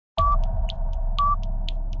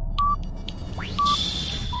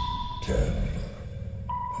10,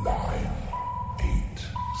 9, 8,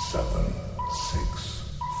 7,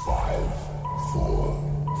 6, 5, 4,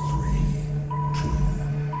 3, 2,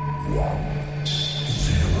 1,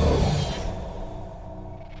 0.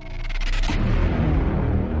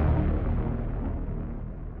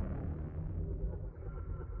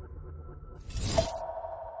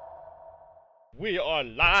 We are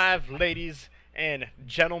live, ladies and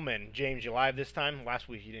gentlemen. James, you live this time? Last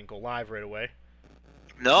week you didn't go live right away.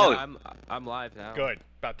 No, I'm live now. Good.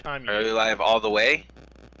 About time you are did. you live all the way?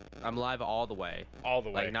 I'm live all the way. All the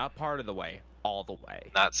way. Like not part of the way, all the way.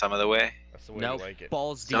 Not some of the way? That's the way Nope. you like it.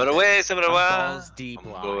 Balls deep. Some of the way, some of the I'm way. balls deep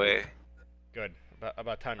Some of live. the way. Good.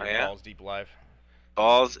 About time Oh, you're yeah? balls deep live.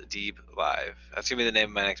 Balls Deep Live. That's gonna be the name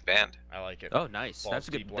of my next band. I like it. Oh, nice. Balls that's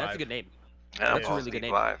a good. Deep That's Live. a good name. Yeah, That's a Balls really good Deep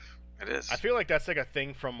name. Live. It is. I feel like that's like a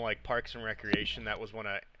thing from like Parks and Recreation. That was one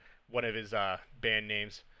of his band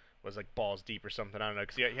names was like Balls Deep or something. I don't know,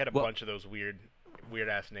 because he had a Well- bunch of those weird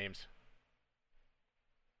ass names.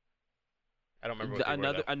 I don't remember what they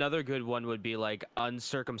were, though. Another good one would be like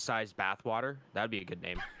uncircumcised bathwater. That'd be a good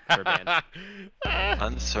name for a band.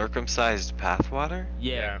 Uncircumcised Pathwater?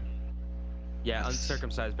 Yeah. Yeah, That's-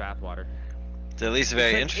 uncircumcised bathwater. It's at least a very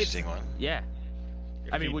It's like- interesting one. Yeah.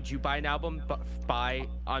 Your I mean, feet- would you buy an album by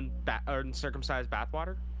uncircumcised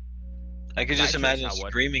bathwater? I could just I imagine sure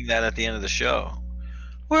would. screaming that at the end of the show.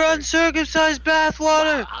 We're uncircumcised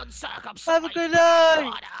bathwater! Uncircumcised. Have a good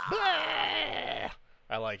night!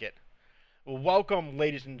 I like it. Well, welcome,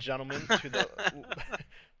 ladies and gentlemen, to the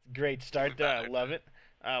great start there. I love it.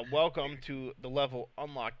 Welcome to the Level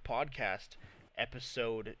Unlocked podcast,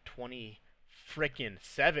 episode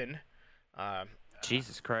 27.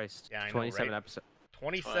 Jesus Christ. Yeah, I know, 27 right? episodes.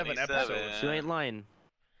 27 27. episodes. You ain't lying.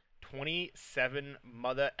 27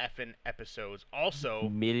 mother effing episodes. Also,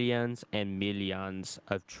 Millions and millions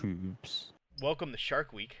of troops. welcome to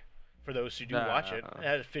Shark Week. For those who do watch it, it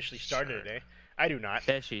has officially started Sure. today. I do not.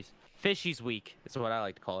 Fishy's week is what I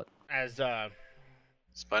like to call it. As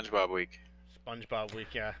SpongeBob Week. SpongeBob Week,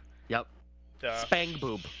 yeah. Yep. Spang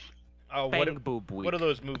boob. Oh, Bang boob week. what are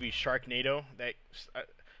those movies? Sharknado that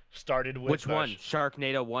started with Which one?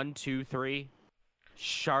 Sharknado 1, 2, 3?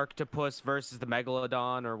 Sharktopus versus the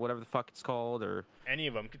Megalodon or whatever the fuck it's called, or Any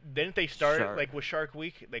of them? Didn't they start Shark. like with Shark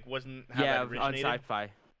Week? Like wasn't how yeah, that on originated? Sci-Fi. Yeah,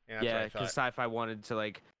 that's Yeah, what I because thought. Sci-Fi wanted to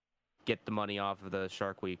like get the money off of the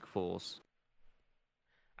Shark Week fools.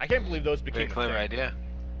 I can't believe those Very became a clever thing. idea.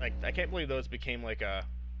 Like I can't believe those became like a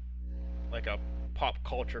pop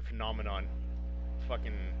culture phenomenon.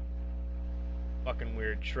 Fucking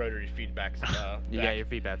weird Schroeder feedbacks. You got your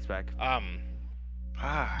feedback's back.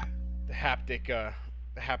 Ah. The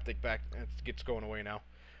haptic back gets going away now.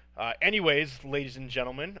 Anyways, ladies and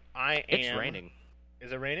gentlemen, I am. It's raining.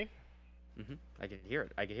 Is it raining? I can hear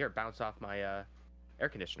it. I can hear it bounce off my air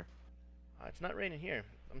conditioner. It's not raining here.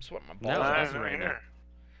 I'm sweating my No, balls it off. doesn't rain there.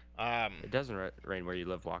 It doesn't rain where you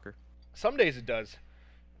live, Walker. Some days it does.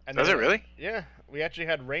 And Does then- it really? Yeah, we actually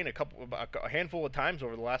had rain a handful of times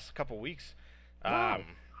over the last couple weeks. Huh.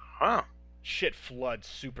 Shit floods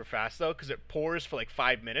super fast though, because it pours for like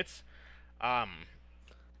 5 minutes. And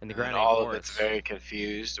the And ground all ain't of porous. it's very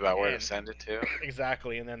confused about where to And- send it to.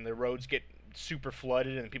 Exactly, and then the roads get super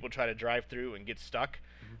flooded, and people try to drive through and get stuck.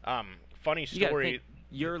 Funny You gotta story. think,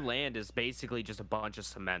 your land is basically just a bunch of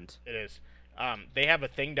cement. It is. They have a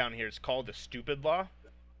thing down here. It's called the stupid law.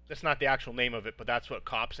 That's not the actual name of it, but that's what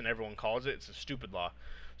cops and everyone calls it. It's a stupid law.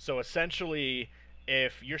 So essentially,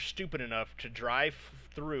 if you're stupid enough to drive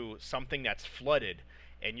through something that's flooded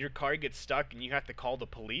and your car gets stuck and you have to call the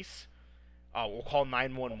police, we'll call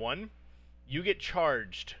 911, you get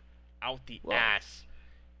charged out the Whoa. ass.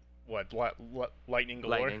 What? Lightning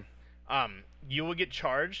galore? Lightning. You will get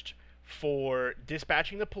charged for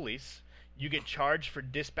dispatching the police. You get charged for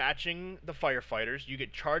dispatching the firefighters. You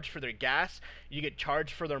get charged for their gas. You get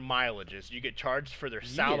charged for their mileages. You get charged for their You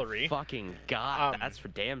get salary. fucking God, Um, that's for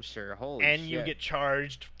damn sure. Holy And shit. you get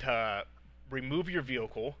charged to remove your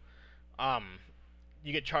vehicle.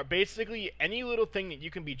 You get charged. Basically, any little thing that you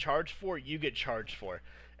can be charged for, you get charged for.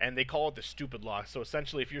 And they call it the stupid law. So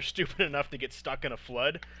essentially, if you're stupid enough to get stuck in a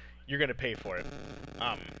flood, you're going to pay for it.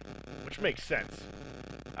 Which makes sense.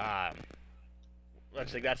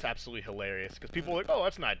 That's like, that's absolutely hilarious. Because people are like, oh,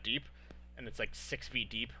 that's not deep. And it's like 6 feet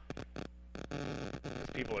deep.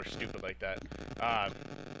 People are stupid like that.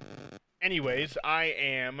 Anyways, I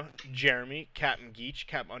am Jeremy, Captain Geach,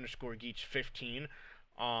 Cap_Geach15,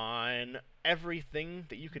 on everything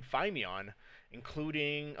that you could find me on,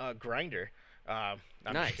 including Grindr. I'm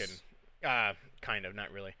Nice. just kidding. Kind of,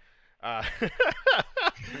 not really.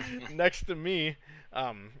 Next to me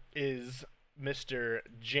is Mr.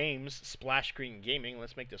 James Splash Screen Gaming.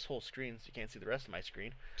 Let's make this whole screen so you can't see the rest of my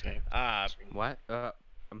screen. Okay. What?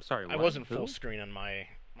 I'm sorry. I what? wasn't Who? full screen on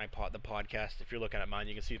the podcast. If you're looking at mine,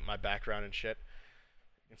 you can see my background and shit.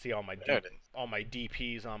 You can see all my There it is. all my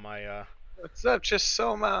DPs on my What's up,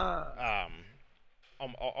 Chisoma?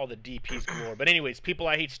 all the DPs galore. But anyways, People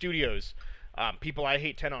I Hate Studios, People I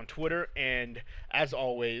Hate 10 on Twitter, and as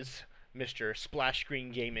always, Mr. Splash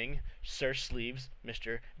Screen Gaming, Sir Sleeves,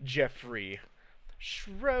 Mr. Jeffrey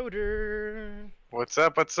Schroeder. What's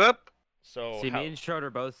up? What's up? So See, me and Schroeder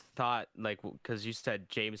both thought, like, because you said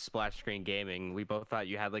James Splash Screen Gaming, we both thought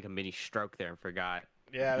you had like a mini stroke there and forgot.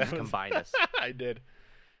 yeah, You that just was, combined us. I did.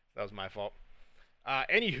 That was my fault.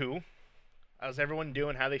 Anywho, how's everyone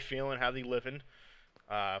doing? How they feeling? How they living?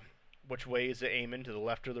 Which way is it aiming? To the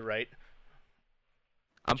left or the right?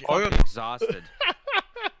 I'm Oh, fucking exhausted.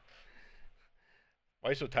 Why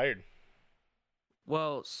are you so tired?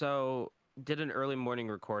 Well, so did an early morning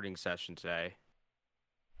recording session today.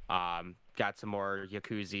 Got some more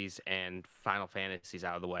Yakuzis and Final Fantasies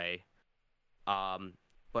out of the way.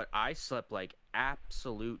 But I slept like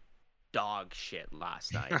absolute dog shit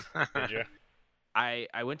last night. Did you? I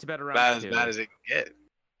went to bed around About as 2. bad as it can get.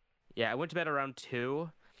 Yeah, I went to bed around 2,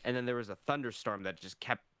 and then there was a thunderstorm that just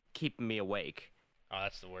kept keeping me awake. Oh,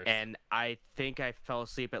 that's the worst. And I think I fell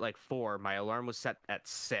asleep at like 4. My alarm was set at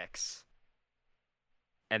 6.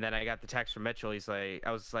 And then I got the text from Mitchell. He's like,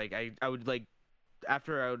 I would like,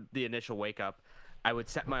 after the initial wake up, I would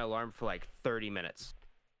set my alarm for like 30 minutes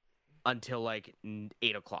until like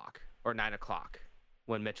 8 o'clock or 9 o'clock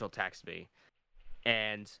when Mitchell texted me.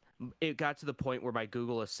 And it got to the point where my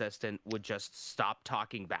Google Assistant would just stop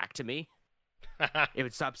talking back to me. It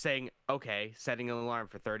would stop saying, okay, setting an alarm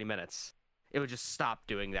for 30 minutes. It would just stop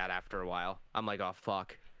doing that after a while. I'm like, oh,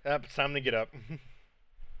 fuck. Yep, it's time to get up.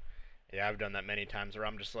 Yeah, I've done that many times where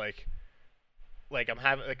I'm just like I'm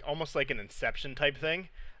having like almost like an Inception type thing.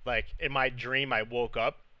 Like in my dream, I woke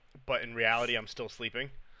up, but in reality, I'm still sleeping.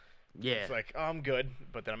 Yeah. It's like, oh, I'm good,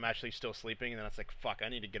 but then I'm actually still sleeping, and then it's like, fuck, I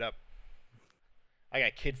need to get up. I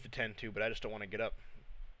got kids to tend to, but I just don't want to get up.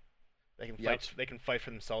 They can Yep. fight. They can fight for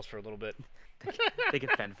themselves for a little bit. They can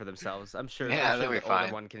fend for themselves. I'm sure. Yeah, I'm they'll sure be the older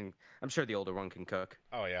fine. one can. I'm sure the older one can cook.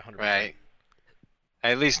 Oh yeah, 100%. Right.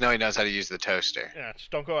 I at least know he knows how to use the toaster. Yeah,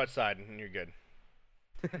 just don't go outside, and you're good.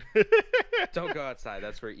 Don't go outside.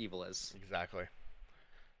 That's where evil is. Exactly.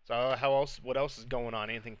 So how else? What else is going on?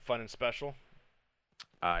 Anything fun and special?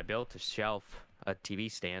 I built a shelf, a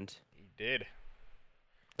TV stand. You did.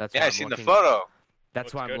 That's Yeah, why I I'm seen looking, the photo. That's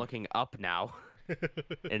Looks why I'm good. looking up now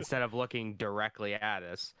instead of looking directly at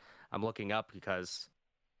us. I'm looking up because,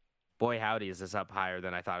 boy, howdy, is this up higher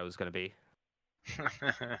than I thought it was going to be.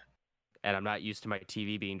 And I'm not used to my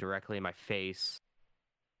TV being directly in my face.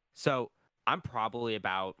 So I'm probably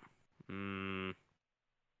about 4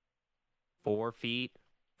 feet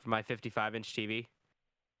from my 55-inch TV.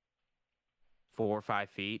 4 or 5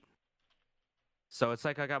 feet. So it's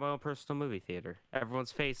like I got my own personal movie theater.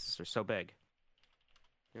 Everyone's faces are so big.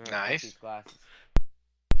 You know, fuck Nice. these glasses.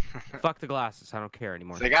 Fuck the glasses. I don't care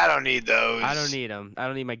anymore. It's like, I don't need those. I don't need them. I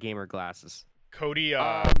don't need my gamer glasses. Cody.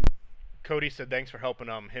 Cody said thanks for helping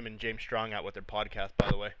him and James Strong out with their podcast. By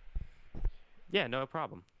the way, Yeah, no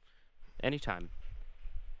problem. Anytime.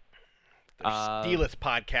 their Steelers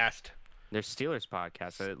podcast. There's Steelers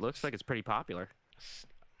podcast. It looks like it's pretty popular.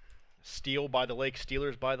 Steel by the lake.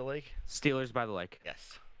 Steelers by the lake. Steelers by the lake.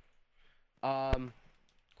 Yes. Quick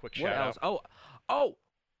What shout else? out.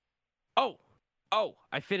 Oh!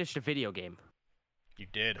 I finished a video game. You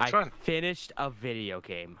did. Which I one? finished a video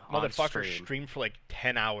game on Motherfucker stream. streamed for like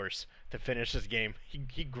 10 hours to finish this game.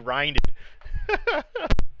 He grinded.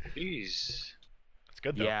 Jeez. It's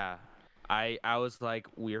good though. Yeah. I was like,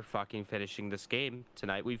 we're fucking finishing this game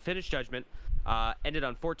tonight. We finished Judgment. Ended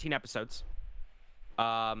on 14 episodes.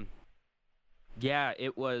 Yeah,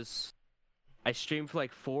 it was. I streamed for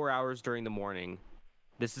like 4 hours during the morning.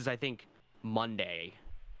 This is, I think, Monday,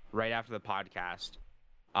 right after the podcast.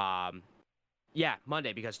 Yeah,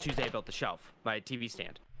 Monday, because Tuesday I built the shelf, my TV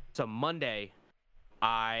stand. So Monday,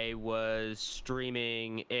 I was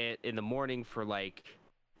streaming it in the morning for like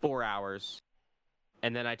 4 hours.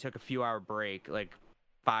 And then I took a few hour break, like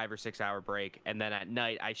 5 or 6 hour break. And then at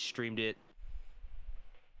night, I streamed it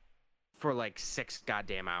for like 6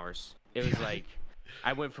 goddamn hours. It was like,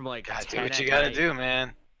 I went from like Gotta do 10 what you at gotta night, do,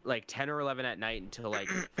 man. like 10 or 11 at night until like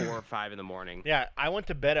 4 or 5 in the morning. Yeah, I went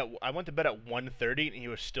to bed at 1:30 and he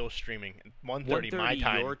was still streaming. 1:30 my 1:30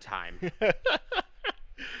 time. your time. I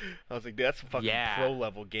was like, that's some fucking Yeah. pro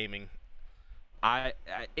level gaming.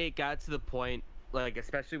 It got to the point, like,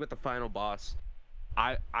 especially with the final boss,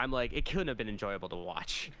 I'm like, it couldn't have been enjoyable to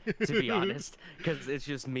watch, to be honest, because it's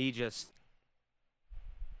just me just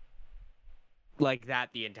like that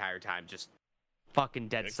the entire time, just fucking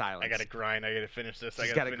dead silence. I gotta grind. I gotta finish this. I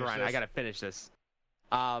Just gotta gotta finish grind. this. I gotta finish this.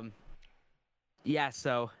 Yeah.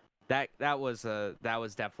 So that was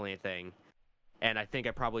definitely a thing, and I think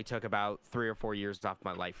I probably took about 3 or 4 years off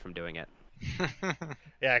my life from doing it.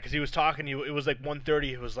 Yeah, because he was talking. It was like 1:30.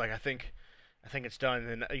 He was like, I think it's done.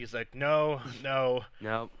 And he's like, no. Nope.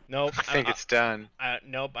 Nope. I think it's done.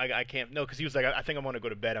 Nope. I can't. No, because he was like, I think I want to go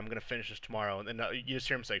to bed. I'm gonna finish this tomorrow. And then you just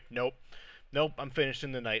hear him say, nope. I'm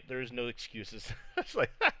finishing the night. There's no excuses. It's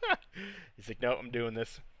like, he's like, no, I'm doing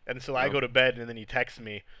this. And so I go to bed, and then he texts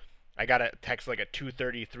me. I got a text like at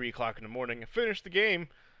 2:30, 3 o'clock in the morning. Finish the game.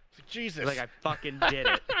 It's like, Jesus. Like I fucking did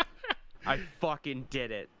it. I fucking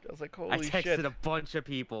did it. I was like, holy I texted shit. a bunch of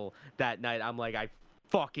people that night. I'm like, I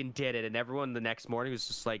fucking did it, and everyone the next morning was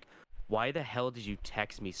just like, why the hell did you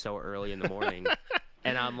text me so early in the morning?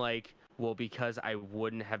 And I'm like, well, because I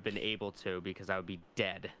wouldn't have been able to, because I would be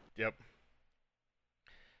dead. Yep.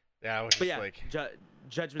 Yeah, I was But just yeah, like,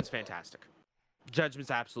 Judgment's fantastic.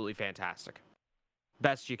 Judgment's absolutely fantastic.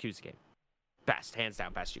 Best Yakuza game. Best, hands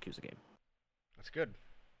down, best Yakuza game. that's good.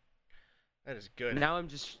 That is good. Now I'm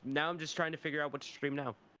just trying to figure out what to stream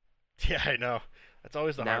now. Yeah, I know. That's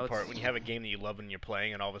always the Now hard part it's- when you have a game that you love and you're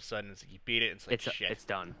playing, and all of a sudden it's like you beat it, and it's like, shit. It's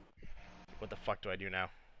done. What the fuck do I do now?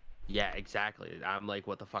 Yeah, exactly. I'm like,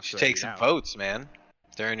 what the fuck? You should do I take do some now? votes, man.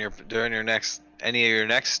 During your next any of your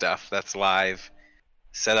next stuff that's live,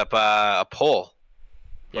 set up a poll.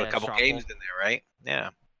 Put Yeah, a couple straw games poll. in there, right? Yeah.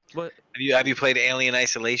 What? Have you played Alien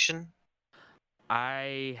Isolation?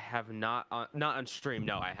 I have not on stream.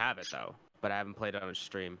 No, I have it though, but I haven't played it on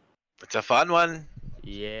stream. It's a fun one.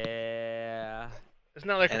 Yeah. It's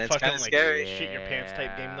not like And a it's fucking kinda like scary. shit your pants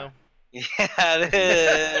type game though. Yeah, it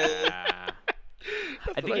is. Yeah.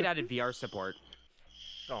 I think it added VR support.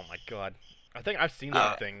 Oh my god. I think I've seen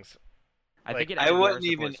those things. I Like, think it I added VR wouldn't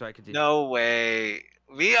support, even. so I could do. No way.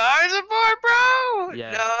 VR support, bro.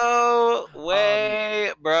 Yeah. No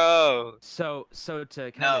way, bro. So to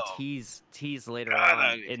kind No. of tease later God, on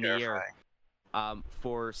that'd be in the year, terrifying.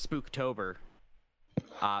 for Spooktober,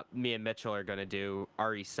 me and Mitchell are gonna do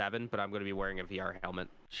RE7, but I'm gonna be wearing a VR helmet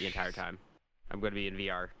the entire time. I'm gonna be in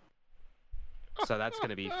VR. So that's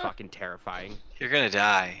gonna be fucking terrifying. You're gonna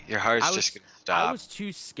die. Your heart's I just was- gonna stop. I was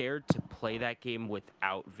too scared to play that game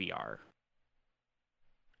without VR.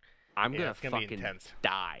 I'm Yeah, gonna it's gonna be fucking intense.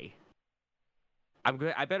 die.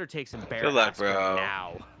 I better take some bear Good luck, aspirin bro.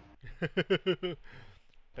 now.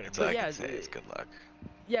 That's But all I yeah, can say is good luck.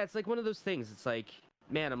 Yeah, it's like one of those things. It's like,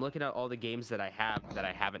 man, I'm looking at all the games that I have that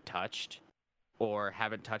I haven't touched or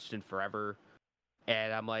haven't touched in forever,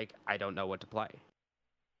 and I'm like, I don't know what to play.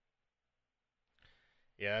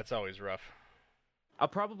 Yeah, that's always rough. I'll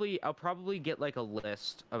probably get like a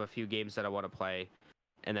list of a few games that I want to play,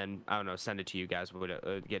 and then I don't know, send it to you guys.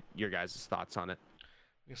 Get your guys' thoughts on it.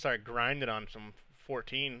 You can start grinding on some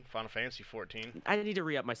Final Fantasy 14. I need to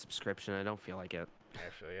re-up my subscription. I don't feel like it. I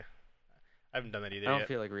feel you. I haven't done that either I don't yet.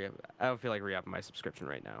 feel like I don't feel like re-upping my subscription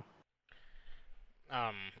right now.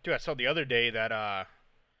 Dude, I saw the other day that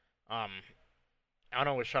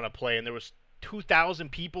Anna was trying to play, and there was 2,000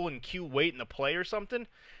 people in queue waiting to play or something.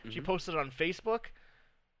 She Mhm. posted it on Facebook.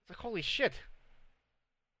 It's like, holy shit.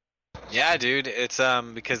 Yeah, dude. It's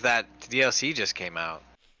because that DLC just came out.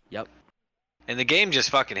 Yep. And the game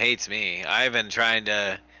just fucking hates me. I've been trying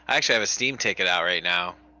to. I actually have a Steam ticket out right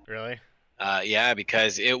now. Really? Yeah,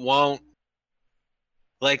 because it won't.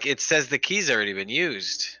 Like, it says the key's already been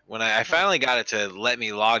used. When I finally got it to let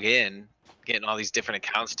me log in, getting all these different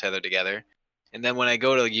accounts tethered together, and then when I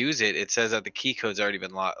go to use it, it says that the key code's already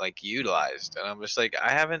been utilized, and I'm just like,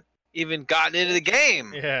 I haven't even gotten into the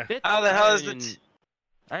game. Yeah. How the hell is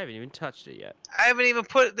I haven't even touched it yet. I haven't even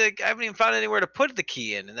found anywhere to put the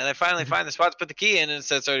key in, and then I finally find the spot to put the key in, and it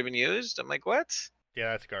says it's already been used. I'm like, what?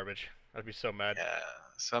 Yeah, that's garbage. I'd be so mad. Yeah.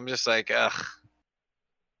 So I'm just like, ugh.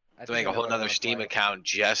 To make a whole nother Steam account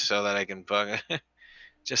just so that I can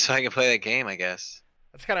just so I can play that game, I guess.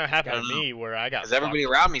 That's kind of happened I to don't me where I got Because everybody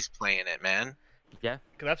fucked. around me's playing it, man. Yeah.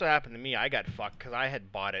 Cause that's what happened to me. I got fucked because I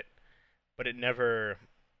had bought it, but it never,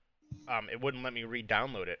 it wouldn't let me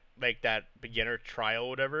re-download it. Like that beginner trial,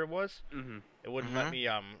 whatever it was, Mm-hmm. it wouldn't let me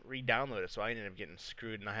re-download it. So I ended up getting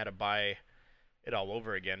screwed, and I had to buy it all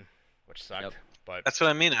over again, which sucked. Yep. But That's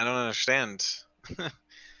what I mean. I don't understand. yeah,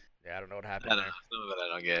 I don't know what I happened don't know. there. Some of it I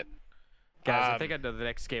don't get. Guys, I think I know the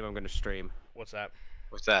next game I'm going to stream. What's that?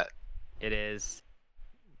 What's that? It is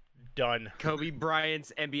Done. Kobe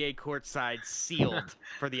Bryant's NBA courtside sealed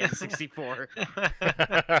for the N64.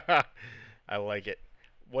 I like it.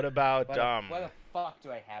 What about fuck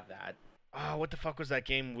do I have that? Oh, what the fuck was that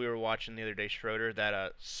game we were watching the other day, Schroeder?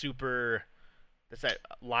 That super. That's that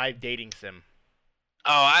live dating sim.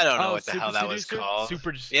 Oh, I don't know Oh, what the Super hell that was Seducer? called.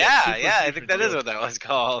 Super. Yeah, Super yeah, I Seducer think that is 2. what that was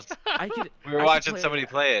called. I could. We were I could watching play somebody it.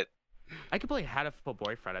 play it. I could play Hatoful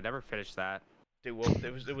Boyfriend. I never finished that. Dude, well,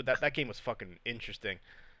 that game was fucking interesting.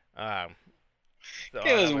 So,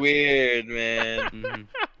 It was that weird, man. Mhm.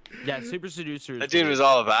 Yeah, Super Seducer. That dude was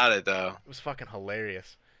all about it, though. It was fucking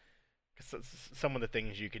hilarious. 'Cause some of the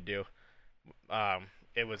things you could do.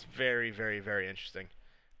 It was very, very, very interesting.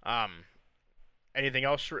 Anything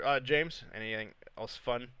else, James? Anything else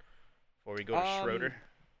fun before we go to Schroeder?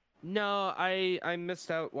 No, I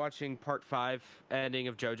missed out watching part 5 ending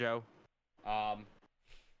of JoJo.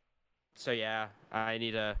 So yeah, I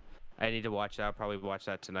need to watch that. I'll probably watch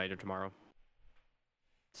that tonight or tomorrow.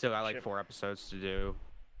 Still got like Shit. 4 episodes to do.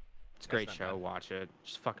 It's a great not show. bad. Watch it.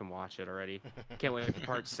 Just fucking watch it already. Can't wait for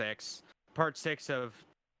part 6. Part 6 of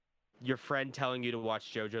your friend telling you to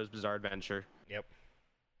watch JoJo's Bizarre Adventure. Yep.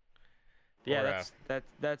 Yeah, Or,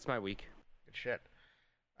 that's my week. Good shit.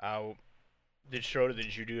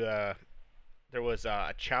 Did you do there was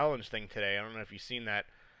a challenge thing today. I don't know if you've seen that.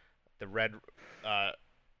 The Red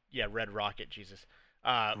Rocket, Jesus.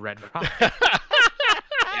 Red Rock.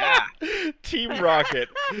 Yeah. Team Rocket.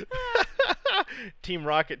 Team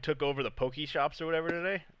Rocket took over the Poke Shops or whatever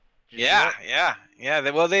today. Did you see Yeah, that? yeah.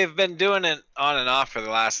 Well, they've been doing it on and off for the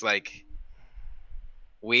last like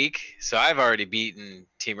week, so I've already beaten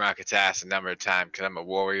Team Rocket's ass a number of times because I'm a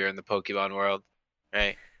warrior in the Pokemon world,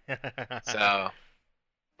 right? So,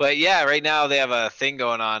 but yeah, right now they have a thing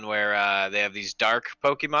going on where they have these dark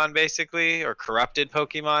Pokemon, basically, or corrupted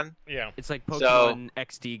Pokemon, yeah. It's like So- Pokemon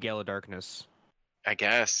XD Gale of Darkness. I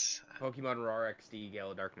guess. Pokemon Raw XD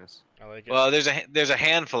Gale of Darkness. I like it. Well, there's a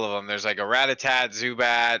handful of them. There's like a Rattata,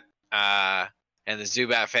 Zubat, and the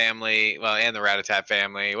Zubat family. Well, and the Rattata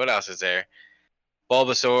family. What else is there?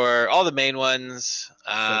 Bulbasaur, all the main ones.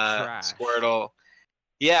 trash. Squirtle.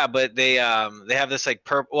 Yeah, but they have this like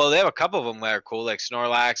purple. Well, they have a couple of them that are cool, like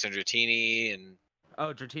Snorlax and Dratini, and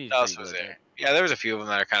Oh, Dratini's what else pretty was good. there? Yeah, there was a few of them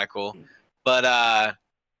that are kind of cool. But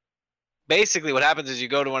basically, what happens is you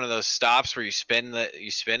go to one of those stops where you spin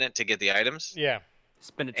it to get the items. yeah.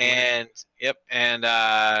 Spin it to win.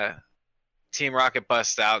 And Team Rocket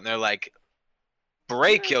busts out and they're like,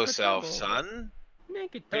 "Break Yeah, yourself, double. son!"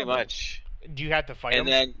 Make it Pretty double. much. Do you have to fight And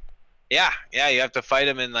them? then, yeah, you have to fight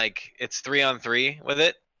them in like it's 3-on-3 with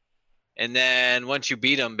it. And then once you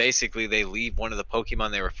beat them, basically they leave one of the Pokemon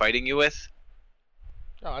they were fighting you with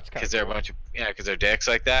Oh, that's kind because of they're a bunch of because they're dicks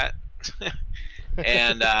like that.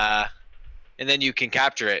 And then you can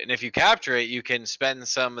capture it. And if you capture it, you can spend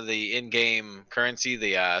some of the in-game currency,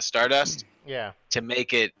 the Stardust, Yeah. to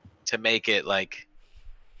make it like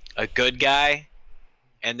a good guy,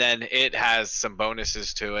 and then it has some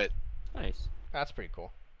bonuses to it. Nice. That's pretty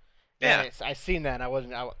cool. Yeah. I seen that. And I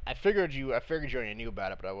wasn't. I figured you already knew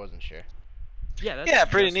about it, but I wasn't sure. Yeah, that's Yeah,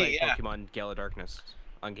 pretty just neat, like yeah. Pokemon Gale of Darkness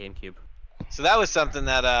on GameCube. So that was something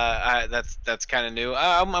that that's kind of new.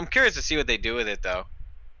 I'm curious to see what they do with it though,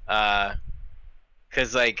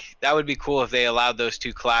 because like that would be cool if they allowed those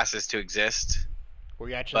two classes to exist. Were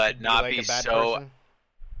you actually But not like be a bad so- person?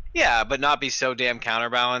 Yeah, but not be so damn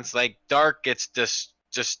counterbalanced. Like Dark gets just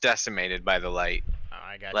decimated by the light. Oh,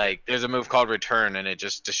 I got Like there's a move called Return, and it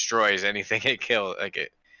just destroys anything it kills. Like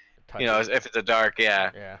it, you know, if it's a Dark,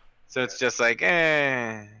 yeah. Yeah. So it's just like,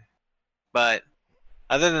 eh. But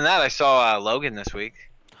other than that, I saw Logan this week.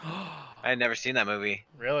 I had never seen that movie.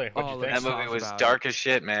 Really? What'd Oh, you That think? let's movie talk was about dark as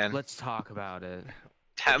shit, man. Let's talk about it.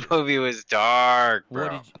 That movie was dark,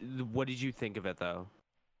 bro. What did you think of it though?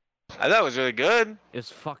 I thought it was really good. It was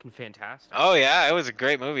fucking fantastic. Oh yeah, it was a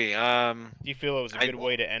great movie. Do you feel it was a I- good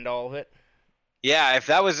way to end all of it? Yeah, if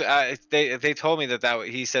that was, if they told me that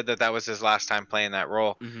he said that was his last time playing that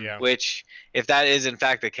role. Mhm. Yeah. Which, if that is in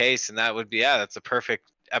fact the case, then that would be that's a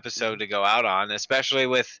perfect episode to go out on, especially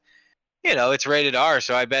with, it's rated R.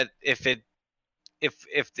 So I bet if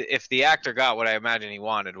the actor got what I imagine he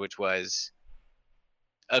wanted, which was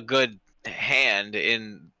a good hand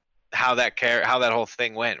in how that whole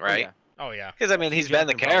thing went, Oh, right? yeah. Oh yeah. Because I mean, he's been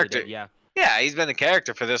the Jackman probably character. did, yeah. Yeah, he's been the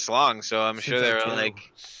character for this long, so I'm Since sure they were I like,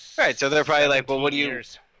 right. So they're probably like, well, what do 17 you?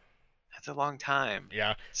 years. That's a long time.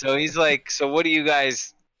 Yeah. So he's like, so what do you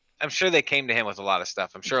guys? I'm sure they came to him with a lot of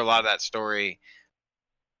stuff. I'm sure a lot of that story.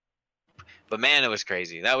 But man, it was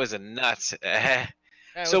crazy. That was a nuts. Yeah,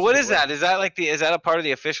 it So was what a is good way. that? Is that like is that a part of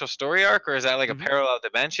the official story arc, or is that like Mhm. a parallel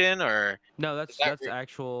dimension, or No, that's Is that that's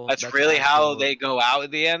actual. that's really how actual- they go out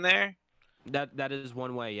at the end there? That is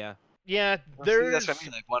one way, yeah. Yeah, Well, see, there's that's what I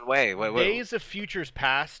mean, like one way. Wait. Days of Futures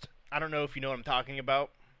Past. I don't know if you know what I'm talking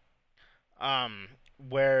about.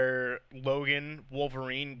 where Logan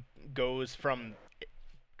Wolverine goes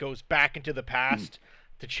back into the past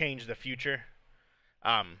to change the future.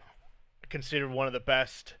 Considered one of the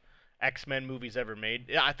best X-Men movies ever made.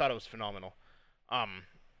 Yeah, I thought it was phenomenal.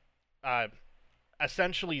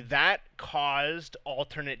 Essentially that caused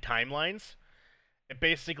alternate timelines. It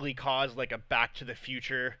basically caused like a Back to the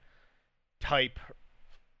Future type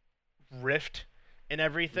rift in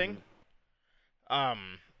everything.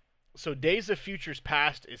 So Days of Futures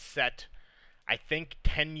Past is set, I think,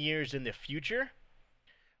 10 years in the future.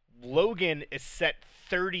 Logan is set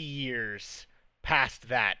 30 years past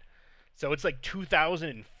that. So it's like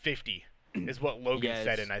 2050 is what Logan Yeah,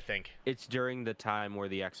 said it's- in, I think. It's during the time where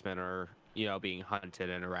the X-Men are, being hunted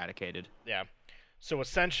and eradicated. Yeah. So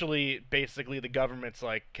essentially, basically, the government's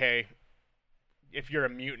like, okay, if you're a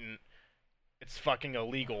mutant, it's fucking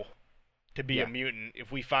illegal to be Yeah. a mutant.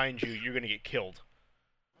 If we find you, you're gonna get killed.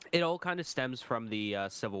 It all kind of stems from the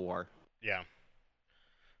Civil War. Yeah.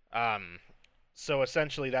 So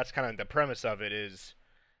essentially, that's kind of the premise of it, is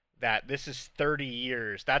that this is 30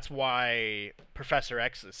 years. That's why Professor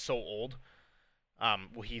X is so old.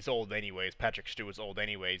 Well, he's old anyways. Patrick Stewart is old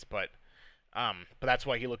anyways, but that's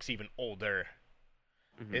why he looks even older.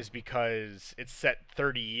 Mhm. Is because it's set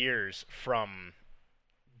 30 years from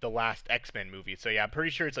the last X-Men movie. So yeah, I'm pretty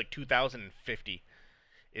sure it's like 2050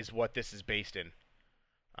 is what this is based in.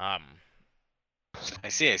 I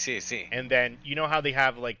see. And then you know how they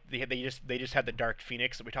have like they just had the Dark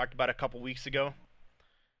Phoenix that we talked about a couple weeks ago,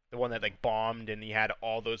 the one that like bombed, and he had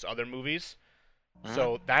all those other movies.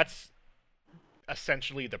 So that's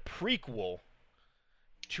essentially the prequel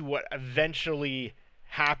to what eventually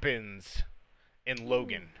happens in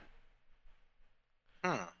Logan.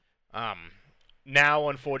 Now,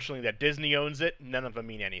 unfortunately, that Disney owns it, none of them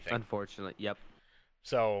mean anything. Unfortunately, yep.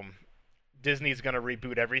 So Disney's gonna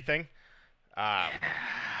reboot everything.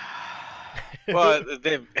 Well,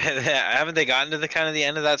 haven't they gotten to the kind of the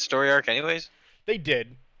end of that story arc, anyways? They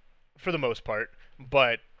did, for the most part,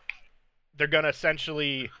 but they're gonna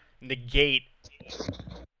essentially negate,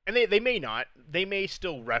 and they may not. They may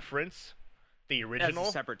still reference the original,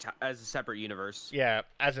 As a separate universe. yeah,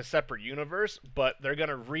 as a separate universe, but they're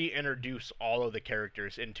gonna reintroduce all of the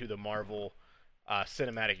characters into the Marvel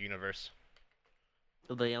cinematic universe.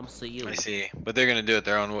 The MCU. I see, but they're gonna do it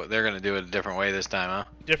their own. They're gonna do it a different way this time, huh?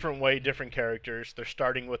 Different way, different characters. They're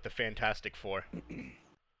starting with the Fantastic Four,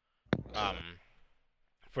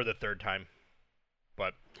 for the third time,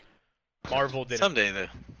 but Marvel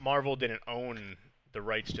didn't own the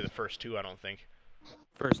rights to the first two. I don't think.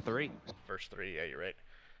 First three, First three, yeah, you're right.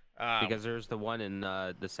 because there's the one in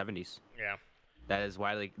the 70s. Yeah. That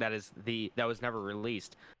was never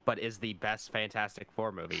released, but is the best Fantastic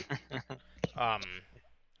Four movie.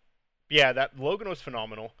 Yeah, that Logan was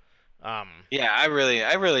phenomenal. Yeah, I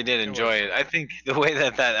really did It enjoy was. it. I think the way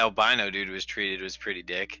that albino dude was treated was pretty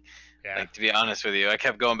dick. Yeah. Like, to be honest with you, I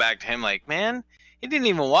kept going back to him like, man, he didn't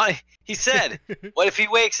even want. He said, "What if he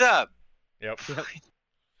wakes up?" Yep.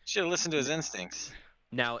 Should have listened to his instincts.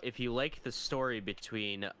 Now, if you like the story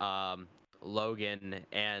between Logan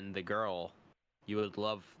and the girl, you would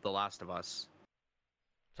love The Last of Us,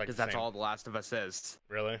 It's like because the that's same- all The Last of Us is.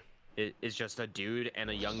 Really? It is just a dude and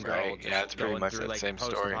a young girl Right, just yeah, it's pretty going much through that like same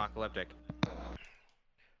story. post-apocalyptic.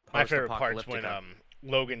 My favorite part's when Post-apocalyptica.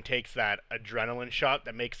 Logan takes that adrenaline shot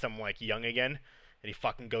that makes him like young again, and he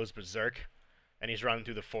fucking goes berserk, and he's running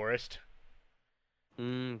through the forest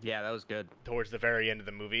Yeah, that was good. towards the very end of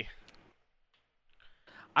the movie.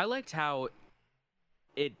 I liked how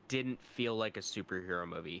it didn't feel like a superhero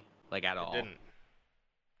movie, like at all. It didn't.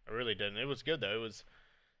 It really didn't. It was good though.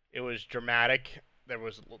 It was dramatic. There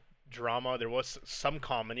was drama. There was some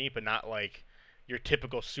comedy, but not like your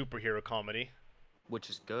typical superhero comedy. Which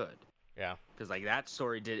is good. Yeah. Because like that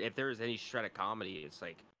story did. If there was any shred of comedy, it's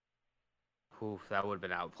like, oof, that would have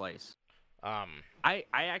been out of place. I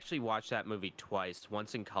actually watched that movie twice.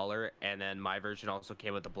 Once in color, and then my version also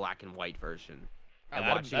came with the black and white version. And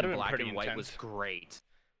that'd watching have the been black pretty and white was intense. great.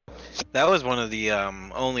 That was one of the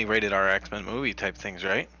only rated R X-Men movie type things,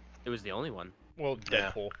 right? It was the only one. Well,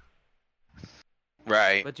 Yeah. Deadpool.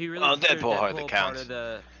 Right. But do you really Well, consider Deadpool hardly part counts. of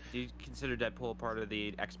the? Do you consider Deadpool part of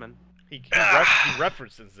the X-Men? He Ah.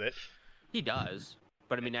 references it. He does.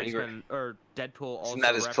 But I mean, But he X-Men or Deadpool also. Isn't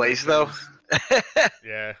that his place, though? references-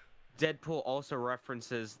 Yeah. Deadpool also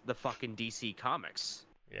references the fucking DC comics.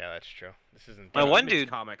 Yeah, that's true. This isn't. My one Comics dude-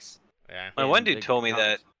 Comics. Yeah. My in one dude the told me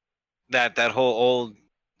comics. that whole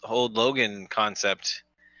old Logan concept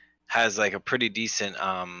has like a pretty decent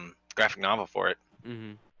graphic novel for it.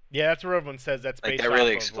 Mm-hmm. Yeah, that's what everyone says. That's Like based that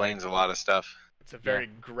really off of, explains like, a lot of stuff. It's a very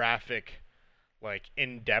graphic, like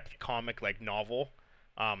in-depth comic like novel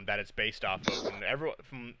that it's based off of,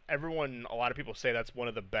 and everyone, a lot of people say that's one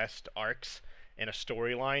of the best arcs in a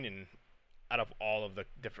storyline, and out of all the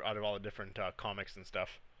different comics and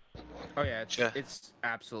stuff. Oh yeah, Ju- it's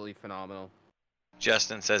absolutely phenomenal.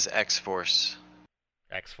 Justin says X-Force.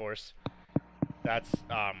 X-Force. That's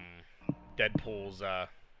Deadpool's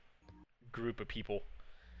group of people,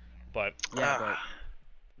 but Yeah, but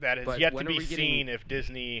that is But yet to when are be we seen getting- if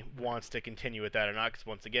Disney wants to continue with that or not. Because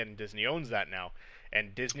once again, Disney owns that now,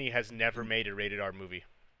 and Disney has never made a rated R movie.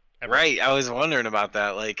 Ever. Right, I was wondering about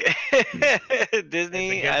that. Like It's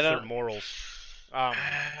Disney, against I their don't. morals. It's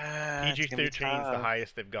gonna be PG-13 is the tough.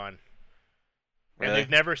 highest they've gone. And Really? they've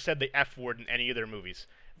never said the F word in any of their movies.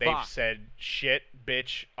 They've Fuck. said shit,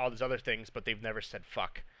 bitch, all these other things, but they've never said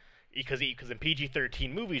fuck. Because in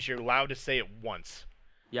PG-13 movies, you're allowed to say it once.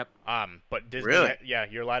 Yep. But Disney, Really? yeah,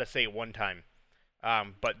 you're allowed to say it one time.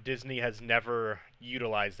 But Disney has never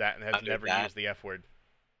utilized that and has Under never that. used the F word.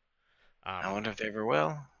 I wonder if they ever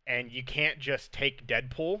will. And you can't just take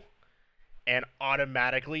Deadpool and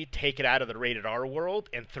automatically take it out of the rated R world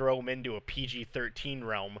and throw him into a PG-13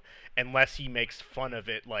 realm unless he makes fun of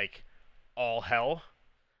it like all hell,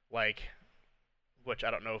 like, which I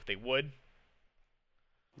don't know if they would,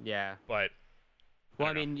 Yeah. but Well,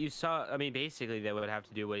 I don't know. mean, you saw. I mean, basically, they would have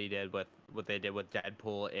to do what they did with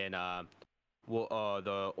Deadpool in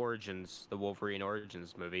the Origins, the Wolverine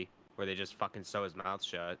Origins movie, where they just fucking sew his mouth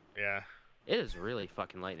shut. yeah. It is really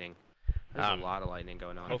fucking lightning. There's a lot of lightning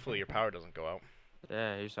going on. Hopefully your power doesn't go out.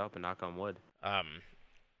 Yeah, here's hoping. Knock on wood.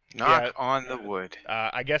 Knock on the wood.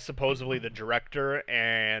 I guess supposedly the director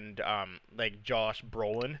and like Josh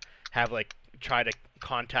Brolin have like tried to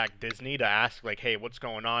contact Disney to ask like, hey, what's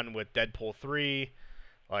going on with Deadpool 3?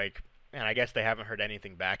 Like, and I guess they haven't heard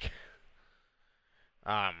anything back.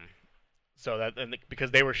 So that, and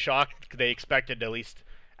because they were shocked, they expected at least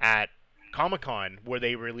at Comic-Con where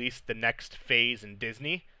they released the next phase in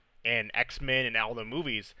Disney and X-Men and all the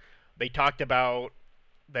movies, they talked about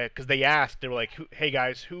that because they asked, they were like, hey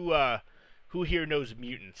guys, who here knows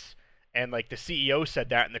mutants? And like the CEO said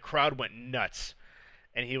that, and the crowd went nuts.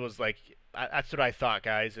 And he was like, that's what I thought,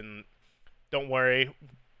 guys. And don't worry,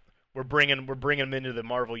 we're bringing them into the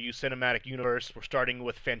Marvel U Cinematic Universe. We're starting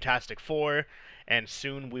with Fantastic Four, and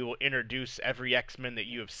soon we will introduce every X-Men that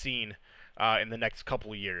you have seen in the next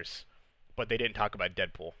couple of years. But they didn't talk about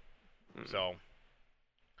Deadpool, so.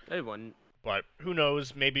 Everyone. But who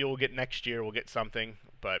knows? Maybe we'll get next year. We'll get something.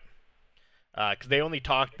 But because they only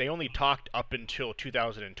talked up until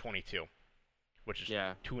 2022, which is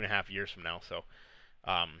Yeah. 2.5 years from now. So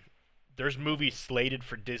there's movies slated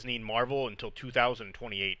for Disney and Marvel until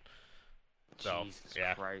 2028. So Jesus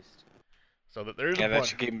yeah. Christ. So that there's Yeah, a that bunch.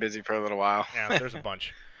 should keep him busy for a little while. Yeah, there's a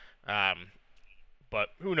bunch. But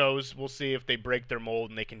who knows? We'll see if they break their mold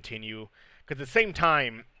and they continue. Because at the same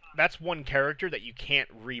time, that's one character that you can't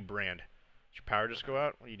rebrand. Did your power just go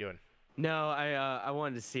out? What are you doing? No, I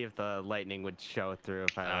wanted to see if the lightning would show through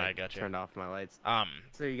if I I gotcha. turned off my lights, Um,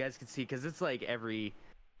 so you guys could see, because it's like every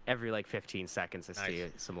like 15 seconds I see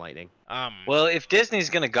Nice. some lightning. Well, if Disney's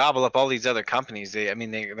gonna gobble up all these other companies, they're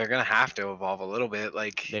gonna have to evolve a little bit.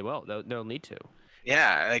 Like, They will. They'll need to.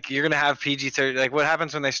 yeah, like you're gonna have PG-13. Like, what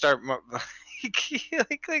happens when they start?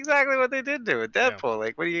 Like exactly what they did do with Yeah. Deadpool.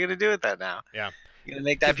 Like, what are you gonna do with that now? Yeah. You gonna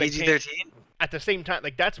make that 'Cause they PG-13? at the same time,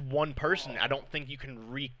 like that's one person. I don't think you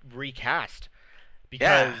can recast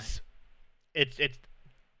because it's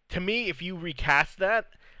to me, if you recast that,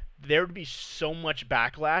 there would be so much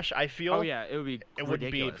backlash. I feel Oh yeah, it would be it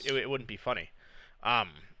wouldn't ridiculous. be it wouldn't be funny. Right.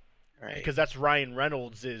 Because that's Ryan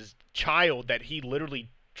Reynolds' child that he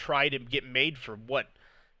literally tried to get made for what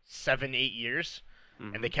 7-8 years,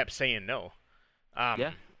 and they kept saying no.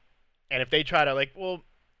 Yeah. And if they try to like, well,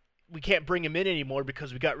 we can't bring him in anymore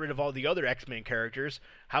because we got rid of all the other X-Men characters.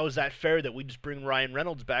 How is that fair that we just bring Ryan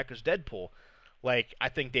Reynolds back as Deadpool? Like, I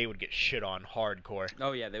think they would get shit on hardcore.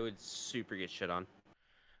 Oh yeah, they would super get shit on.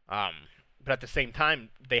 But at the same time,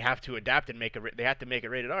 they have to adapt and they have to make it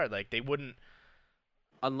rated R. Like, they wouldn't.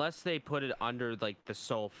 Unless they put it under like the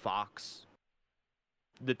sole Fox,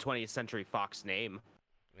 the 20th Century Fox name,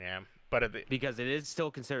 Yeah, but because it is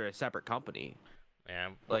still considered a separate company. yeah,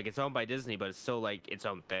 Like it's owned by Disney, but it's still like its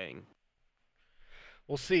own thing.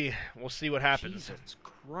 we'll see. We'll see what happens. Jesus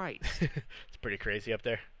Christ. It's pretty crazy up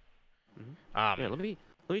there. Yeah, let me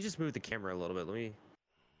just move the camera a little bit. Let me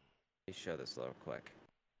show this real quick.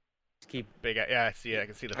 Just keep Big. Yeah, I see it. I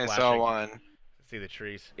can see the I flashing. saw one. I see the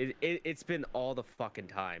trees. it's been all the fucking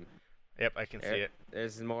time. Yep, I can see it.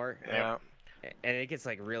 There's more. Yeah. And it gets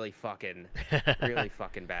like really fucking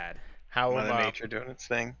bad. How Mother Nature doing its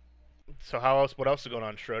thing. So how else? What else is going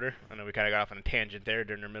on, Schroeder? I know we kind of got off on a tangent there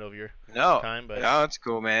during the middle of your No, time, but no, it's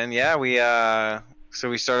cool, man. Yeah, we so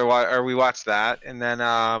we started or we watched that, and then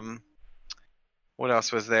what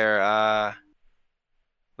else was there?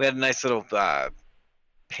 We had a nice little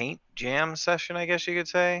paint jam session, I guess you could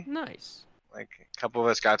say. Nice. Like a couple of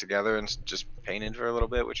us got together and just painted for a little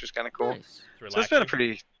bit, which was kind of cool. Nice. it's So it's been a relaxing.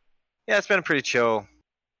 pretty, yeah, it's been a pretty chill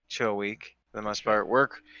week for the most part.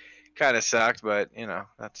 Work kind of sucked, but you know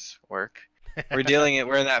that's work. We're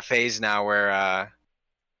in that phase now where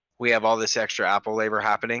we have all this extra Apple labor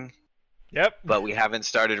happening, Yep. but we haven't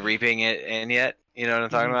started reaping it in yet. You know what I'm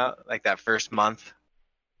talking Mhm. about? Like that first month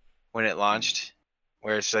when it launched,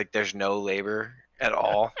 where it's like there's no labor at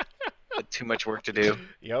all, but too much work to do.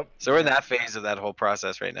 Yep. So we're in that phase of that whole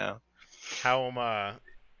process right now. How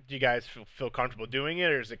do you guys feel comfortable doing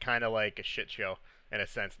it, or is it kind of like a shit show in a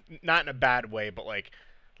sense? Not in a bad way, but like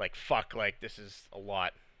fuck, like this is a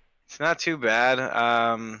lot. It's not too bad.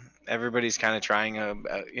 Everybody's kind of trying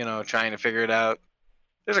trying to figure it out.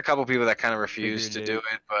 There's a couple people that kind of refuse to Figured do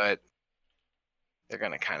it. it, but they're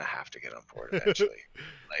gonna kind of have to get on board eventually.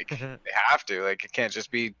 Like they have to. Like it can't just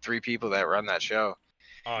be 3 people that run that show.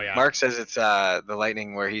 Oh yeah. Mark says it's the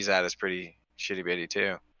Lightning where he's at is pretty shitty bitty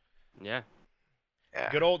too. Yeah. Yeah.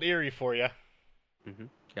 Good old Erie for you. Yeah,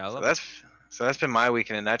 I So love that's been my week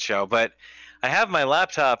in a nutshell. But I have my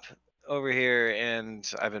laptop over here and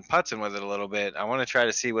I've been putzing with it a little bit. I want to try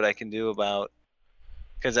to see what I can do about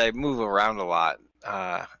because I move around a lot,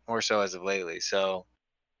 more so as of lately. So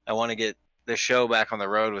I want to get the show back on the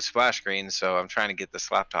road with splash screens. So I'm trying to get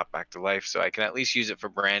this laptop back to life so I can at least use it for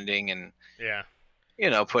branding and Yeah.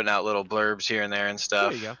 putting out little blurbs here and there and There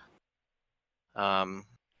stuff. you go.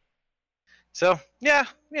 So yeah,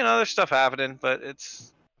 there's stuff happening, but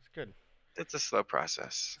That's good. it's a slow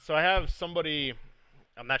process. So I have somebody.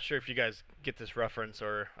 I'm not sure if you guys get this reference,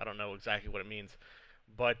 or I don't know exactly what it means.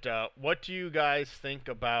 But what do you guys think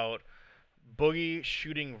about Boogie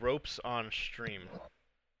shooting ropes on stream?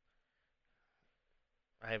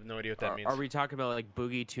 I have no idea what that means. Are we talking about like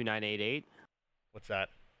Boogie 2988? What's that?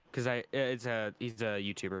 Because he's a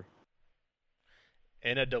YouTuber.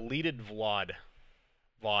 In a deleted VOD.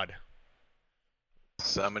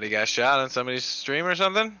 Somebody got shot on somebody's stream or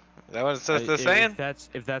something? Is that what it's saying?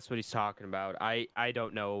 If that's what he's talking about, I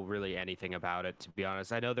don't know really anything about it, to be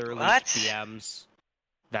honest. I know there are What? DMs.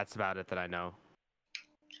 That's about it that I know.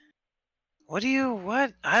 What?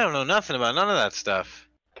 I don't know nothing about none of that stuff.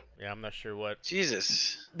 Yeah, I'm not sure what.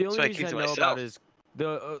 Jesus. The That's only why I reason keep I to know myself. about is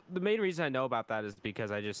the main reason I know about that is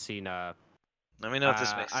because I just seen Let me know if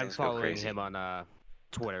this makes I'm things go following crazy. him on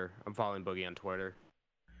Twitter. I'm following Boogie on Twitter.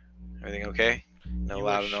 Everything okay? No You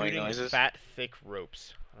loud were annoying shooting noises? fat, thick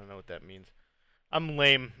ropes. I don't know what that means. I'm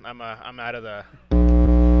lame. I'm out of the.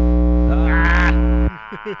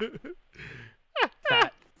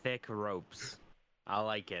 Fat, thick ropes. I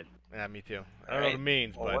like it. Yeah, me too. I don't know what it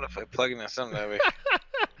means, Well, but what if I plug into something that way?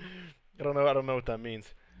 I don't know what that means.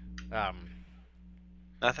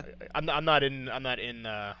 Nothing? I'm not in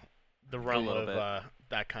the realm little of bit.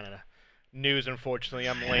 that kind of news. Unfortunately,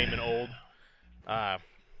 I'm lame and old. I'm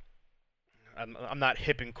not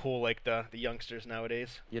hip and cool like the youngsters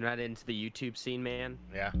nowadays. You're not into the YouTube scene, man?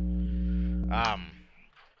 Yeah.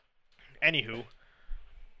 Anywho,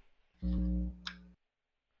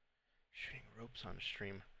 shooting ropes on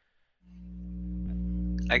stream.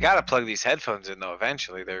 I gotta plug these headphones in though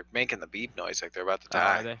eventually. They're making the beep noise like they're about to Oh,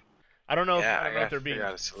 die. are they? I don't know if, Yeah, I don't I know if gotta they're being figure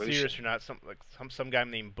out a solution. serious or not. Some guy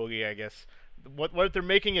named Boogie, I guess. What they're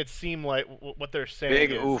making it seem like, what they're saying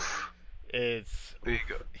Big is, oof. is Big,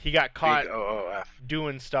 he got caught big OOF.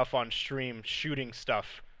 doing stuff on stream, shooting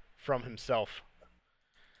stuff from himself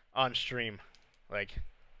on stream, like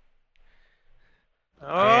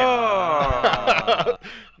Oh.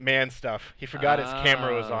 man stuff. He forgot his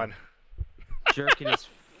camera was Ah. on. Jerking his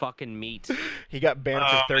fucking meat. He got banned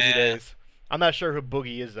Oh, for 30 man. days. I'm not sure who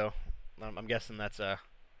Boogie is though. I'm guessing that's let's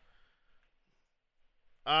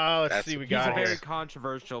That's- see. We He's He's got a very here.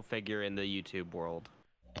 controversial figure in the YouTube world.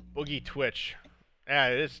 Boogie Twitch. Yeah,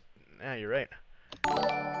 it is. Yeah, you're right.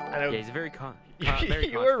 I know. Yeah, he's a very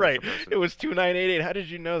you were right. It was 2988. How did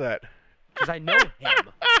you know that? Because I know him.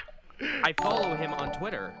 I follow him on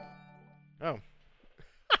Twitter. Oh,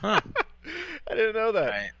 Huh. I didn't know that.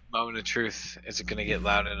 Alright, moment of truth. Is it gonna get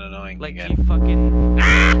loud and annoying Like, again? he fucking...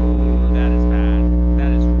 Ooh, that is bad.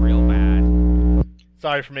 That is real bad.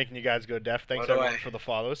 Sorry for making you guys go deaf. Thanks What do everyone I- for the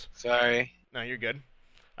follows. Sorry. No, you're good.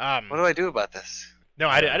 What do I do about this? No,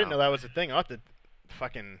 I didn't know. know that was a thing. I'll have to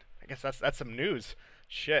fucking. I guess that's some news.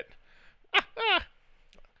 Shit. Let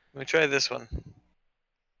me try this one.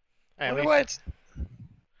 Hey, at Wonder why least-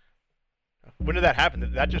 it's... When did that happen?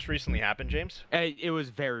 Did that just recently happen, James? It was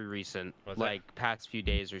very recent, Was it? like past few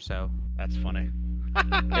days or so. That's funny.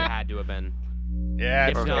 It had to have been. Yeah,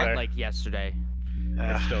 it's If still not, there. like yesterday.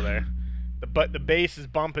 It's still there. But the bass is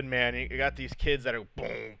bumping, man. You got these kids that are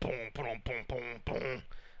boom, boom, boom, boom, boom, boom.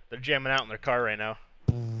 They're jamming out in their car right now.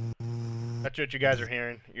 That's what you guys are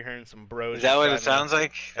hearing. You're hearing some bros. Is that what driving it sounds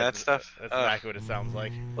like? That That's- stuff? That's Ugh. exactly what it sounds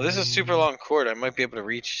like. Well, this is a super long cord. I might be able to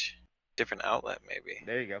reach different outlet, maybe.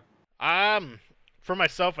 There you go. For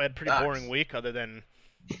myself, I had a pretty Nice. boring week, other than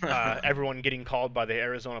everyone getting called by the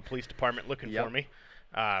Arizona Police Department looking Yep. for me.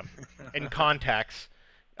 In contacts,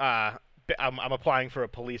 I'm applying for a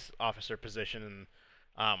police officer position,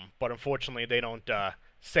 and but unfortunately, they don't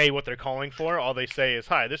say what they're calling for. All they say is,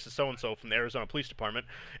 "Hi, this is so and so from the Arizona Police Department.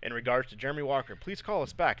 In regards to Jeremy Walker, please call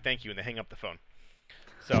us back. Thank you," and they hang up the phone.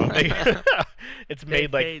 So it's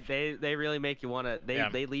made like They really make you wanna. Yeah.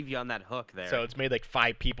 They leave you on that hook there. So it's made like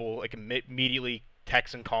 5 people like immediately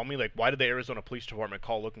text and call me like, why did the Arizona Police Department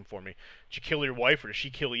call looking for me? Did you kill your wife or did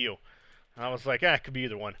she kill you? And I was like, it could be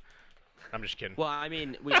either one. I'm just kidding. Well, I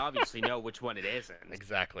mean, we obviously know which one it isn't.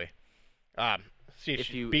 Exactly. See if If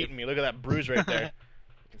she's you- beating me. Look at that bruise right there.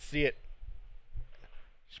 You can see it.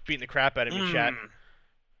 She's beating the crap out of me, chat. Mm.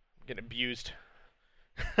 Getting abused.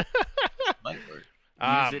 Might work.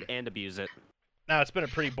 Use it and abuse it. Now, it's been a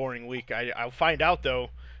pretty boring week. I'll find out, though,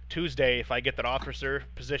 Tuesday if I get that officer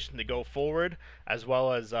position to go forward, as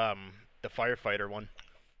well as the firefighter one.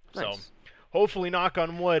 So, Nice. hopefully, knock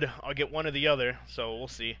on wood, I'll get one or the other. So, we'll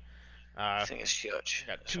see. I think it's huge.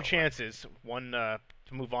 Got That's 2 all. chances. One to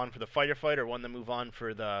move on for the firefighter, one to move on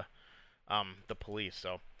for the police.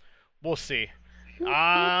 So, we'll see.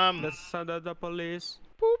 The son of the police.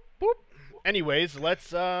 Boop, boop. Anyways,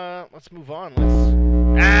 let's move on.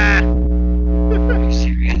 Let's Are you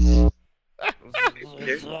serious?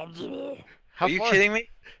 How Are you far, kidding me?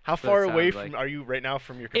 How far That away sounds from like- are you right now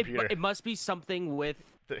from your It, computer? it must be something with,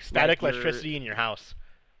 The static your- electricity in your house.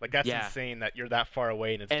 Like that's Yeah. insane that you're that far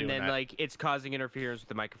away and it's and doing then that. like it's causing interference with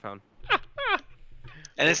the microphone.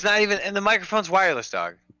 And it's not even. And the microphone's wireless,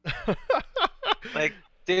 dog. Like,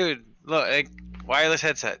 dude, look, like wireless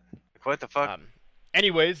headset. Like, what the fuck?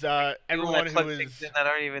 Anyways, Even when everyone I who plug is things in that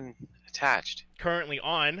aren't even attached. currently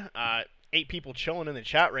on, 8 people chilling in the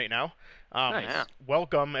chat right now. Nice. Yeah.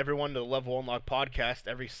 Welcome everyone to the Level Unlock podcast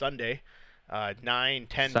every Sunday, 9,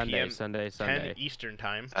 10 Sunday, p.m. Sunday, 10 Sunday. Eastern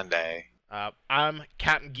time. Sunday. I'm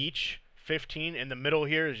Captain Geach, 15. In the middle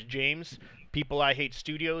here is James, People I Hate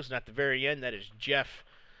Studios, and at the very end that is Jeff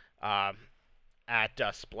at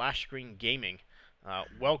Splash Screen Gaming.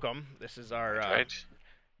 Welcome. This is our Right.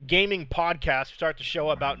 gaming podcast. We start the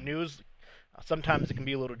show about news. Sometimes it can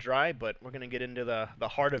be a little dry, but we're gonna get into the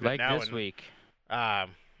heart of it Like now this and week.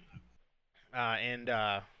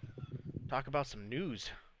 Talk about some news,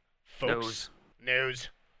 folks. News.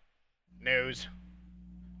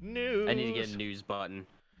 I need to get a news button.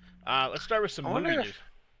 Let's start with some I movie wonder- news.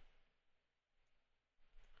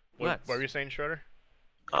 What Let's. were you saying, Schroeder?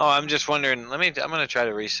 Oh, I'm just wondering. I'm gonna try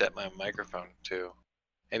to reset my microphone too.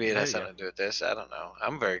 Maybe it There has you go. something to do with this. I don't know.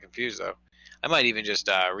 I'm very confused though. I might even just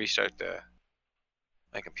restart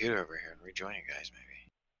my computer over here and rejoin you guys maybe.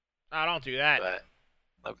 Oh, don't do that.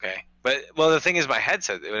 But okay. But well, the thing is, my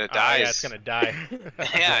headset when it Oh, dies, yeah, it's gonna die.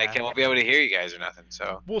 yeah, I won't be able to hear you guys or nothing.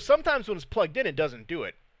 So Well, sometimes when it's plugged in, it doesn't do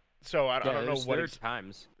it. So I Yeah, don't know there's- what there are it's.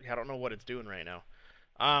 times. I don't know what it's doing right now.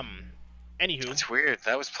 Anywho, it's weird.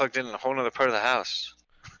 That was plugged in a whole other part of the house.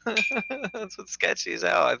 That's what's sketchy as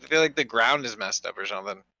hell. I feel like the ground is messed up or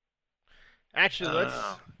something. actually, I don't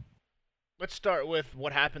know. let's start with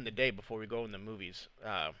what happened the day before we go in the movies.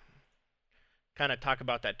 Kind of talk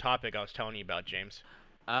about that topic I was telling you about, James.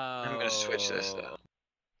 I'm gonna switch this Oh. though.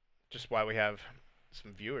 Just why we have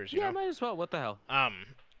some viewers, you Yeah, know. might as well. What the hell?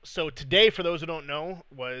 So today, for those who don't know,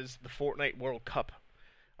 was the Fortnite World Cup.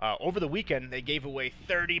 Over the weekend, they gave away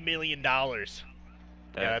 $30 million. Yeah,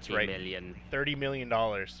 that's 30 right. million. $30 million.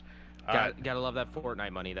 Gotta love that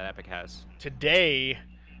Fortnite money that Epic has. Today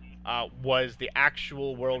was the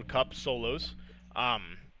actual World Cup solos.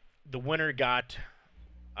 The winner got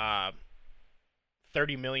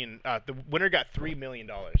 30 million. The winner got $3 million.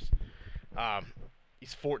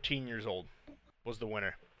 He's 14 years old. Was the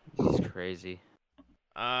winner. It's crazy.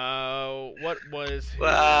 What was his,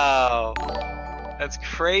 Wow, that's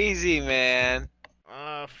crazy, man.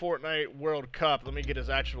 Fortnite World Cup? Let me get his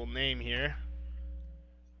actual name here.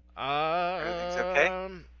 Everything's okay?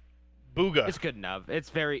 Booga. It's good enough. It's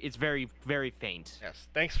very, very faint. Yes.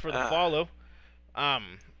 Thanks for the Ah. follow.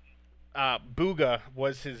 Booga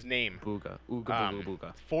was his name. Booga. Ooga booga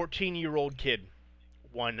booga. 14-year-old kid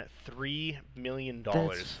won $3 million.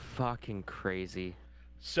 That's fucking crazy.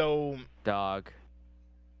 So Dog.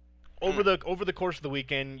 over the course of the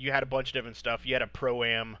weekend, you had a bunch of different stuff. You had a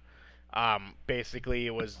pro-am. Basically,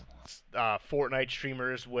 it was Fortnite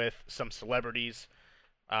streamers with some celebrities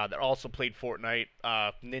that also played Fortnite.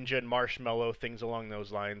 Ninja and Marshmello, things along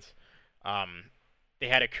those lines. They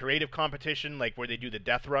had a creative competition, like where they do the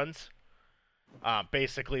death runs.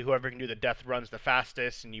 Basically, whoever can do the death runs the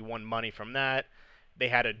fastest, and you won money from that. They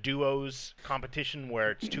had a duos competition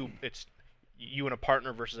where it's you and a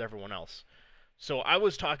partner versus everyone else. So I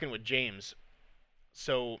was talking with James.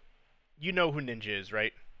 So you know who Ninja is,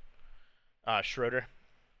 right? Schroeder.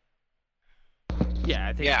 Yeah,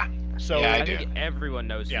 I think. Yeah. So Yeah, I do. think everyone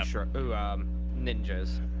knows Yeah. who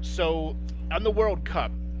Ninjas. So on the World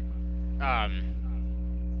Cup,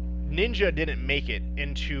 Ninja didn't make it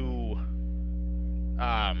into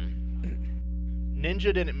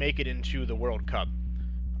the World Cup.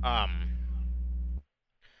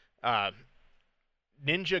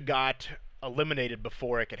 Ninja got eliminated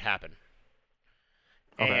before it could happen.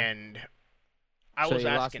 Okay. And I So was he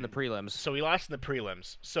asking, lost in the prelims. So he lost in the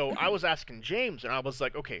prelims. So I was asking James, and I was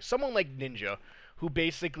like, okay, someone like Ninja, who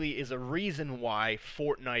basically is a reason why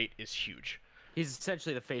Fortnite is huge. He's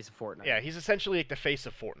essentially the face of Fortnite. Yeah, he's essentially like the face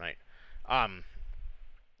of Fortnite.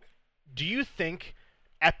 Do you think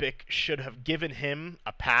Epic should have given him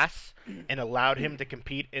a pass and allowed him to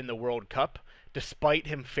compete in the World Cup, despite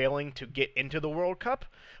him failing to get into the World Cup?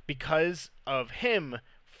 Because of him,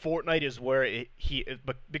 Fortnite is where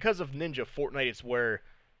because of Ninja, Fortnite is where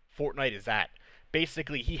Fortnite is at.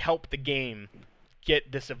 Basically, he helped the game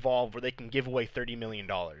get this evolved where they can give away $30 million.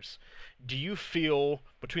 Do you feel,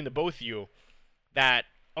 between the both of you, that,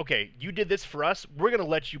 okay, you did this for us, we're going to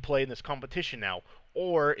let you play in this competition now?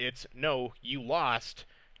 Or it's, no, you lost,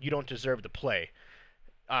 you don't deserve to play.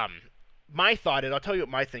 My thought is, I'll tell you what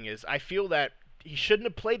my thing is, I feel that he shouldn't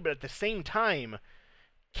have played, but at the same time,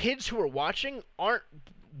 kids who are watching aren't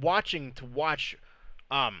watching to watch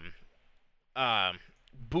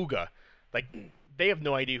Booga. Like, they have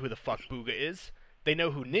no idea who the fuck Booga is. They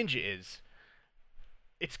know who Ninja is.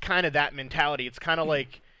 It's kind of that mentality. It's kind of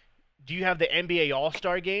like, do you have the NBA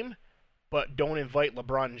All-Star game, but don't invite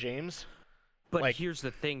LeBron James? But Like- here's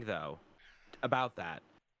the thing, though, about that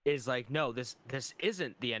is like, no, this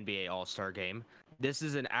isn't the NBA All-Star Game. This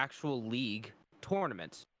is an actual league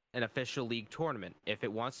tournament, an official league tournament. If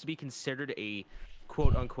it wants to be considered a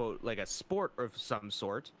quote unquote like a sport of some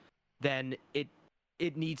sort, then it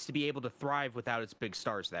needs to be able to thrive without its big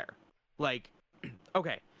stars there. Like,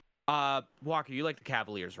 okay, Walker, you like the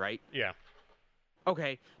Cavaliers, right? Yeah.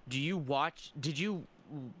 Okay, did you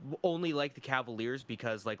only like the Cavaliers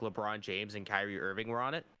because like LeBron James and Kyrie Irving were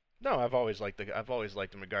on it? No, I've always liked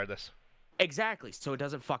them regardless. Exactly, so it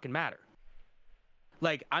doesn't fucking matter.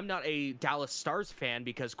 Like, I'm not a Dallas Stars fan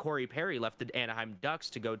because Corey Perry left the Anaheim Ducks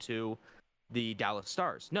to go to the Dallas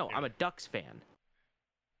Stars. No, Yeah. I'm a Ducks fan.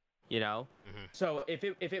 You know? Mhm. So if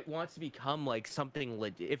it wants to become like something,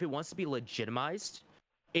 if it wants to be legitimized,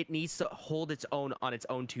 it needs to hold its own on its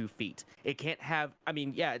own 2 feet. It can't have. I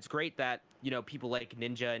mean, yeah, it's great that people like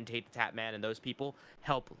Ninja and Tate the Tap Man and those people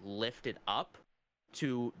help lift it up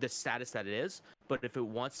to the status that it is. But if it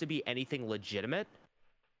wants to be anything legitimate,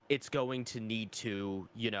 it's going to need to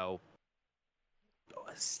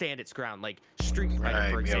stand its ground. Like Street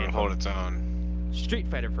Fighter, for Be able to example. hold its own. Street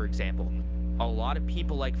Fighter, for example. A lot of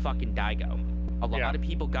people like fucking Daigo. A lot Yeah. of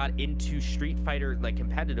people got into Street Fighter like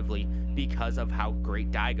competitively because of how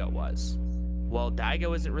great Daigo was. Well,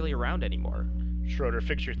 Daigo isn't really around anymore. Schroeder,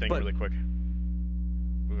 fix your thing But- really quick.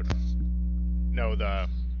 Move it. No, the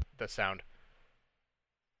sound.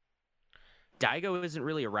 Daigo isn't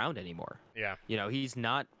really around anymore. Yeah. He's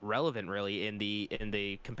not relevant really in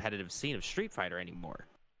the competitive scene of Street Fighter anymore.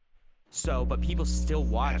 So, but people still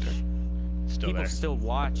watch. Still People there. still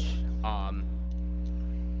watch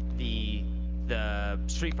the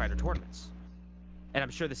Street Fighter tournaments, and I'm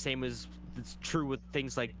sure the same is true with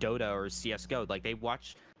things like Dota or CS:GO. Like, they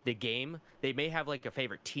watch the game. They may have like a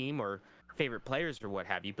favorite team or favorite players or what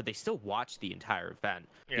have you, but they still watch the entire event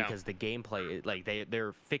Yeah. because the gameplay, like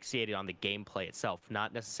they're fixated on the gameplay itself,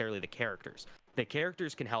 not necessarily the characters. The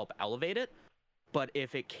characters can help elevate it, but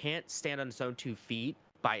if it can't stand on its own 2 feet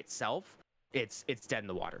by itself, it's dead in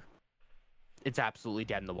the water. It's absolutely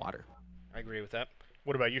dead in the water. I agree with that.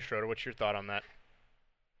 What about you, Schroeder? What's your thought on that?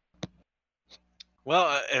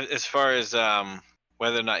 Well, as far as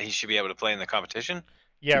whether or not he should be able to play in the competition,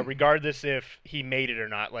 Yeah, regardless if he made it or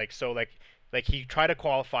not. Like he tried to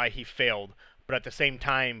qualify, he failed, but at the same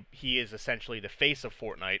time, he is essentially the face of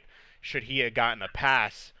Fortnite. Should he have gotten a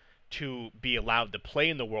pass to be allowed to play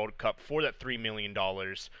in the World Cup for that $3 million,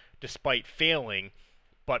 despite failing,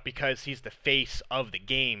 but because he's the face of the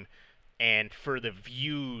game, and for the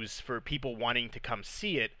views, for people wanting to come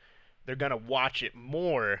see it, they're gonna watch it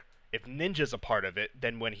more if Ninja's a part of it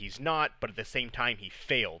than when he's not. But at the same time, he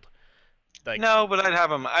failed. Like, No, but I'd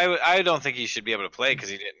have him. I don't think he should be able to play because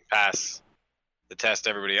he didn't pass the test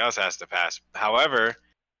everybody else has to pass. However,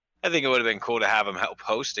 I think it would have been cool to have him help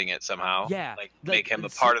hosting it somehow. Yeah, like like, make him a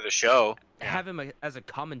it's- part of the show. Have him as a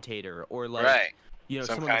commentator or like Right. Some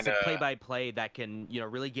someone that's like kinda- play-by-play that can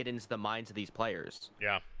really get into the minds of these players.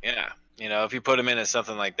 yeah, Yeah. If you put him in as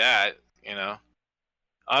something like that,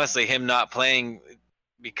 honestly, him not playing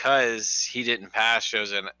because he didn't pass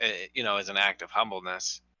shows as an act of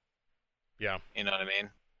humbleness. yeah. You know what I mean?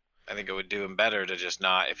 I think it would do him better to just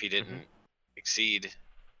not if he didn't exceed.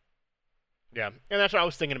 Yeah, and that's what I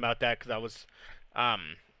was thinking about that because I was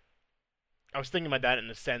thinking about that in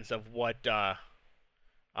the sense of what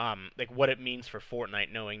what it means for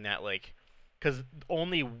Fortnite, knowing that because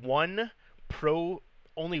only one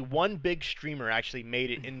big streamer actually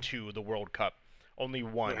made it into the World Cup. Only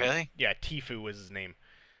one. Really? Yeah, Tfue was his name.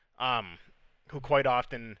 Who quite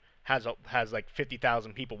often has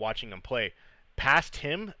 50,000 people watching him play. Past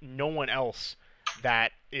him, no one else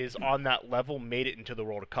that is on that level made it into the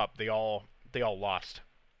World Cup. They all lost.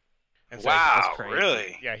 And so Wow, crazy.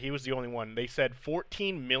 really? yeah, he was the only one. They said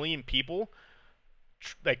 14 million people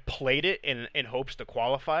played it in hopes to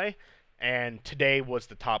qualify, and today was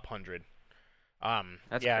the top 100.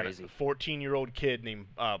 That's yeah, crazy. A 14-year-old kid named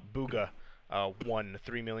Booga won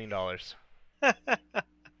 $3 million. That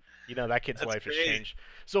kid's That's life has crazy. changed.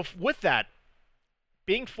 So with that,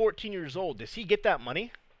 being 14 years old, does he get that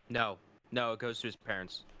money? No, it goes to his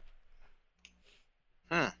parents.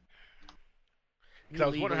 Hmm. Because I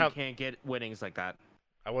was You wondering legally can't get winnings like that.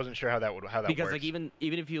 I wasn't sure how that Because works. like even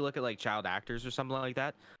if you look at like child actors or something like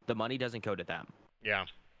that, the money doesn't go to them. Yeah,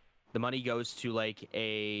 The money goes to like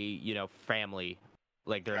a family,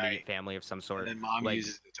 like their immediate Right. family of some sort. And then mom like,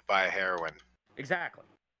 uses it to buy heroin. exactly.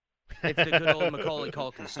 It's the good old Macaulay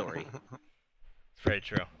Culkin story. it's very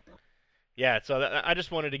true. Yeah, so I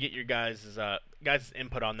just wanted to get your guys'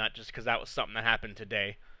 input on that, just because that was something that happened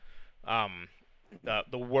today.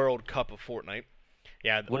 The World Cup of Fortnite.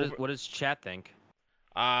 Yeah. What does chat think?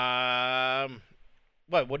 What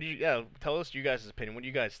do you tell us your guys' opinion? What do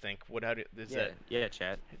you guys think? Yeah,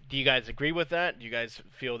 chat. Do you guys agree with that? Do you guys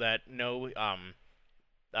feel that no,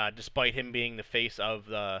 despite him being the face of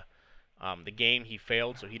the game, he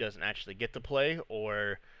failed, so he doesn't actually get to play,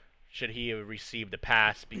 or should he have received a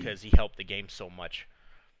pass because he helped the game so much?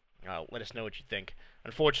 Let us know what you think.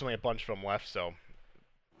 Unfortunately, a bunch of them left, so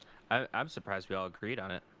I'm surprised we all agreed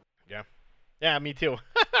on it. yeah, me too.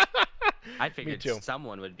 I figured too.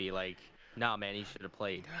 someone would be like, "Nah, man, he should have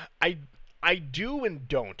played." I do and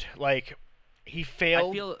don't. Like, he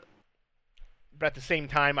failed, I feel but at the same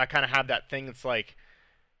time, I kind of have that thing. It's like,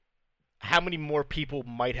 how many more people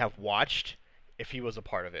might have watched if he was a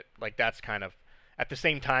part of it? Like, that's kind of. At the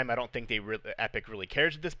same time, I don't think Epic really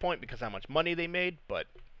cares at this point because how much money they made. But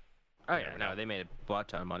oh you yeah, never no, know. they made a butt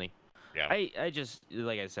ton of money. yeah, I just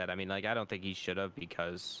like I said, I mean, like I don't think he should have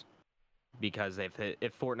because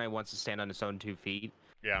if Fortnite wants to stand on its own 2 feet,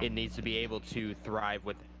 yeah, it needs to be able to thrive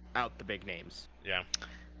without the big names. yeah.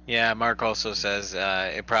 Yeah, Mark also says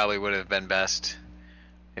it probably would have been best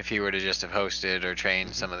if he were to just have hosted or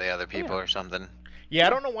trained some of the other people or something. Yeah, I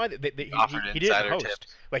don't know why Offered he didn't insider host. tips.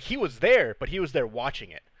 Like, he was there, but he was there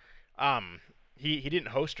watching it. He didn't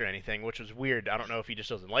host or anything, which was weird. I don't know if he just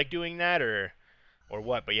doesn't like doing that or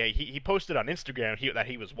what. But yeah, he posted on Instagram that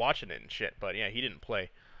he was watching it and shit. But yeah, he didn't play.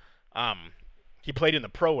 He played in the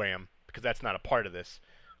Pro-Am because that's not a part of this.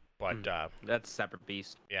 But That's a separate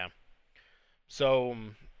beast. yeah. So,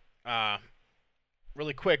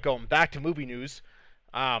 really quick, going back to movie news.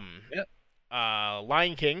 Yep.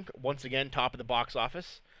 Lion King, once again, top of the box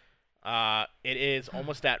office. It is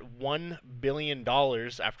almost at $1 billion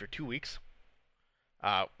after 2 weeks,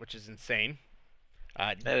 which is insane.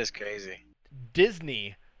 That is crazy.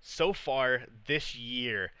 Disney, so far this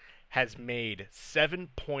year, has made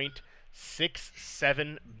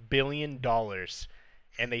 $7.67 billion,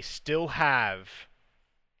 and they still have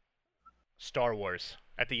Star Wars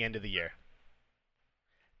at the end of the year.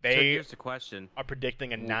 So They here's the question. are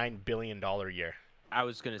predicting a $9 billion year. I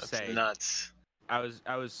was gonna That's say. nuts. I was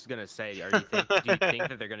gonna say. Do you think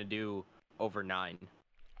that they're gonna do over 9?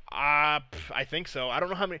 I think so. I don't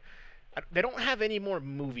know how many. They don't have any more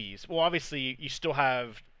movies. Well, obviously, you still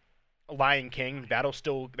have Lion King. That'll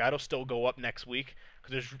still go up next week.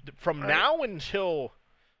 Because from Right. now until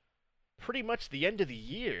pretty much the end of the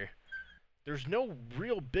year, there's no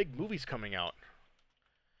real big movies coming out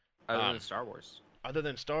Other Um, than Star Wars. other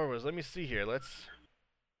than Star Wars. Let me see here.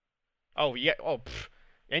 Oh yeah. Oh,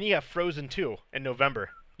 and you have Frozen 2 in November.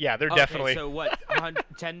 Yeah, they're Okay, definitely. so what?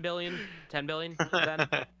 10 billion? 10 billion then?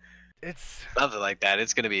 It's Something like that.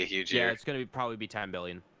 It's gonna be a huge Yeah, year. it's gonna probably be 10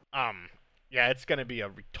 billion. yeah, it's gonna be a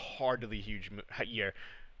retardedly huge year.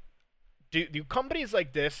 Do companies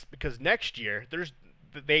like this, because next year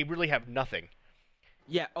they really have nothing.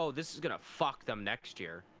 Yeah. Oh, this is gonna fuck them next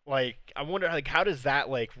year. Like, I wonder, like, how does that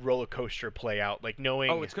like roller coaster play out? Like, knowing,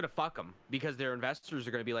 Oh, it's gonna fuck them because their investors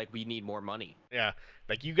are gonna be like, we need more money. yeah,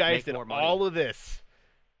 like you guys Make did more money. all of this,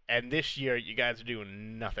 and this year you guys are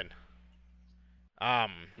doing nothing. Yeah,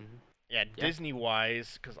 Yeah. Disney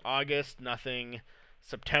wise, because August nothing,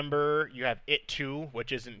 September you have It 2,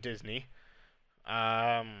 which isn't Disney,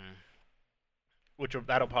 that'll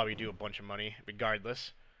probably do a bunch of money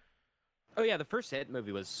regardless. Oh yeah, the first Hit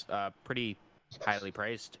movie was pretty highly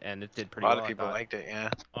praised, and it did A pretty lot well. of I people thought. liked it. Yeah.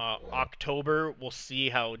 October we'll see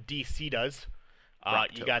how DC does. You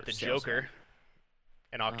got Rocktober, the sales Joker.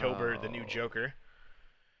 In October, the new Oh. Joker.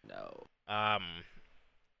 No.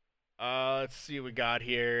 Let's see what we got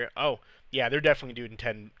here. Oh, yeah, they're definitely doing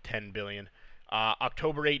 10 billion.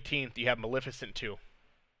 October 18th, you have Maleficent 2.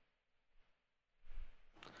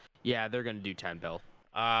 Yeah, they're gonna do 10 bill.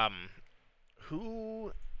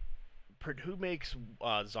 Who makes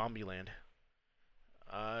Zombieland?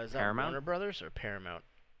 Is that Paramount? Warner Brothers or Paramount?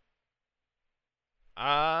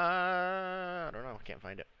 I don't know. I can't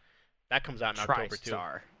find it. That comes out in October too.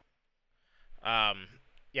 TriStar.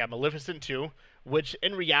 Yeah, Maleficent 2, which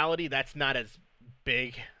in reality that's not as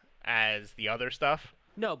big as the other stuff.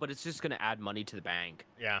 No, but it's just gonna add money to the bank.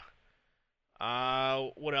 Yeah.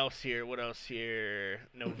 What else here?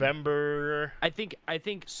 November. I think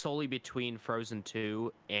solely between Frozen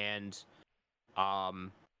 2 and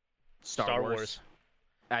Star Wars.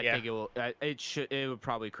 I Yeah. think it will. It would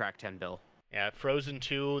probably crack 10 bill. Yeah, Frozen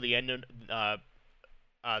 2, the end of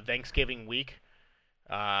Thanksgiving week.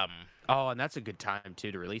 Oh, and that's a good time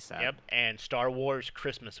too to release that. Yep, and Star Wars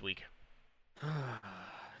Christmas week,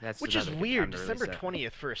 That's which is another good weird. time to release December that.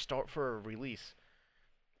 20th for a release.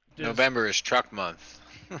 Does- November is truck month.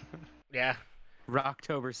 Yeah,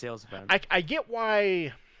 Rocktober sales event. I get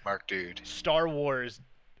why Mark, dude. Star Wars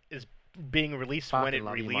is being released when Fucking it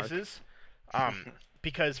love you, Mark. releases.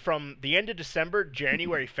 Because from the end of December,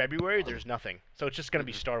 January, February, there's nothing. So it's just gonna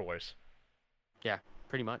be Star Wars. Yeah,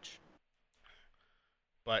 pretty much.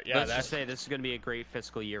 But yeah, Let's that's just say this is going to be a great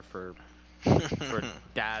fiscal year for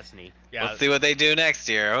Disney. yeah. Let's see what they do next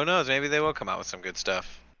year. Who knows? Maybe they will come out with some good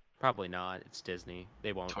stuff. Probably not. It's Disney.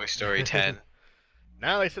 They won't. Toy Story 10.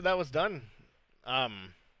 Now they said that was done.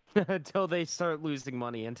 Until they start losing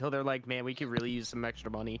money. Until they're like, man, we could really use some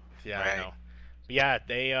extra money. Yeah, Right. I know. But yeah,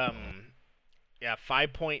 they yeah,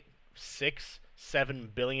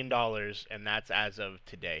 $5.67 billion, and that's as of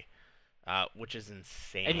today, which is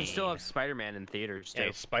insane. And you still have Spider-Man in theaters too.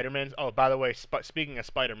 Yeah, Spider-Man. Oh, by the way, speaking of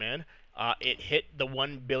Spider-Man, it hit the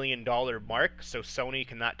 $1 billion mark, so Sony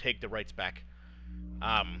cannot take the rights back.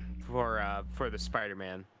 For the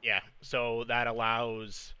Spider-Man. Yeah, so that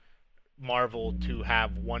allows Marvel to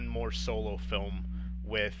have one more solo film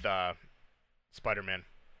with Spider-Man,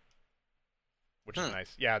 which is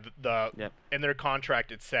nice. Yeah, Yep. in their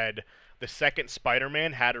contract it said the second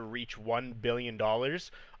Spider-Man had to reach $1 billion,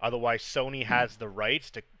 otherwise Sony has the rights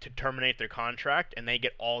to terminate their contract, and they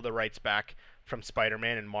get all the rights back from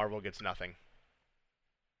Spider-Man, and Marvel gets nothing.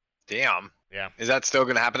 Damn. Yeah. Is that still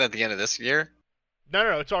going to happen at the end of this year?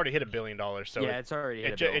 No, it's already hit $1 billion. So yeah, it's already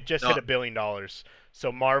hit a bill. it just No. hit $1 billion.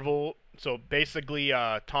 So Marvel, so basically,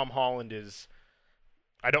 Tom Holland is.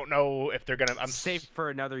 I don't know if they're gonna. I'm safe for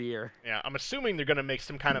another year. Yeah, I'm assuming they're gonna make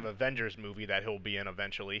some kind of Avengers movie that he'll be in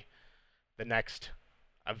eventually, the next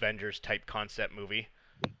Avengers type concept movie.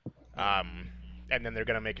 And then they're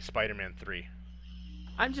gonna make a Spider-Man 3.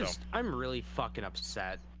 I'm really fucking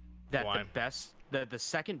upset that Why? the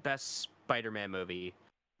second best Spider-Man movie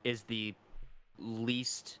is the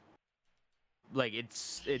least, like it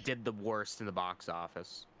did the worst in the box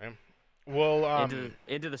office. Well,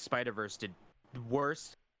 Into the Spider-Verse did the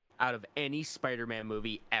worst out of any Spider-Man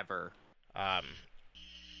movie ever.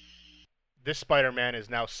 this Spider-Man is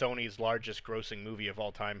now Sony's largest grossing movie of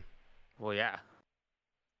all time, Well, yeah.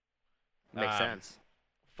 Makes sense.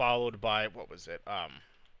 followed by what was it?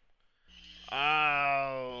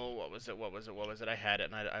 Oh, what was it? I had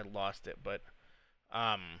it and I lost it, but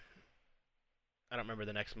I don't remember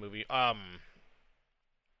the next movie.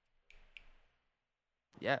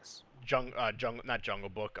 Yes. Not Jungle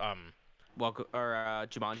Book.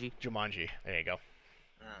 Jumanji. Jumanji. There you go.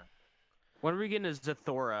 When are we getting a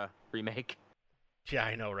Zathura remake? Yeah,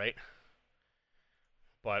 I know, right?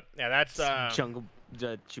 But yeah, that's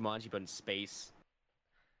Jumanji, but in space.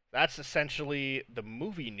 that's essentially the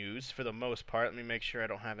movie news for the most part. Let me make sure I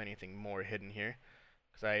don't have anything more hidden here,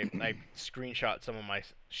 because I screenshot some of my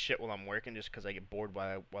shit while I'm working, just because I get bored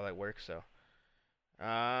while I work. So,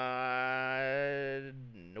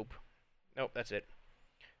 nope, that's it.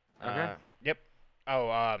 Okay. Yep.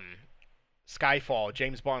 Oh, Skyfall,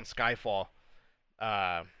 James Bond Skyfall.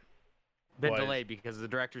 Been was- delayed because the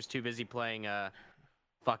director's too busy playing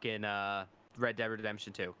fucking Red Dead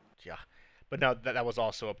Redemption 2. Yeah, but no, that was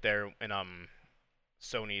also up there in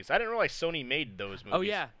Sony's. I didn't realize Sony made those movies. Oh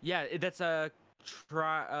yeah, that's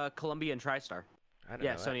Columbia and TriStar. I didn't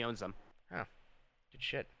Yeah, know that. Sony owns them. Good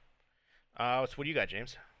shit. So what do you got,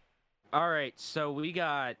 James? All right, so we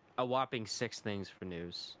got a whopping 6 things for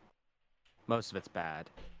news. Most of it's bad.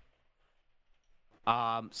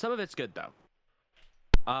 Some of it's good though.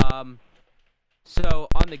 So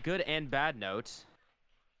on the good and bad note,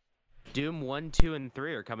 Doom 1, 2, and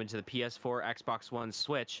 3 are coming to the PS4, Xbox One,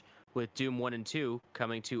 Switch, with Doom 1 and 2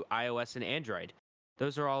 coming to iOS and Android.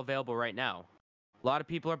 Those are all available right now. A lot of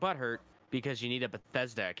people are butthurt because you need a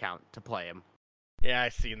Bethesda account to play them. Yeah, I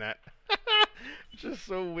seen that. Which is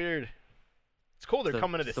so weird. It's cool they're The-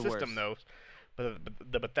 coming to the it's the system worst. though,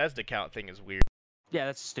 but the Bethesda account thing is weird. Yeah,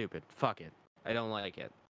 that's stupid. Fuck it. I don't like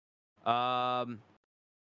it.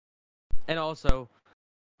 And also,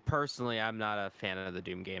 personally, I'm not a fan of the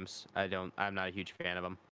Doom games. I'm not a huge fan of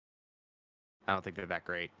them. I don't think they're that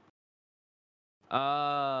great.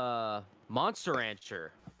 Monster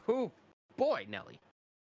Rancher. Who? Boy, Nelly.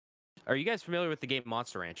 Are you guys familiar with the game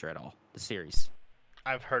Monster Rancher at all? The series.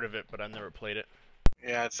 I've heard of it, but I've never played it.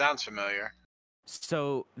 Yeah, it sounds familiar.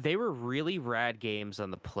 So they were really rad games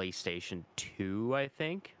on the PlayStation 2, I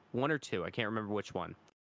think. 1 or 2, I can't remember which one.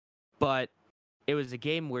 But it was a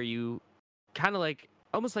game where you kind of like,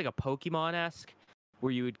 almost like a Pokemon-esque,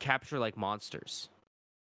 where you would capture like monsters.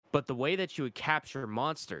 But the way that you would capture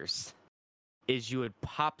monsters is you would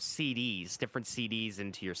pop CDs, different CDs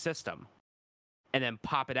into your system, and then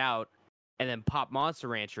pop it out, and then pop Monster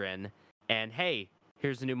Rancher in, and hey,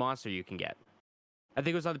 here's a new monster you can get. I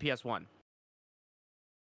think it was on the PS1.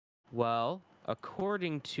 Well,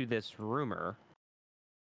 according to this rumor,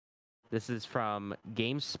 this is from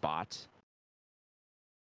GameSpot.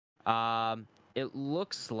 It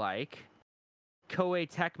looks like Koei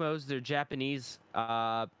Tecmo's, their Japanese,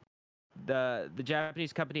 the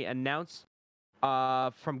Japanese company announced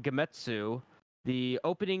from Gametsu the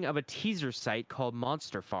opening of a teaser site called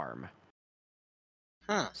Monster Farm.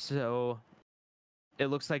 Huh. So it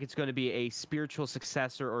looks like it's going to be a spiritual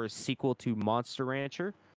successor or a sequel to Monster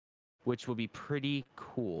Rancher, which will be pretty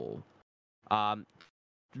cool.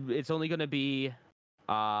 It's only going to be,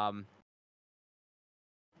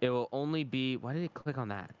 it will only be, why did it click on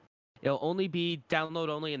that? It'll only be download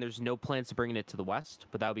only, and there's no plans to bringing it to the West,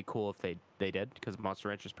 but that would be cool if they did, because Monster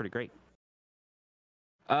Rancher is pretty great.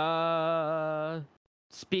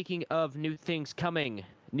 Speaking of new things coming,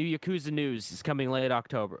 new Yakuza news is coming late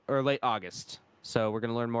August. So we're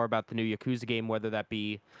going to learn more about the new Yakuza game, whether that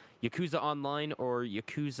be Yakuza Online or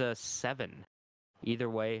Yakuza 7. Either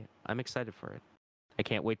way, I'm excited for it. I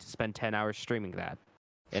can't wait to spend 10 hours streaming that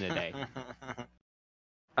in a day.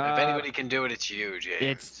 If anybody can do it, it's you, James.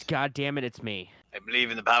 It's, god damn it, it's me. I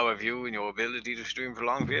believe in the power of you and your ability to stream for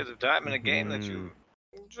long periods of time in a game that you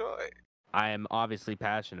enjoy. I am obviously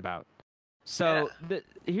passionate about. So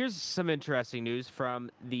here's some interesting news from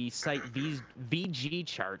the site VG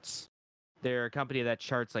Charts. They're a company that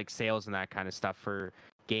charts like sales and that kind of stuff for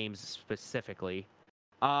games specifically.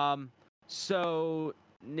 So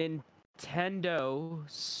Nintendo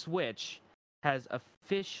Switch has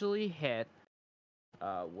officially hit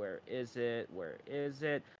where is it?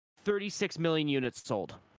 36 million units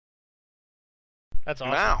sold. That's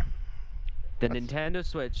awesome. Wow. The Nintendo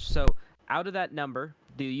Switch. So out of that number,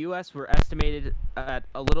 the U.S. were estimated at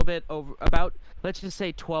a little bit over, about, let's just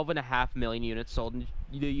say 12.5 million units sold in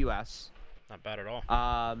the U.S. Not bad at all.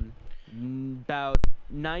 About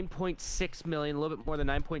 9.6 million, a little bit more than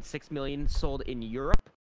 9.6 million sold in Europe,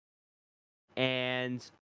 and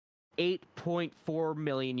 8.4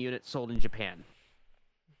 million units sold in Japan.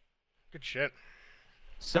 Good shit.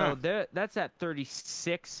 So that's at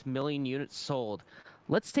 36 million units sold.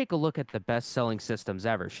 Let's take a look at the best-selling systems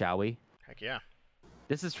ever, shall we? Heck yeah.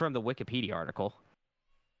 This is from the Wikipedia article,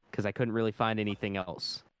 because I couldn't really find anything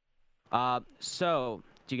else. So,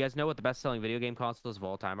 do you guys know what the best-selling video game consoles of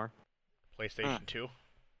all time are? PlayStation 2.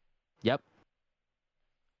 Yep.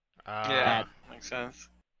 Yeah, makes sense.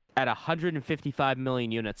 At 155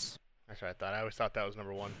 million units. That's what I thought. I always thought that was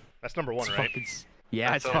number one. That's number one, It's right? fucking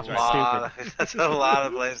yeah, That's it's a fucking lot. stupid. That's a lot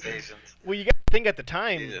of PlayStations. Well, you got to think at the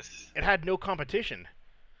time, Jesus. it had no competition.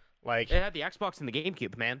 Like, It had the Xbox and the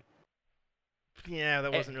GameCube, man, yeah,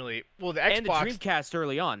 that wasn't really well. The and the Xbox, Dreamcast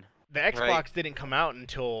early on. the Xbox didn't come out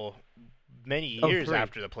until many years 03.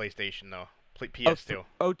 after the PlayStation, though. PS2.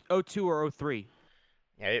 02 or 03,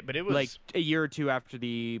 Yeah, but it was like a year or two after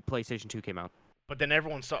the PlayStation 2 came out. But then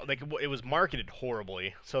everyone saw like it was marketed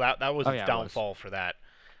horribly, so that was Oh, its yeah, it was. downfall for that.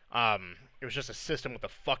 It was just a system with a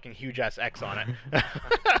fucking huge ass X on it.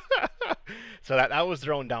 So that was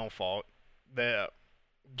their own downfall. The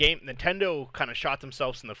Nintendo kind of shot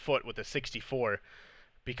themselves in the foot with the 64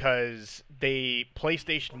 because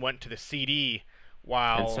PlayStation went to the CD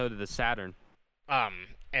while And so did the Saturn.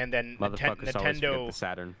 and then Motherfuckers always forget the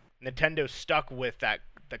Saturn. Nintendo stuck with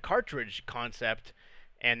the cartridge concept,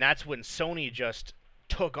 and that's when Sony just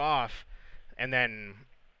took off, and then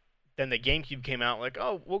the GameCube came out like,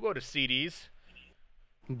 oh, we'll go to CDs,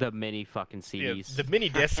 The mini fucking CDs. the mini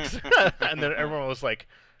discs, and then everyone was like,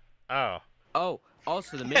 oh, Oh,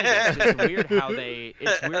 also the mini discs. It's weird how they Oh,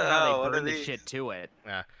 what are burn the these? shit to it.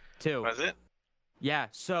 Yeah. Too. Was it? Yeah.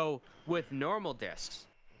 So with normal discs,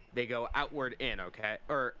 they go outward in, okay,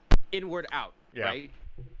 or inward out, Yeah. right,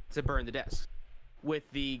 to burn the disc.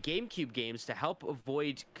 With the GameCube games, to help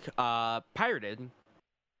avoid pirated,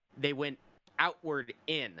 they went outward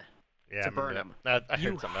in. yeah, To I remember burn that. 'em. I You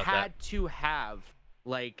heard something about had to have,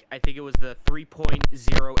 like, I think it was the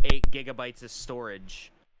 3.08 gigabytes of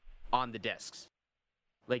storage on the discs.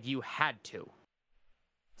 Like, you had to.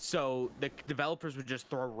 So the developers would just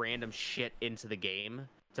throw random shit into the game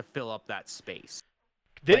to fill up that space.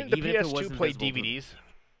 that. Didn't like, the even if it PS2 wasn't play visible to- DVDs?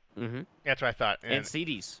 Mm-hmm. That's what I thought. And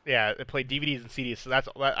CDs. Yeah, it played DVDs and CDs, so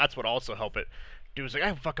that's what also helped it. Dude was like,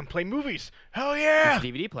 I fucking play movies. Hell yeah! It's a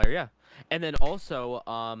DVD player, yeah. And then also,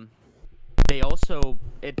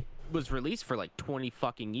 it was released for like 20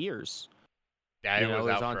 fucking years. Yeah, it you know, was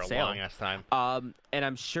it was out on for a sale. long ass time. And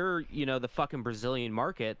I'm sure, the fucking Brazilian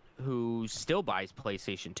market who still buys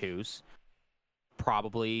PlayStation 2s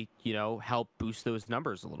probably, help boost those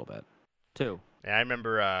numbers a little bit, too. Yeah, I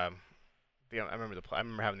remember. I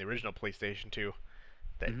remember having the original PlayStation 2.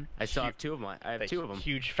 That I still hu- have two of mine. I have that two of them.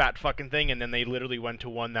 Huge fat fucking thing, and then they literally went to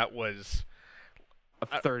one that was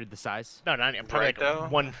A third of the size. no, not probably Right, though?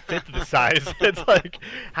 like 1/5 of the size. It's like,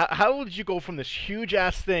 how would you go from this huge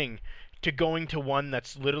ass thing to going to one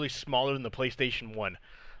that's literally smaller than the PlayStation 1?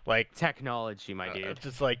 Like, Technology, my dude. it's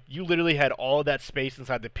just like you literally had all of that space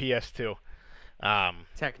inside the PS2.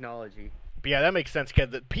 Technology. But yeah, that makes sense because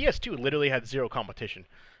the PS2 literally had zero competition,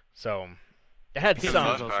 so it had PS2 some.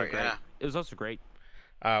 was also part, great. yeah. It was also great.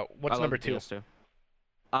 What's I love number the 2? PS2.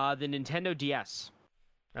 The Nintendo DS.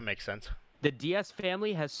 That makes sense. The DS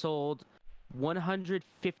family has sold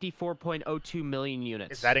 154.02 million units.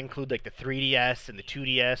 Does that include like the 3DS and the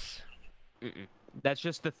 2DS? Mm-mm. That's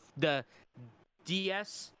just the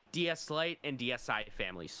DS, DS Lite, and DSi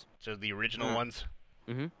families. So the original ones?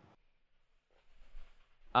 Mm-hmm.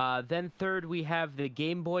 Then third, we have the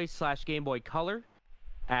Game Boy / Game Boy Color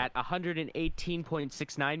at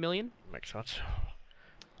 118.69 million. Makes sense.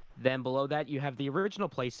 Then below that, you have the original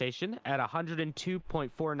PlayStation at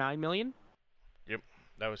 102.49 million. Yep,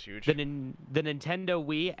 that was huge. The Nintendo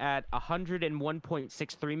Wii at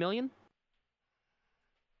 101.63 million.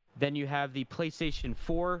 Then you have the PlayStation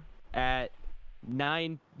 4 at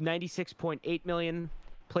 96.8 million.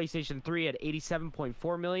 PlayStation 3 at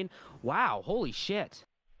 87.4 million. Wow, holy shit.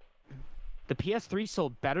 The PS3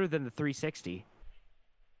 sold better than the 360.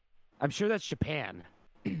 I'm sure that's Japan.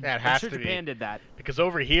 That I'm has sure to Japan be did that. because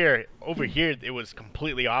over here it was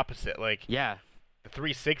completely opposite. Like Yeah. the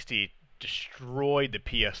 360 destroyed the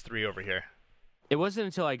PS3 over here. It wasn't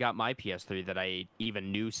until I got my PS3 that I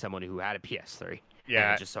even knew someone who had a PS3. And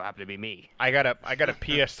Yeah, it just so happened to be me. I got a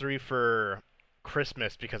PS3 for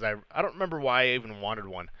Christmas because I don't remember why I even wanted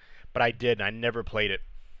one, but I did, and I never played it.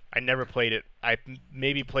 I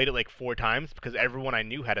maybe played it like 4 times because everyone I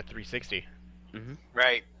knew had a 360.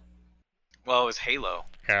 Right. Well, it was Halo.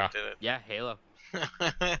 Yeah. Did Yeah, Halo.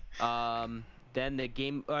 it. Then the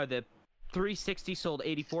 360 sold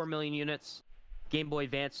 84 million units. Game Boy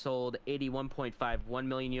Advance sold 81.51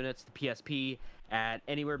 million units. The PSP at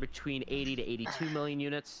anywhere between 80 to 82 million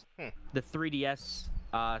units. The 3DS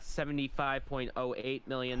 75.08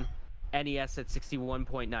 million. NES at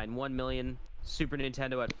 61.91 million. Super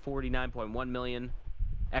Nintendo at 49.1 million.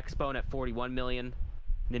 Xbone at 41 million.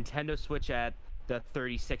 Nintendo Switch at the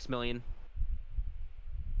 36 million.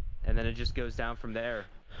 And then it just goes down from there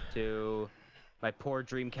to my poor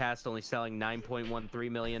Dreamcast only selling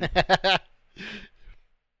 9.13 million.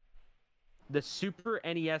 The Super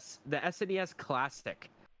NES, the SNES Classic,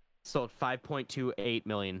 sold 5.28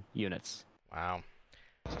 million units. Wow.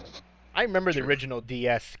 I remember the True. original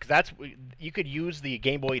DS because you could use the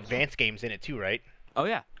Game Boy Advance games in it too, right? Oh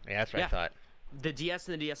yeah, Yeah, that's what I Yeah. thought. the DS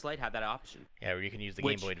and the DS Lite had that option. Yeah, where you can use the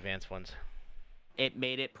Which- Game Boy Advance ones. It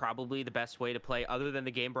made it probably the best way to play, other than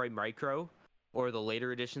the Game Boy Micro or the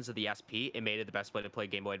later editions of the SP. It made it the best way to play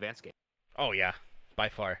Game Boy Advance games. Oh yeah, by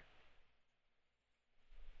far.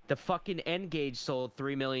 The fucking N-Gage sold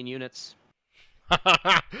 3 million units.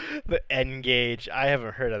 The N-Gage. I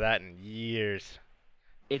haven't heard of that in years.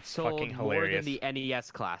 It sold Fucking more hilarious. than the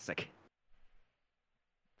NES Classic.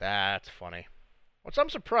 That's funny. Which I'm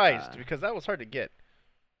surprised Uh, because that was hard to get.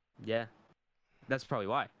 Yeah, that's probably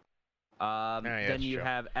why. yeah, Then that's you true.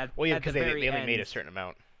 have at, Well, yeah, at because the they very only made a end- certain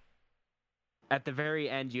amount. At the very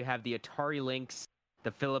end, you have the Atari Lynx,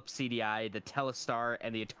 the Philips CDI, the Telestar,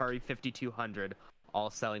 and the Atari 5200, all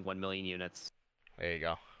selling 1 million units. There you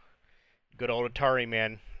go. Good old Atari,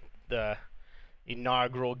 man. The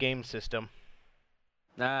inaugural game system.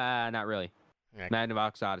 Not really. Yeah,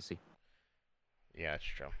 Magnavox Odyssey. yeah, that's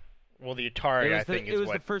true. Well, the Atari, I think, it is was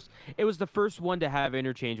what. the first. It was the first one to have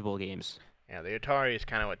interchangeable games. Yeah, the Atari is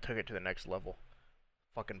kind of what took it to the next level.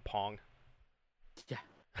 Fucking Pong. Yeah.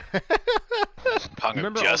 Pong of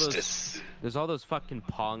Remember all those- justice. There's all those fucking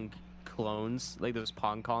Pong clones, like those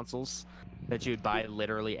Pong consoles that you'd buy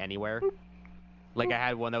literally anywhere. Like I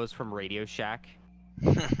had one that was from Radio Shack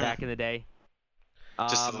back in the day.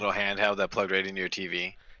 Just a little handheld that plugged right into your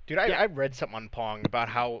TV. Dude, Yeah. I read something on Pong about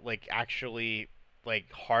how actually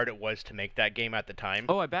hard it was to make that game at the time.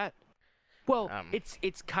 Oh, I bet. Well, Um,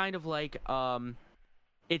 it's kind of like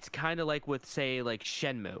with say like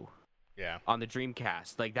Shenmue Yeah. on the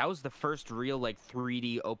Dreamcast. Like that was the first real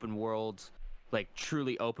 3D open world,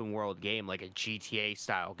 truly open world game, like a GTA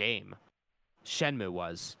style game. Shenmue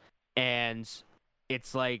was. And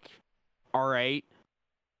it's like, all right,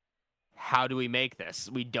 how do we make this?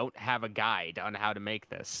 We don't have a guide on how to make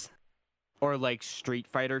this. Or like Street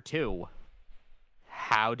Fighter 2.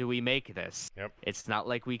 How do we make this? Yep. It's not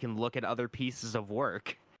like we can look at other pieces of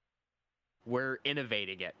work. We're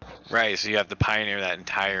innovating it. Right, so you have to pioneer that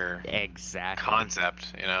entire Exactly.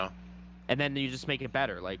 concept, you know? And then you just make it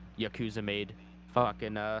better. Like Yakuza made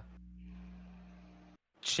fucking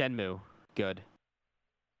Shenmue good.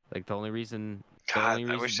 Like the only reason God,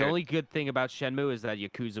 I wish the they'd- only good thing about Shenmue is that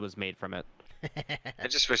Yakuza was made from it. I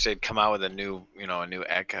just wish they'd come out with a new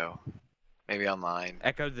Echo. Maybe online.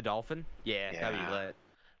 Echo the Dolphin? Yeah, that'd be Yeah. lit.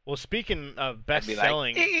 Well, speaking of I'd best be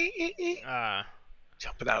selling, like,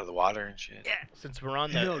 jumping out of the water and shit. since we're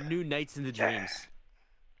on the No, New Nights in the Dreams.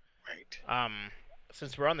 Right.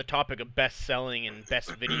 since we're on the topic of best selling and best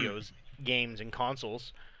videos, games, and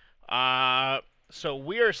consoles, so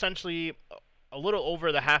we are essentially a little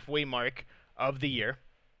over the halfway mark of the year.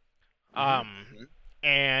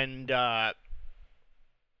 And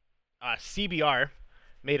CBR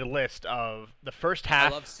made a list of the first I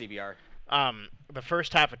half. love CBR. The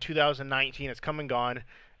first half of 2019 has come and gone,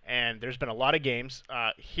 and there's been a lot of games.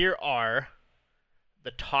 Here are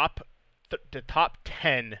the top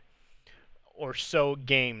 10 or so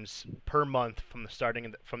games per month from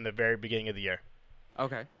the very beginning of the year.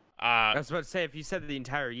 Okay. I was about to say, if you said the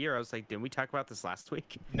entire year, I was like, didn't we talk about this last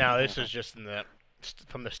week? Now this is just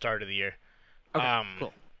from the start of the year. Okay,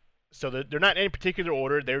 cool. So they're not in any particular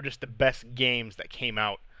order. They're just the best games that came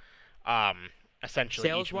out. Essentially,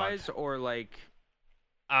 each Sales-wise, month. or like...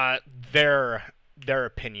 Their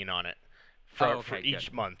opinion on it for Oh, okay,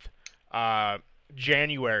 each good. month.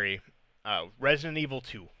 January, Resident Evil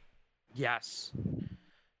 2. Yes.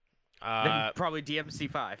 Uh, Then probably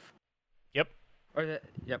DMC5. Yep.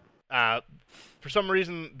 Yep. For some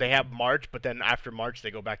reason they have March, but then after March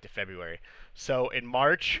they go back to February. So in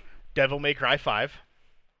March, Devil May Cry 5.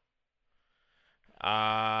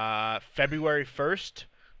 February 1st,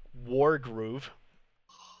 Wargroove,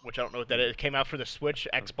 which I don't know what that is. It came out for the Switch,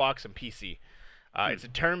 Xbox, and PC. It's a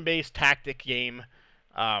turn-based tactic game.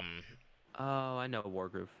 Oh, I know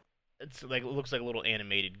Wargroove. It looks like a little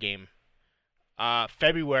animated game.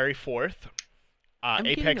 February 4th, I'm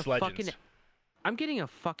getting Apex a Legends. I'm getting a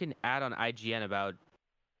fucking ad on IGN about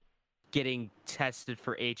getting tested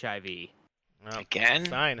for HIV. Well, Again?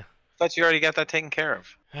 sign. Thought you already got that taken care of.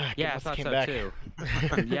 Yeah, I Must thought have came so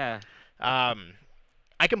back. too. Yeah.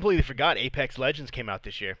 I completely forgot Apex Legends came out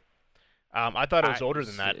this year. I thought it was older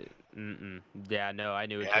than that. Yeah, no, I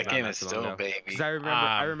knew it Yeah, that came out game not is too long still ago. a baby. 'Cause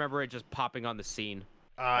I remember it just popping on the scene.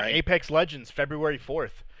 Right. Apex Legends, February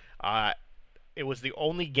 4th. It was the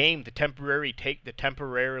only game to temporarily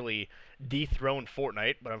dethrone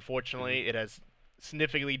Fortnite, but unfortunately it has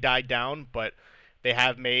significantly died down. But they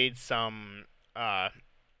have made some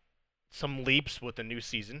leaps with the new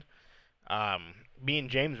season. Me and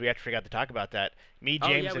James, we actually forgot to talk about that. Me, Oh,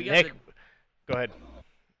 James, yeah, we and got Nick. Go ahead.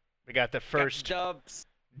 We got the first dubs.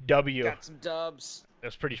 W. Got some dubs It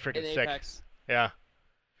was pretty in freaking sick. Apex. Yeah.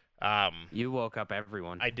 You woke up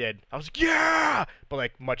everyone. I did. I was like, yeah, but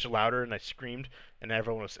like much louder, and I screamed, and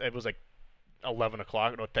everyone was. It was like 11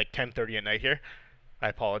 o'clock, no, like 10:30 at night here. I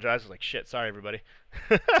apologize. I was like, shit, sorry everybody.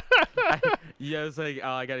 Yeah, it's like, oh,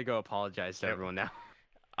 I gotta go apologize to Yep. everyone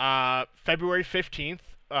now. February 15th,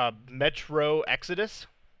 Metro Exodus.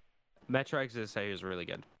 Metro Exodus I hear is really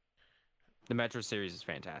good. The Metro series is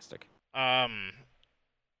fantastic.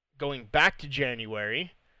 Going back to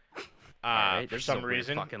January. Alright, For this is some a weird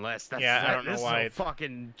reason, fucking list. Yeah, I don't know this why is a it's-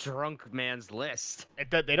 fucking drunk man's list.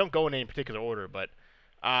 They don't go in any particular order, but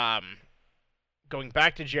going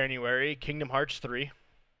back to January, Kingdom Hearts 3.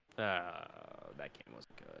 That game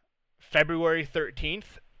wasn't good. February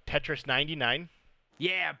 13th, Tetris 99.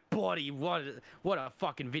 Yeah, buddy, what a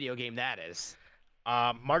fucking video game that is.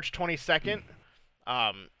 March 22nd,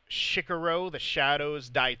 Shikaro, The Shadows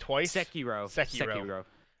Die Twice. Sekiro. Sekiro.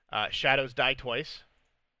 Shadows Die Twice.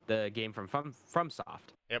 The game from FromSoft.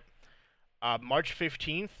 Yep. March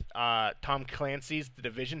 15th, Tom Clancy's The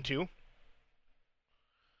Division 2.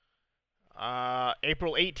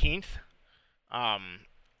 April 18th,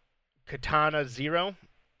 Katana Zero.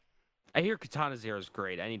 I hear Katana Zero is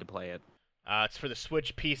great. I need to play it. It's for the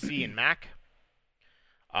Switch, PC, and Mac.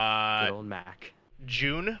 Good old Mac.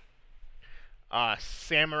 June,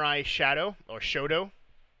 Samurai Shadow, or Shodo.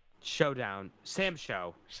 Showdown. Sam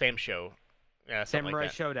Show. Same show. Yeah, something Samurai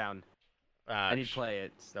like Showdown. that. I need to play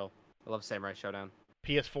it still. I love Samurai Showdown.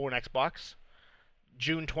 PS4 and Xbox.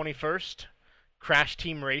 June 21st, Crash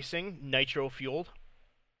Team Racing, Nitro Fueled.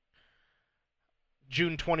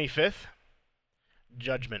 June 25th,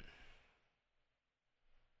 Judgment.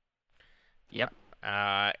 Yep.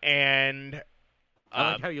 And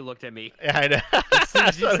I like how you looked at me. I know. As soon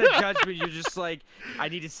as you said Judgment, you're just like, I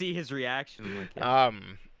need to see his reaction. I'm like, yeah.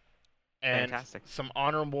 And Fantastic. some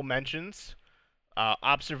honorable mentions.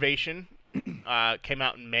 Observation came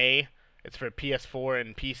out in May. It's for PS4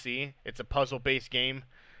 and PC. It's a puzzle-based game.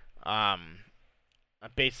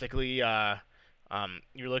 Basically, you're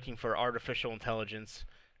looking for artificial intelligence,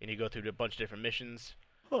 and you go through a bunch of different missions.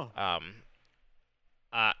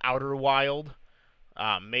 Outer Wild,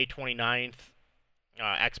 May 29th,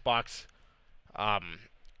 Xbox.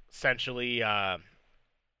 Essentially,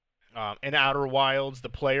 in Outer Wilds, the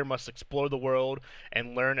player must explore the world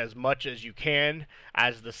and learn as much as you can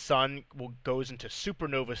as the sun goes into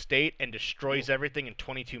supernova state and destroys everything in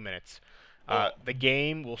 22 minutes. The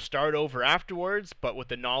game will start over afterwards, but with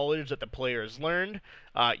the knowledge that the player has learned,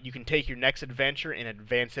 you can take your next adventure and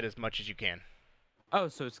advance it as much as you can. Oh,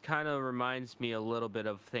 so it's kind of reminds me a little bit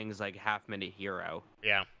of things like Half Minute Hero.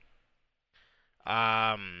 Yeah.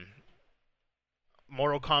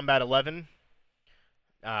 Mortal Kombat 11.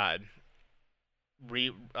 When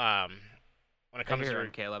it I comes hear to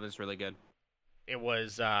MK11 is really good. it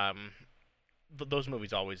was those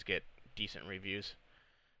movies always get decent reviews.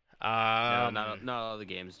 No, not all the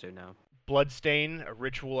games do now. Bloodstain, A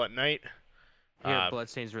Ritual at Night. I hear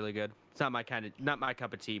Bloodstain's really good. It's not my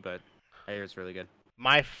cup of tea, but I hear it's really good.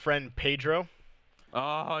 My Friend Pedro.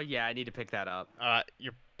 Oh yeah, I need to pick that up.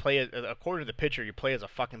 You play according to the picture, you play as a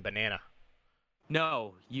fucking banana.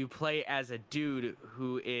 No, you play as a dude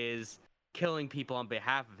who is killing people on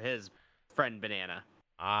behalf of his friend Banana.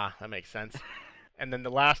 Ah, that makes sense. And then the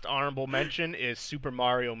last honorable mention is Super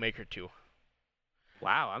Mario Maker 2.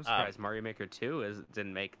 Wow, I'm surprised Mario Maker 2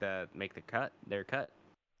 didn't make the cut. Their cut.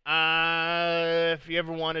 If you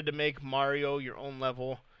ever wanted to make Mario your own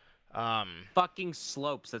level, Fucking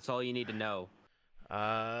slopes. That's all you need to know.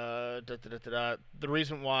 The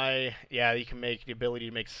reason why, yeah, you can make the ability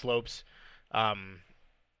to make slopes.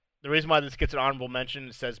 The reason why this gets an honorable mention,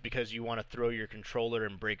 it says because you want to throw your controller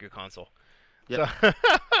and break your console. Yep. So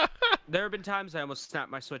There have been times I almost snapped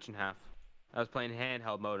my Switch in half. I was playing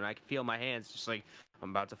handheld mode and I could feel my hands just like I'm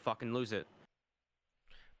about to fucking lose it.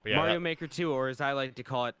 yeah, Mario Maker 2, or as I like to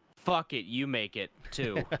call it, fuck it, you make it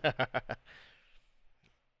 2.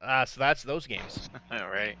 So that's those games. All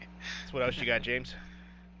right. So what else you got, James?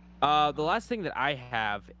 The last thing that I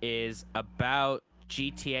have is about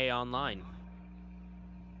GTA Online.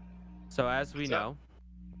 So as we What's up? know,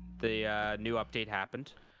 the new update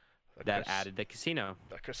happened that added the casino.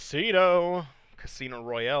 the Casino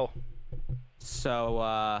Royale.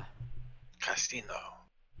 So Casino.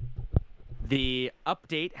 the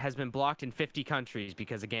update has been blocked in 50 countries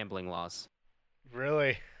because of gambling laws.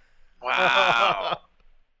 Really? Wow.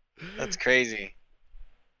 That's crazy.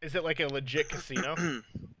 Is it like a legit casino?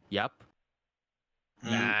 Yep.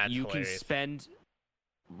 That's You can hilarious. spend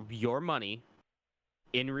your money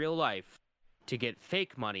in real life to get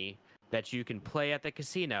fake money that you can play at the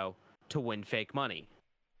casino to win fake money.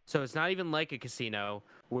 So it's not even like a casino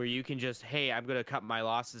where you can just, hey, I'm going to cut my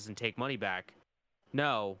losses and take money back.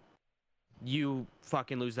 No, you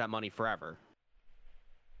fucking lose that money forever.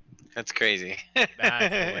 That's crazy. That's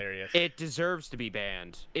hilarious. It deserves to be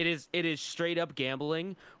banned. It is straight up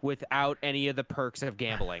gambling without any of the perks of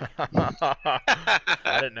gambling.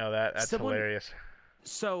 I didn't know that. That's Someone- hilarious.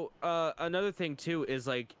 So, another thing too is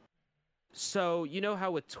like, so you know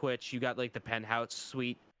how with Twitch you got like the penthouse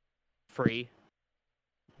suite free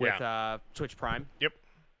with Twitch Prime? Yep.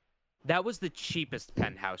 That was the cheapest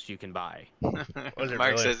penthouse you can buy. Was it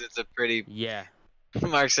Mark really? says it's a pretty. Yeah.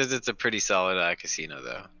 Mark says it's a pretty solid casino,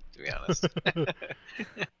 though. To be honest,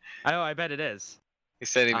 I bet it is. he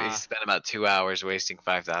said he spent about 2 hours wasting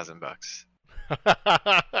 $5,000.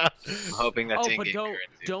 I'm hoping that's Oh, but in-game currency,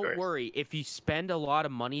 of don't course. worry. If you spend a lot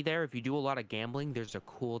of money there, if you do a lot of gambling, there's a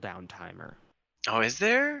cooldown timer. Oh, is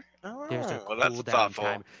there? Oh, There's a well, that's cooldown thoughtful.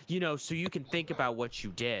 timer. You know, so you can think about what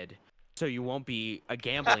you did, so you won't be a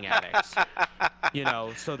gambling addict. You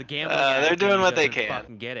know, so the gambling They're addict doing in you what they doesn't can.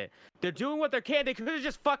 Fucking get it. They're doing what they can. They could have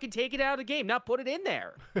just fucking taken it out of the game, not put it in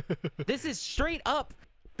there. This is straight up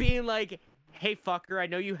being like, hey fucker, I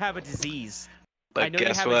know you have a disease. But I know you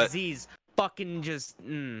guess have a what? disease. Fucking just. This I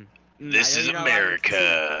know is you're not allowed in the casino.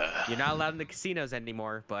 America. You're not allowed in the casinos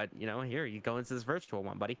anymore, but you know, here you go into this virtual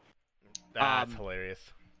one, buddy. That's hilarious.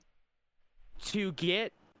 To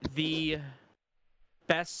get the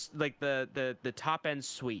best, like the top end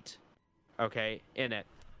suite, okay, in it,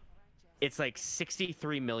 it's like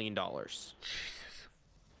 $63 million.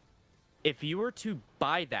 If you were to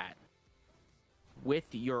buy that with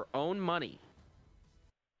your own money,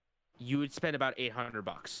 you would spend about $800.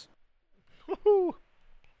 Woohoo!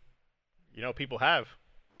 You know, people have.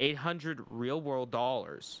 800 real world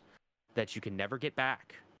dollars that you can never get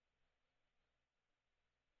back.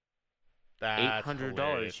 That's $800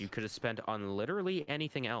 hilarious. you could have spent on literally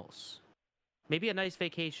anything else. Maybe a nice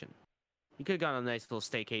vacation. You could have gone on a nice little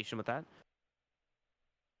staycation with that.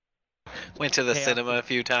 Went to the Pay off cinema the- a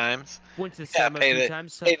few times. Went to the Yeah, cinema a few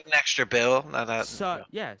times. Paid an extra bill. Not that.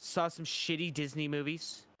 Saw some shitty Disney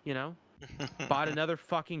movies, you know? Bought another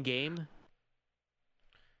fucking game.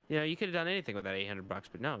 You know, you could have done anything with that $800,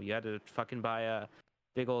 but no, you had to fucking buy a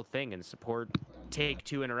big old thing and support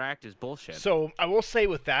Take-Two Interactive's bullshit. So I will say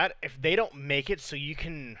with that, if they don't make it so you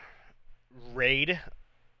can raid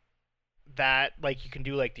that, like you can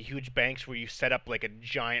do like the huge banks where you set up like a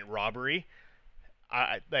giant robbery,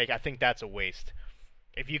 I think that's a waste.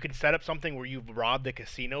 If you can set up something where you've robbed the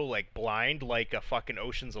casino like blind, like a fucking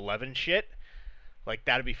Ocean's 11 shit, like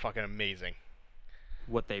that'd be fucking amazing.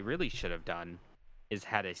 What they really should have done is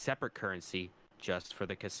had a separate currency just for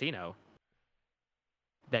the casino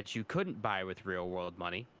that you couldn't buy with real world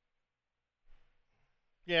money.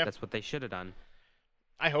 Yeah, That's what they should have done.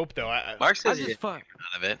 I hope though. Mark I'm says he just didn't make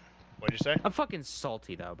none of it. What'd you say? I'm fucking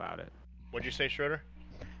salty though about it. What'd you say, Schroeder?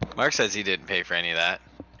 Mark says he didn't pay for any of that.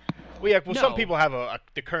 Well, yeah. Well, some No. people have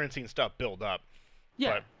the currency and stuff build up,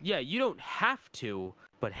 Yeah, But- yeah, you don't have to,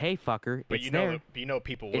 but hey, fucker, but it's you there. know, you know,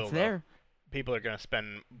 people will. It's though. there. People are gonna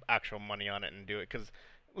spend actual money on it and do it because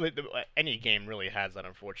any game really has that,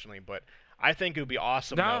 unfortunately. But I think it would be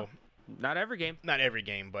awesome No. though. Not every game. Not every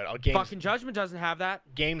game, but games Fucking Judgment doesn't have that.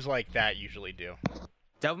 games like that usually do.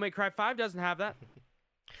 Devil May Cry 5 doesn't have that.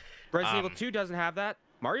 Resident Evil Um, 2 doesn't have that.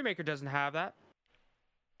 Mario Maker doesn't have that.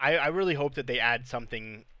 I really hope that they add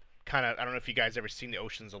something kind of. I don't know if you guys ever seen the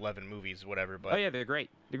Ocean's 11 movies, whatever, but Oh yeah, they're great.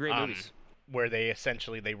 They're great movies. where they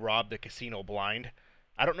essentially they rob the casino blind.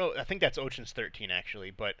 I don't know. I think that's Ocean's 13 actually,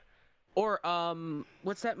 but Or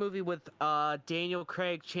what's that movie with Daniel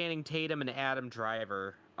Craig, Channing Tatum, and Adam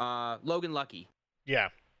Driver? Logan Lucky. yeah,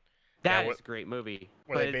 That is what- a great movie.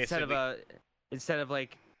 where But they instead of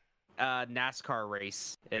like a NASCAR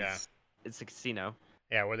race, Yeah. it's a casino.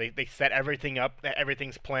 yeah, where they set everything up, that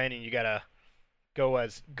everything's planned, and you gotta go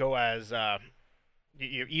as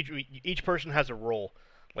each person has a role.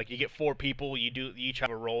 Like you get 4 people, you each have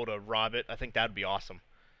a role to rob it. I think that'd be awesome.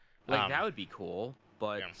 Like that would be cool,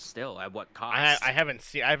 but yeah. still, at what cost? I haven't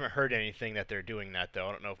heard anything that they're doing that though.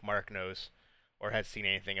 I don't know if Mark knows or has seen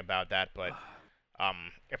anything about that, but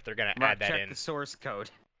if they're gonna Mark, add that check in, the source code.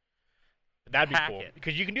 that'd be hack cool it.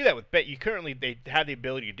 because you can do that with bet. You currently they have the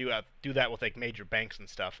ability to do that with like major banks and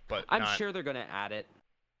stuff, but I'm not, sure they're gonna add it.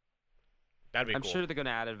 that'd be I'm cool. sure they're gonna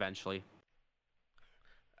add it eventually.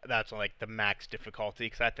 That's like the max difficulty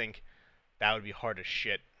because I think that would be hard as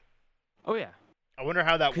shit. Oh yeah. I wonder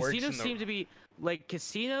how that works. Casinos seem to be like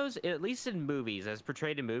casinos, at least in movies, as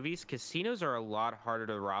portrayed in movies. Casinos are a lot harder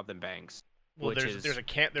to rob than banks. Well, which there's is there's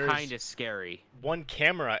kind of scary. one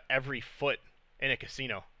camera every foot in a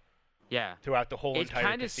casino Yeah. throughout the whole It's entire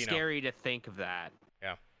kind of casino. scary to think of that.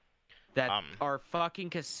 Yeah. That our fucking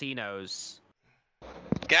casinos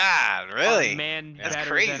God, are really? man That's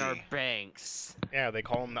better crazy. than our banks. Yeah, they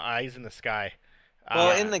call them the eyes in the sky.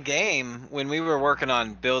 Well, in the game, when we were working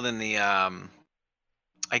on building the,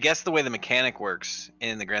 I guess the way the mechanic works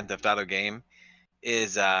in the Grand Theft Auto game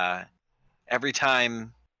is every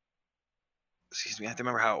time, excuse me, I have to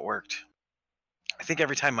remember how it worked. I think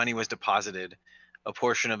every time money was deposited, a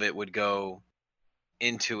portion of it would go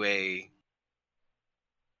into a.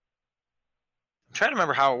 I'm trying to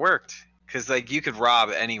remember how it worked because like you could rob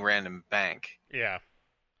any random bank. Yeah.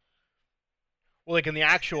 Well, like in the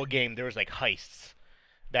actual game, there was like heists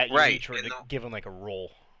that you Right, each were in the- given like a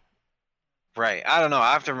role. Right. I don't know.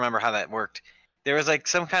 I have to remember how that worked. There was like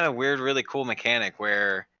some kind of weird, really cool mechanic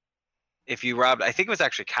where if you robbed, I think it was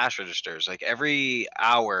actually cash registers. Like every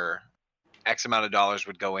hour, X amount of dollars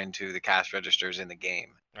would go into the cash registers in the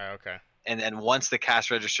game. Oh, okay. And then once the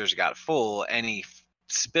cash registers got full, any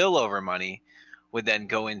spillover money would then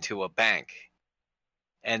go into a bank.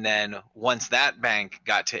 And then once that bank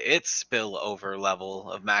got to its spillover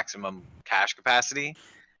level of maximum cash capacity,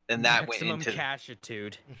 then that Maximum went into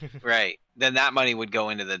cashitude. right. Then that money would go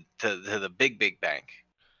into the to the big bank,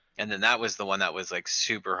 and then that was the one that was like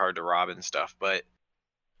super hard to rob and stuff. But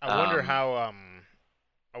I wonder Um,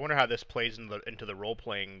 how this plays into the role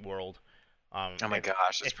playing world. oh my if,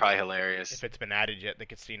 gosh, it's if- probably hilarious. if it's been added yet, the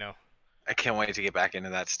casino. I can't wait to get back into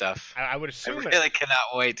that stuff. I would I assume really cannot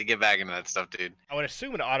wait to get back into that stuff, dude. I would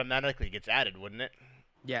assume it automatically gets added, wouldn't it?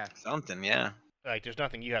 Yeah. Something, yeah. Like there's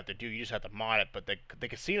nothing you have to do. You just have to mod it, but the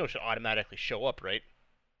casino should automatically show up, right?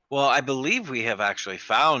 Well, I believe we have actually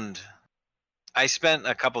found. I spent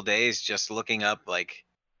a couple days just looking up like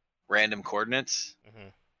random coordinates hmm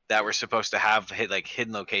that were supposed to have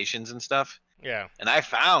hidden locations and stuff. Yeah. And I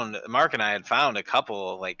found Mark and I had found a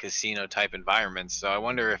couple like casino type environments. So I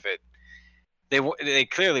wonder if they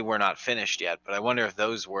clearly were not finished yet, but I wonder if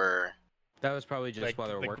those were. That was probably just Like while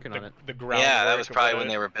they were working on it. The ground. Yeah, that was probably when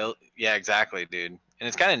they were built. Yeah, exactly, dude. And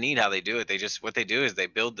it's kind of neat how they do it. What they do is they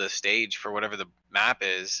build the stage for whatever the map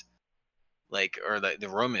is, like or the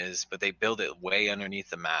room is, but they build it way underneath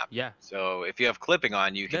the map. Yeah. So if you have clipping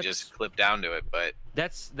on, you can That's- just clip down to it. But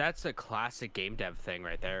That's a classic game dev thing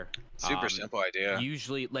right there. super simple idea.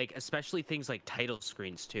 Usually, like especially things like title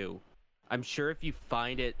screens too. I'm sure if you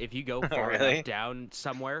find it, if you go far Really? enough down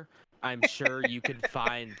somewhere, I'm sure you could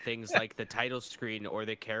find things like the title screen or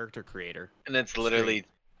the character creator. And it's literally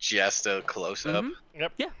just a close up. Mhm.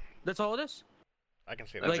 Yep. Yeah, that's all it is. I can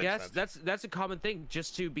see that. Like makes that's sense. that's a common thing,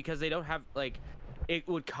 just to because they don't have like it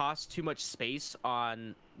would cost too much space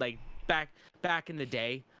on like back in the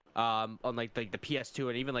day on like the PS2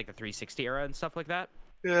 and even like the 360 era and stuff like that.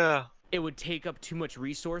 Yeah. It would take up too much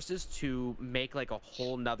resources to make like a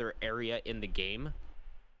whole nother area in the game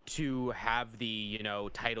to have the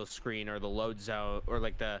title screen or the load zone or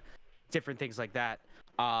like the different things like that.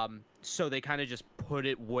 So they kind of just put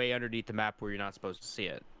it way underneath the map where you're not supposed to see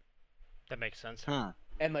it. That makes sense.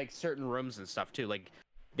 And like certain rooms and stuff too, like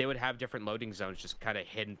they would have different loading zones just kind of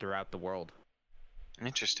hidden throughout the world.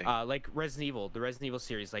 Interesting. Like Resident Evil, the Resident Evil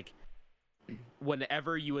series, like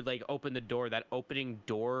whenever you would like open the door, that opening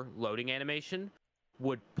door loading animation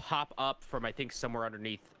would pop up from I think somewhere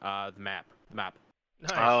underneath the map. Nice.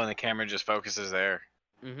 Oh, and the camera just focuses there.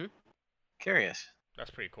 Mm-hmm. Curious. That's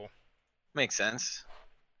pretty cool. Makes sense.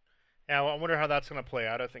 Yeah, well, I wonder how that's gonna play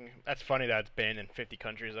out. I think that's funny that it's banned in 50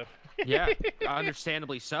 countries though. Yeah,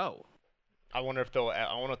 understandably so. I wonder if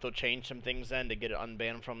they'll change some things then to get it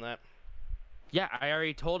unbanned from that. Yeah, I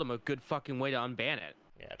already told him a good fucking way to unban it.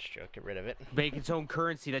 Yeah, that's true. Get rid of it. Make its own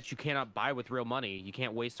currency that you cannot buy with real money. You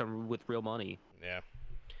can't waste on with real money. Yeah,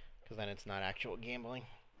 because then it's not actual gambling.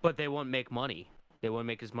 But they won't make money. They won't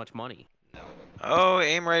make as much money. Oh,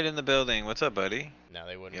 aim right in the building. What's up, buddy? No,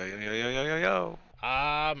 they wouldn't. Yo yo yo yo yo yo yo.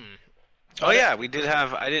 So Oh yeah, we did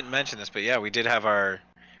have. I didn't mention this, but yeah, we did have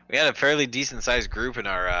We had a fairly decent sized group in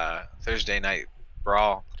our Thursday night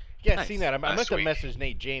brawl. Yeah, Nice. seen that. I meant Last to week. message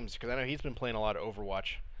Nate James because I know he's been playing a lot of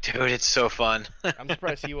Overwatch. Dude, it's so fun. I'm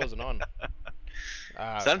surprised he wasn't on.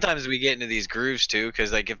 Sometimes we get into these grooves too,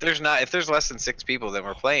 because like if there's less than 6 people, then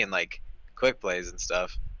we're playing like quick plays and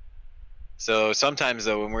stuff. So sometimes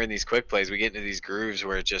though, when we're in these quick plays, we get into these grooves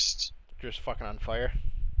where it just fucking on fire.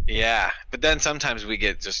 yeah. But then sometimes we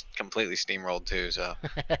get just completely steamrolled too. So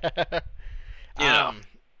You know.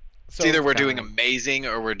 So it's either we're doing amazing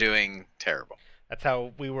or we're doing terrible. that's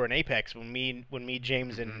how we were in Apex when me,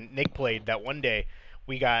 James, and Nick played that one day.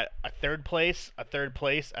 we got a third place,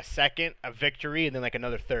 a second, a victory, and then like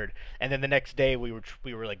another third. And then the next day we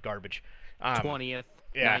were like garbage. 20th,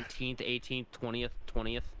 yeah. 19th, 18th,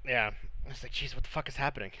 20th. Yeah. I was like, jeez, what the fuck is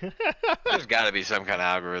happening? There's got to be some kind of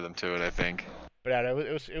algorithm to it, I think. But yeah,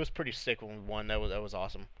 it was pretty sick when we won. That was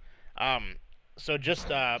awesome. So just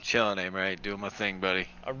Chilling, aim, right? Doing my thing, buddy.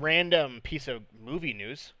 a random piece of movie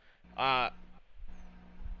news.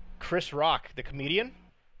 Chris Rock, the comedian,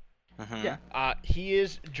 Mhm. Yeah. he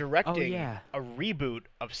is directing yeah. a reboot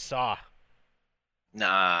of Saw.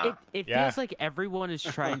 Nah. It Yeah. feels like everyone is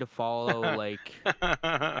trying to follow like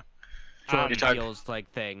Um, Jordan You're talking- Peele's like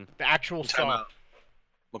thing. The actual Talking Saw.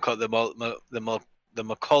 about the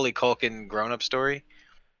Macaulay Culkin grown-up story.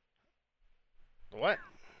 What?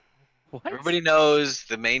 What? Everybody knows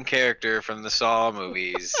the main character from the Saw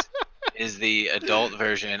movies is the adult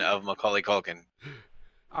version of Macaulay Culkin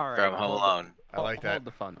All right. from Home hold- Alone. I like that. Hold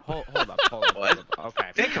the fun. Hold up. Hold up. What? Hold up.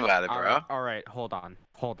 Okay. Think about it, All bro. right, all right. Hold on.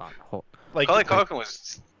 Like Macaulay Culkin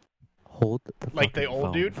was, Hold the Like the fucking old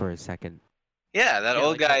phone dude? for a second. yeah, that Yeah,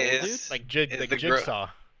 old like the guy old is, like is the Jigsaw.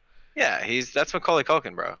 yeah, that's Macaulay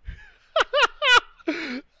Culkin, bro.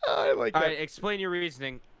 I like All that. right. Explain your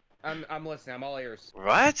reasoning. I'm listening. I'm all ears.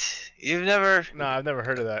 What? You've never, No, I've never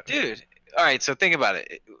heard of that. dude. All right, so think about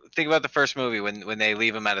it. Think about the first movie when they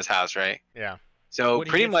leave him at his house, right? Yeah. So When he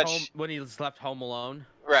pretty gets much, home, when he's left home alone.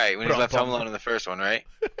 right, when he's left home alone in the first one, right?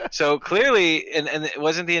 So clearly, and it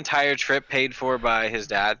wasn't the entire trip paid for by his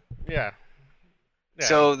dad. Yeah. Yeah.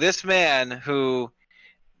 So this man who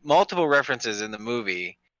multiple references in the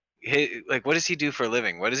movie, like what does he do for a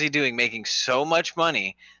living? What is he doing making so much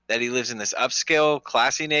money that he lives in this upscale,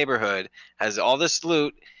 classy neighborhood, has all this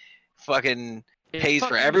loot, fucking It's pays for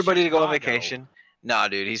fucking everybody to go on Chicago. vacation? Nah,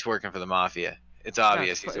 dude, he's working for the mafia. It's Yeah,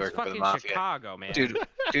 obvious it's he's working for the fucking mafia. Chicago, man. Dude,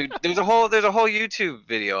 there's a whole YouTube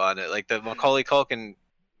video on it, like the Macaulay Culkin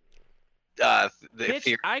the Bitch,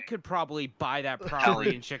 theory. I could probably buy that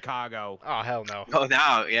property in Chicago. Oh hell no. Oh,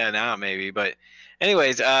 now maybe, but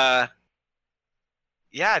anyways,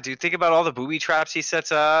 yeah, dude, think about all the booby traps he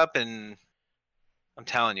sets up, and I'm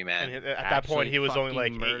telling you, man. And at that point, Actually he was only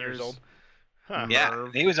like fucking 8 years murders. old. Huh. Yeah,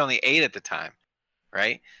 Merv. he was only 8 at the time,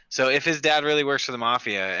 right? So if his dad really works for the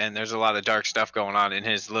mafia, and there's a lot of dark stuff going on in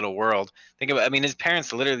his little world, think about. I mean, his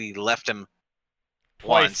parents literally left him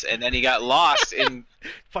Twice. once, and then he got lost in.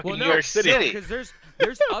 Fucking Well, New no, York City. City. because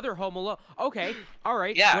there's other Home Alone. Okay, all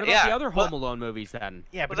right. Yeah, what about yeah, the other but- Home Alone movies then?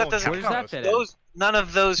 Yeah, But but that no one doesn't Where does that counts. fit in? None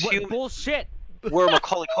of those What humans bullshit? were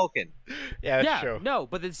Macaulay Culkin. Yeah, that's Yeah, true. no,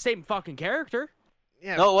 but the same fucking character.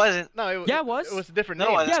 Yeah. No, it wasn't. No, Yeah, it was. It was a different No,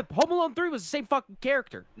 name. I- Yeah, Home Alone 3 was the same fucking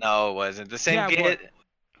character. No, it wasn't. The same Yeah, kid.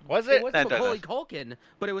 Was It it? wasn't That Macaulay doesn't- Culkin,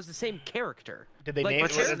 but it was the same character. Did they like, name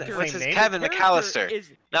the it? Was it character- the what's same his name? Kevin The character McAllister. is-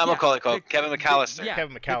 Not yeah, Macaulay Culkin. the- Kevin McAllister. Yeah,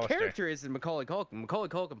 Kevin the McAllister. character isn't Macaulay Culkin. Macaulay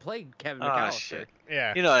Culkin played Kevin Oh, McAllister. shit.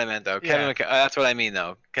 Yeah. You know what I meant, though. Yeah. That's what I mean,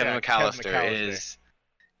 though. Kevin Yeah, Kevin McAllister McAllister.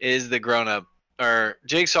 is the grown up, or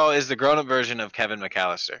Jigsaw is the grown up version of Kevin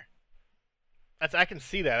McAllister. I can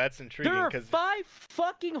see that. That's intriguing There are because 5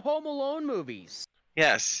 fucking Home Alone movies.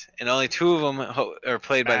 Yes, and only 2 of them are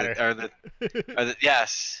played by the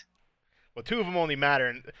yes. well, 2 of them only matter,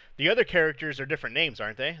 and the other characters are different names,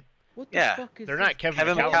 aren't they? What the Yeah, fuck is They're this? not Kevin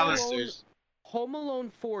Kevin McAllister. McAllister's. Home Alone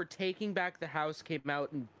 4 Taking Back the House came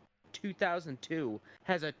out in 2002.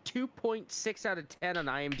 Has a 2.6 out of 10 on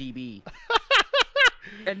IMDb.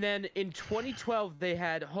 And then in 2012 they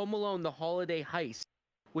had Home Alone The Holiday Heist,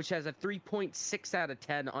 which has a 3.6 out of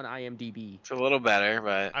 10 on IMDb. It's a little better,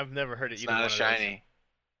 but I've never heard it it's either not one as of those. shiny.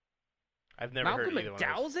 I've never Malcolm heard either one of those.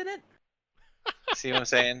 McDowell's in it? See what I'm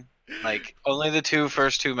saying? Like only the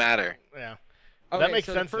first two matter. Yeah. Okay, That makes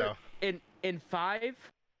so the sense, though. In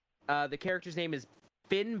 5, the character's name is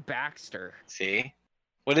Finn Baxter. See?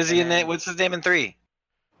 What is he in that? What's his name in 3?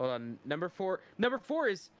 Hold on, number 4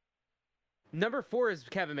 is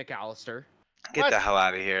Kevin McAllister. Get What? the hell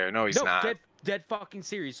out of here! No, he's No, not. dead fucking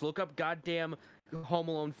serious. Look up goddamn Home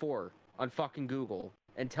Alone 4 on fucking Google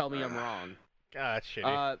and tell me I'm wrong. God, that's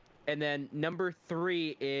shitty. And then number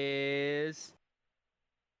 3 is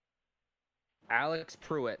Alex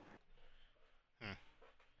Pruitt.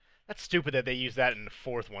 That's stupid that they use that in the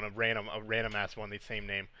 4th one, a random ass one, the same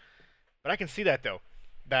name. But I can see that though.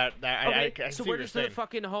 I Okay, can so see where what you're does the saying.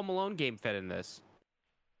 fucking Home Alone game fit in this?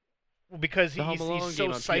 Well, because the Home Alone he's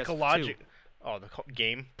game so on PS2? psychological. Oh, the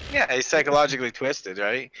game. Yeah, he's psychologically twisted,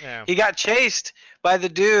 right? Yeah. He got chased by the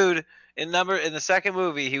dude in the second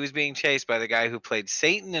movie. He was being chased by the guy who played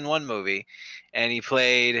Satan in one movie, and he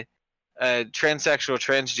played a transsexual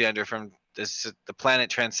transgender from the planet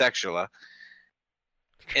Transsexuala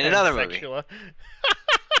in another movie. Transsexual.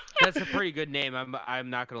 That's a pretty good name. I'm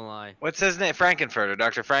not gonna lie. What's his name? Frankenfurter,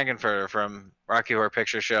 Dr. Frankenfurter from Rocky Horror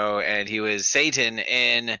Picture Show, and he was Satan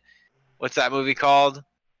in what's that movie called?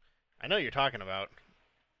 I know what you're talking about.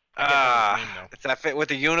 I can't think of his name, though. It's that fit with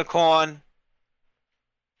the unicorn. I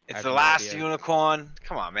It's have the no last idea. unicorn.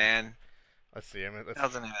 Come on, man. Let's see. What the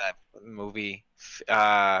hell's the name of that movie?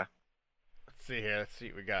 Let's see here. Let's see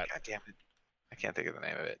what we got. God damn it. I can't think of the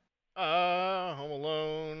name of it. Home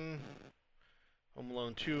Alone. Home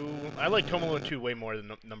Alone 2. I liked Home Alone 2 way more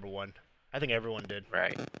than number 1. I think everyone did.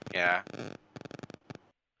 Right. Yeah.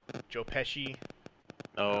 Joe Pesci.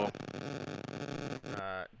 No.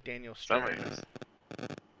 Daniel Somebody Stern. does.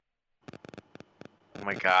 Oh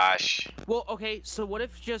my gosh. Well, okay. So what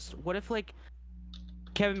if like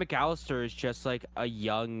Kevin McAllister is just like a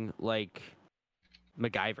young like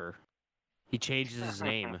MacGyver? He changes his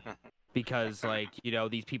name because like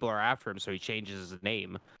these people are after him, so he changes his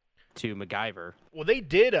name to MacGyver. Well, they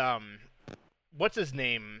did. What's his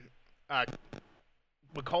name?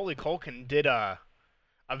 Macaulay Culkin did a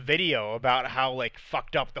video about how like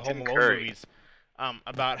fucked up the Home Tim Alone Curry. movies.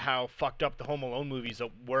 About how fucked up the Home Alone movies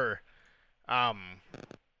were. Yeah,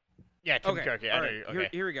 Tim Curry. I all know right. you- okay.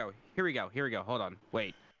 Here we go. Hold on.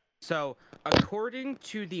 Wait. So, according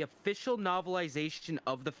to the official novelization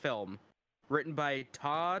of the film, written by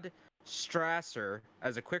Todd Strasser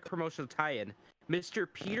as a quick promotional tie-in, Mr.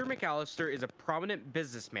 Peter McAllister is a prominent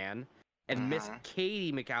businessman, and Miss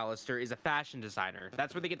Katie McAllister is a fashion designer.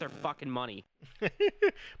 That's where they get their fucking money.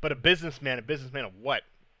 But a businessman of what?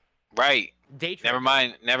 Right. Day Never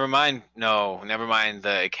mind. No, never mind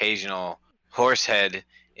the occasional horse head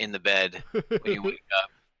in the bed when you wake up.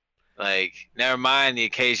 Like, never mind the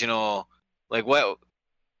occasional, like, what?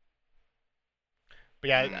 But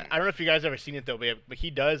yeah, I don't know if you guys ever seen it though, but he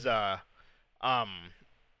does. Macaulay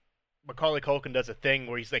Culkin does a thing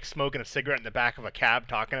where he's like smoking a cigarette in the back of a cab,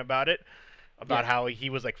 talking about it, about how he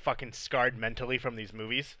was like fucking scarred mentally from these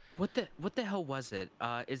movies. What the hell was it?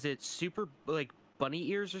 Is it super like Bunny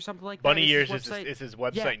Ears or something like Bunny that? Ears is his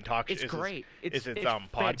website Yeah, and talk. It's is great. His, It's podcast.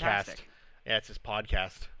 fantastic. Yeah, it's his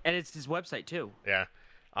podcast. And it's his website too. Yeah.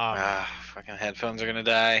 Fucking headphones are gonna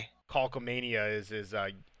die. Culkamania is his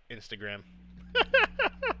Instagram.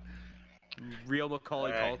 Real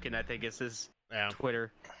Macaulay Alright. Culkin, I think is his Yeah.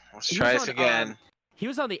 Twitter. Let's He try was this on, again. He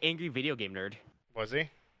was on the Angry Video Game Nerd. Was he?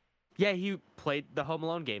 Yeah, he played the Home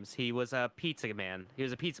Alone games. He was a pizza man. He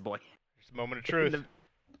was a pizza boy. Just a moment of truth.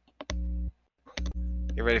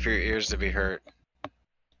 Get ready for your ears to be hurt.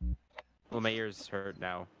 Well, my ears hurt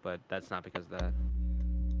now, but that's not because of that.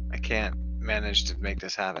 I can't manage to make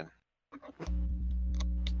this happen.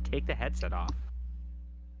 Take the headset off.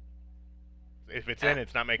 If it's in,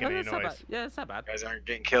 it's not making any that's not noise. bad. Yeah, it's not bad. You guys aren't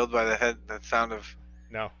getting killed by the sound of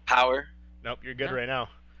No. power. Nope, you're good No. right now.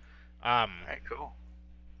 Alright, cool.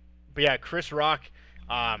 But yeah, Chris Rock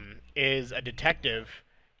is a detective,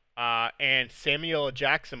 and Samuel L.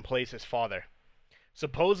 Jackson plays his father.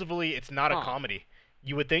 Supposedly, it's not a Huh. comedy.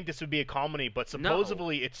 You would think this would be a comedy, but No.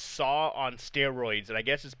 supposedly it's Saw on steroids, and I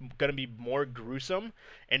guess it's going to be more gruesome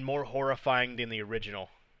and more horrifying than the original.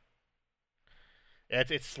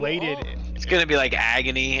 It's slated. It's gonna be like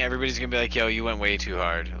agony. Everybody's gonna be like, "Yo, you went way too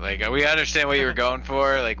hard." Like, we understand what you were going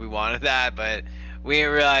for. Like, we wanted that, but we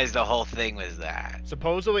didn't realize the whole thing was that.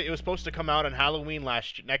 Supposedly, it was supposed to come out on Halloween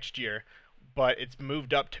next year, but it's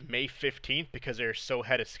moved up to May 15th because they're so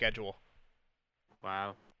ahead of schedule.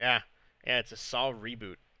 Wow. Yeah, it's a Saw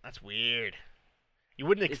reboot. That's weird. You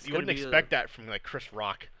wouldn't It's you gonna wouldn't be expect that from like Chris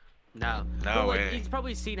Rock. No. No Well, like, way. he's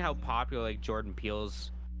probably seen how popular like Jordan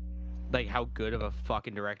Peele's, like how good of a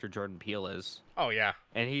fucking director Jordan Peele is, Oh yeah.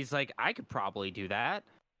 and he's like, I could probably do that,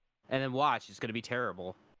 and then watch, it's gonna be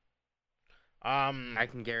terrible. I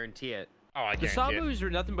can guarantee it. Oh, I The Saw guarantee it. movies were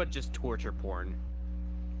nothing but just torture porn.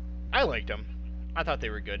 I liked them. I thought they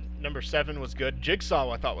were good. Number 7 was good.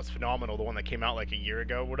 Jigsaw I thought was phenomenal. The one that came out like a year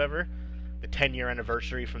ago, whatever. The 10-year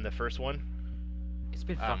anniversary from the first one. It's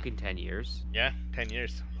been fucking 10 years. Yeah, 10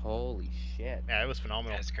 years. Holy shit. Yeah, it was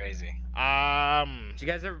phenomenal. That's crazy. Did you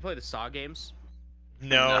guys ever play the Saw games?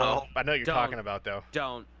 No. No. I know what you're Don't. talking about though.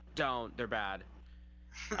 Don't. They're bad.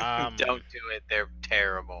 Um, Don't do it. They're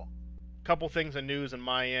terrible. Couple things of news on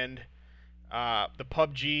my end. The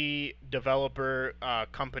PUBG developer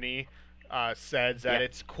company says that Yeah.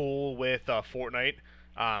 it's cool with Fortnite.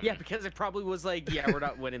 Yeah, because it probably was like, yeah, we're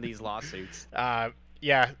not winning these lawsuits.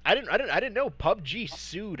 Yeah, I didn't know PUBG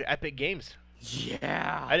sued Epic Games.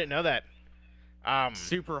 Yeah. I didn't know that.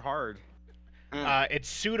 Super hard. It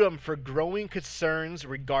sued them for growing concerns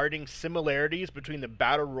regarding similarities between the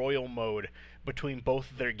Battle Royale mode between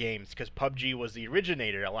both of their games, because PUBG was the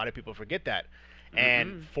originator. A lot of people forget that.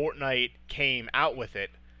 And Fortnite came out with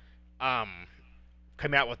it.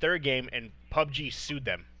 come out with their game, and PUBG sued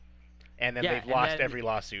them, and then Yeah, they've and lost then- every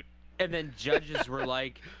lawsuit. And then judges were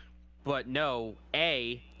like, "But no,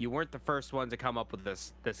 A, you weren't the first one to come up with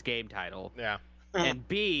this game title, Yeah, and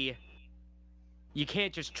B, you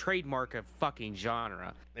can't just trademark a fucking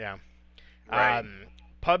genre." yeah. Right.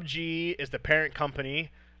 PUBG is the parent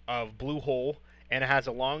company of Bluehole, and it has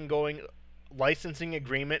a long-going licensing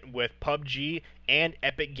agreement with PUBG and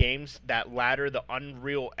Epic Games that ladder the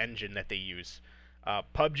Unreal Engine that they use.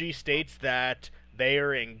 PUBG states that they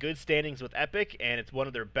are in good standings with Epic, and it's one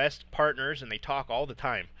of their best partners, and they talk all the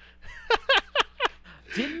time.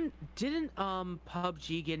 Didn't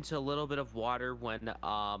PUBG get into a little bit of water when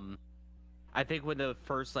I think when the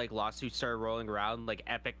first like lawsuits started rolling around, like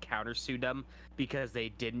Epic countersued them because they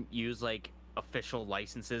didn't use like official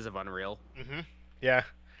licenses of Unreal. Yeah.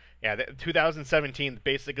 Yeah, 2017,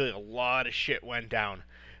 basically a lot of shit went down.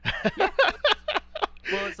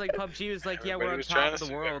 Well, it's like PUBG was like, yeah, we're Everybody on was top trying of to the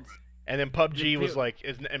sue world. And then PUBG was Dude. like,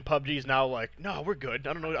 and PUBG's now like, no, we're good.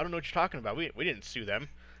 I don't know what you're talking about. We didn't sue them.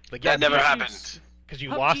 Like, That never PUBG happened. sued- because you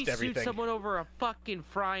PUBG lost sued everything. someone over a fucking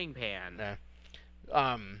frying pan.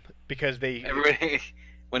 Yeah. Because they. Everybody,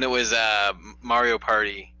 when it was Mario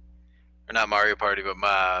Party, or not Mario Party, but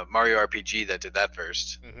Mario RPG that did that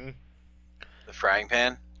first. hmm The frying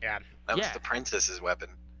pan. Yeah. That was Yeah. the princess's weapon.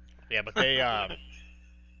 Yeah, but they.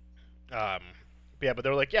 Yeah, but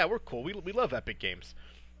they're like, yeah, we're cool. We love Epic Games,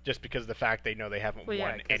 just because of the fact they know they haven't Well, yeah,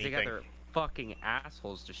 won because they got anything. their fucking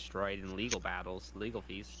assholes destroyed in legal battles, legal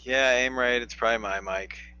fees. Yeah, aim right. It's probably my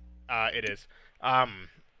mic. It is.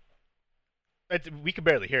 We can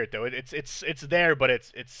barely hear it though. It's there, but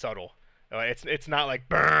it's subtle. It's not like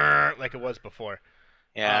brrr like it was before.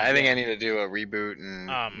 Yeah, I think yeah. I need to do a reboot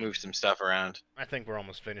and move some stuff around. I think we're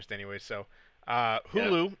almost finished anyway. So,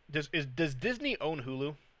 Hulu does Disney own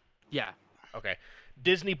Hulu? Yeah, Okay,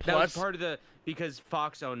 Disney that was Plus. part of the because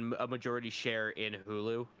Fox owned a majority share in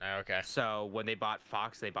Hulu. Okay. So when they bought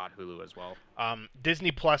Fox, they bought Hulu as well.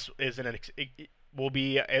 Disney Plus is it will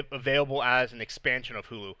be available as an expansion of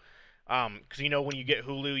Hulu. Because you know when you get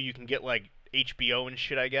Hulu, you can get like HBO and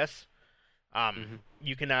shit. I guess.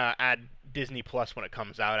 You can add Disney Plus when it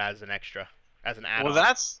comes out as an extra, as an add-on.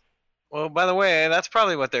 Well, by the way, that's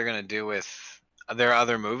probably what they're gonna do with their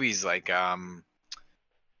other movies, like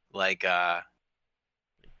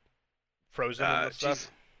Frozen and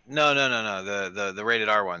stuff. No, the rated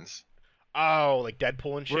R ones. Oh, like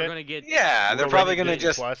Deadpool and shit. We're gonna get Yeah, they're We're probably rated gonna Disney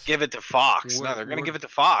just Plus. give it to Fox. No, We're- they're gonna we're- give it to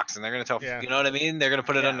Fox, and they're gonna tell. Yeah. You know what I mean? They're gonna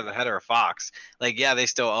put it Yeah. under the header of Fox. Like, yeah, they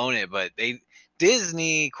still own it, but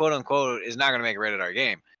Disney, quote unquote, is not gonna make a rated R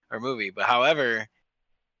game or movie. But however,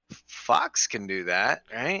 Fox can do that,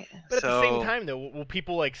 right? But at the same time, though, will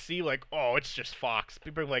people like see like, oh, it's just Fox?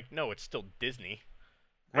 People are like, no, it's still Disney.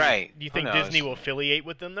 Right. Do you Who think knows? Disney will affiliate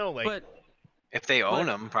with them though? Like, but If they own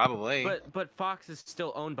but- them, probably. but Fox is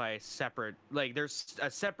still owned by a separate like there's a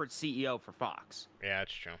separate CEO for Fox. yeah,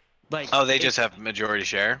 that's true. Like Oh, they just it's- have majority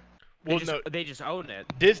share. they Well, just, no, they just own it.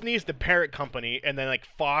 Disney's the parent company, and then like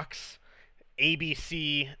Fox,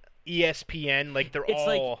 ABC, ESPN, like they're It's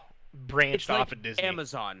like- all branched It's off like of Disney.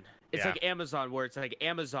 Amazon. It's Yeah. like Amazon where it's like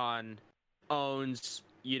Amazon owns,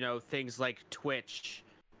 things like Twitch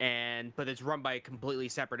but it's run by a completely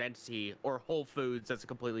separate entity, or Whole Foods that's a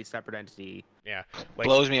completely separate entity. Like,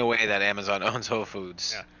 Blows me away that Amazon owns Whole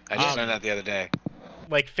Foods. Yeah. I just Um, learned that the other day.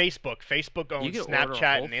 like Facebook. Facebook owns could order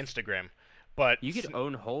Snapchat Whole and Instagram, but You could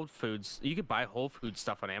own Whole Foods. You could buy Whole Foods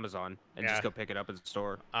stuff on Amazon and Yeah. just go pick it up at the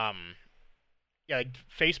store. yeah, like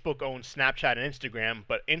Facebook owns Snapchat and Instagram,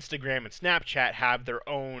 but Instagram and Snapchat have their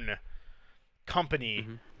own company,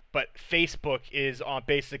 Mhm. but Facebook is on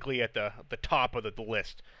basically at the top of the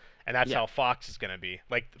list, and that's Yeah. how Fox is gonna be.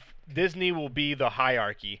 Like Disney will be the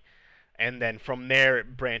hierarchy, and then from there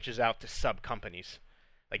it branches out to sub companies.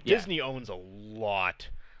 Like Yeah. Disney owns a lot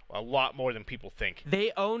more than people think.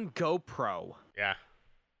 They own GoPro. Yeah.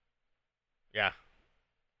 Yeah.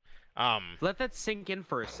 Let that sink in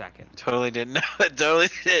for a second. Totally didn't know. Totally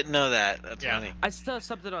didn't know that. That's Yeah. funny. I saw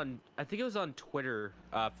something I think it was on Twitter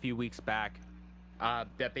a few weeks back,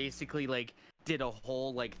 that basically like did a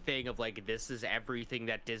whole like thing of like this is everything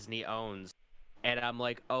that Disney owns, and I'm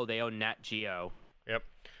like, oh, they own Nat Geo. Yep.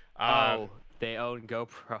 Oh, they own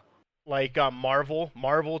GoPro. Like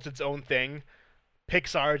Marvel's its own thing,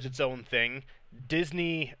 Pixar's its own thing,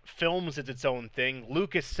 Disney Films is its own thing,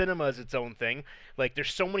 Lucas Cinema is its own thing. Like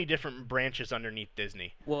there's so many different branches underneath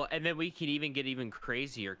Disney. Well, and then we can even get even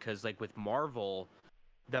crazier because like with Marvel,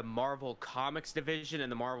 the Marvel Comics division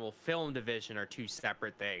and the Marvel Film division are two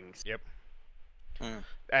separate things. Yep. Mm.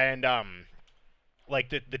 And like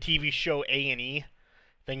the TV show A&E,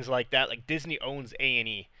 things like that. Like Disney owns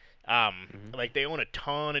A&E, Like they own a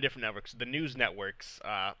ton of different networks, the news networks,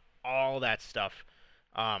 all that stuff.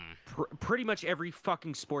 Pretty much every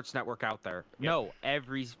fucking sports network out there. Yep. No,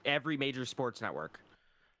 every major sports network.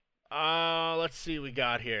 Let's see what we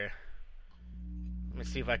got here. Let me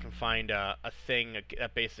see if I can find a thing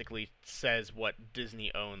that basically says what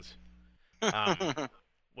Disney owns.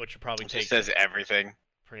 Which would probably It take just says everything.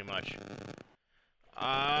 pretty much.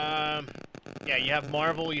 Yeah, you have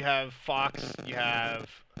Marvel, you have Fox, you have,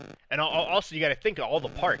 and also you got to think of all the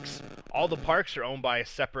parks. All the parks are owned by a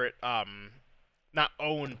separate, not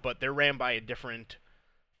owned, but they're ran by a different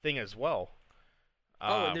thing as well.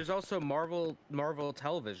 And there's also Marvel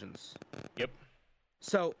televisions. Yep.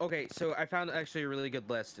 So I found actually a really good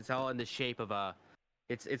list. It's all in the shape of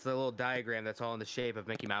it's a little diagram that's all in the shape of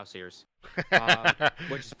Mickey Mouse ears,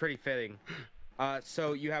 which is pretty fitting.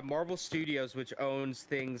 So you have Marvel Studios, which owns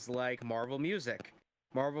things like Marvel Music,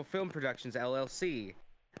 Marvel Film Productions LLC.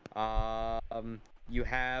 You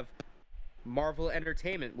have Marvel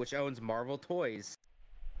Entertainment, which owns Marvel Toys,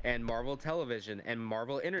 and Marvel Television, and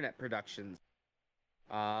Marvel Internet Productions.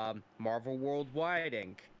 Marvel Worldwide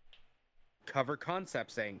Inc., Cover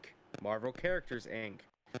Concepts Inc., Marvel Characters Inc.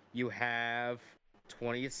 You have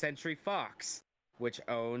 20th Century Fox, which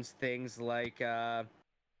owns things like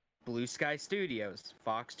Blue Sky Studios,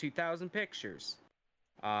 Fox 2000 Pictures,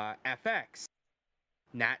 FX,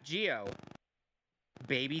 Nat Geo,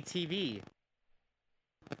 Baby TV,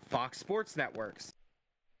 Fox Sports Networks.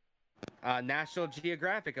 National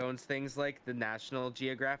Geographic owns things like the National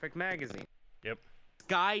Geographic magazine. Yep.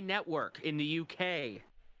 Sky Network in the UK.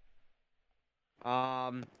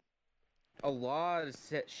 A lot of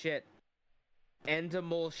shit.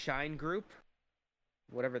 Endemol Shine Group,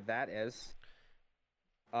 whatever that is.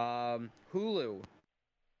 Hulu.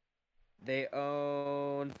 They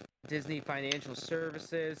own Disney Financial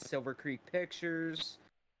Services, Silver Creek Pictures,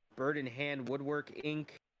 Bird in Hand Woodwork Inc.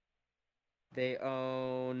 They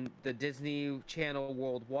own the Disney Channel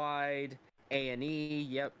Worldwide, A&E,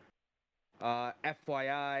 yep.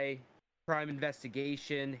 FYI, Crime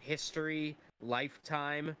Investigation, History,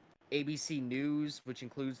 Lifetime, ABC News, which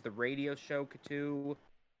includes the radio show Cthulhu,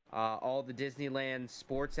 all the Disneyland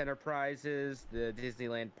sports enterprises, the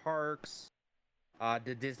Disneyland parks,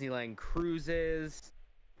 the Disneyland cruises,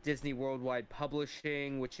 Disney Worldwide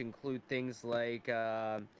Publishing, which include things like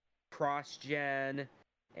CrossGen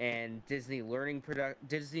and Disney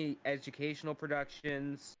Disney Educational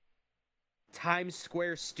Productions, Times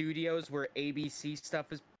Square Studios, where ABC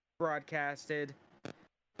stuff is broadcasted.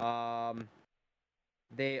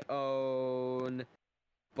 They own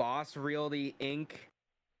Boss Realty Inc.,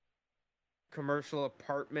 Commercial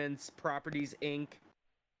Apartments Properties Inc.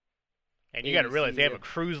 And you got to realize they have a ABC,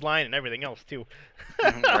 cruise line and everything else too.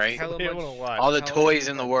 Right? Tell 'em They own what a lot. All the Television toys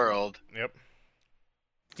in the Ventures. world. Yep.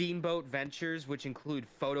 Steamboat Ventures, which include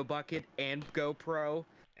Photobucket and GoPro.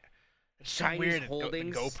 It's so Chinese weird.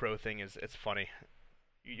 Holdings. The GoPro thing it's funny.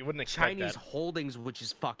 You wouldn't expect Chinese that. Holdings, which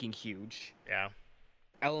is fucking huge. Yeah.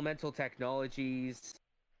 Elemental Technologies.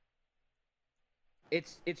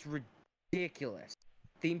 It's ridiculous.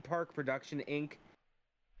 Theme Park Production Inc.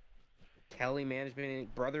 Kelly Management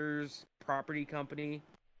Inc. Brothers Property Company.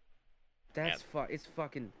 That's it's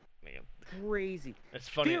fucking Man, crazy. it's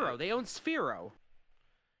funny. Sphero, they own Sphero.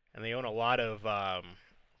 And they own a lot of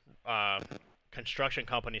construction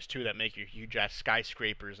companies too that make your huge ass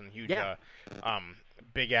skyscrapers and huge Yeah.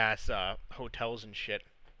 big ass hotels and shit.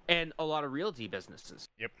 And a lot of realty businesses.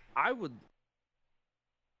 Yep.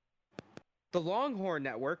 The Longhorn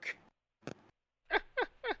Network.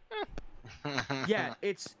 Yeah,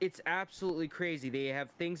 it's absolutely crazy. They have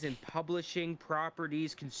things in publishing,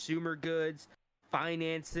 properties, consumer goods,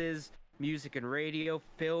 finances, music and radio,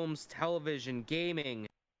 films, television, gaming,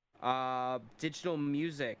 digital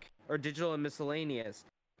music, or digital and miscellaneous.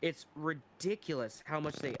 It's ridiculous how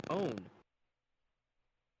much they own.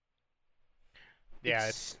 Yeah,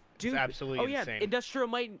 it's stupid. absolutely insane.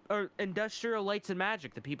 Industrial Lights and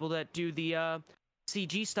Magic, the people that do the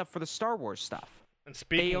CG stuff for the Star Wars stuff. And They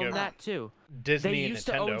speaking own of that too. Disney They and used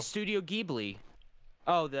to Nintendo, own Studio Ghibli.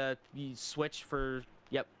 Oh, the Switch for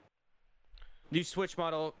new Switch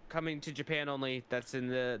model coming to Japan only. That's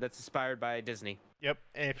inspired by Disney. yep.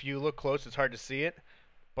 And if you look close, it's hard to see it,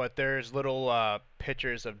 but there's little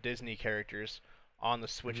pictures of Disney characters on the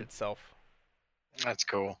Switch itself. That's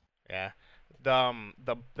cool. Yeah.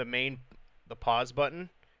 The main pause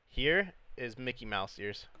button here is Mickey Mouse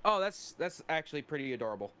ears. Oh, that's actually pretty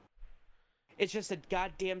adorable. It's just a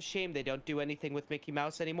goddamn shame they don't do anything with Mickey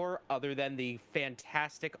Mouse anymore other than the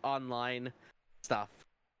fantastic online stuff.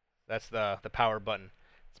 That's the power button.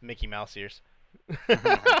 It's Mickey Mouse ears.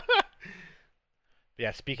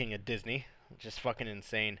 Yeah, speaking of Disney, just fucking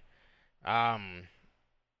insane. But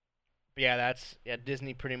yeah,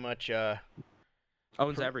 Disney pretty much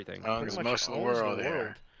Owns everything. Owns pretty much most of the owns world.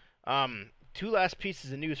 Yeah. Two last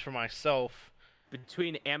pieces of news for myself.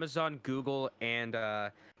 Between Amazon, Google, and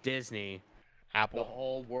Disney, the Apple.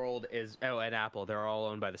 whole world is and Apple. They're all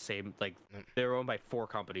owned by the same they're owned by 4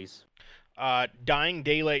 companies. Dying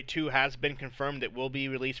Daylight 2 has been confirmed. It will be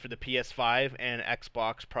released for the PS5 and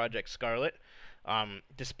Xbox Project Scarlet.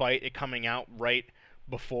 Despite it coming out right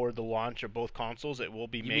before the launch of both consoles, it will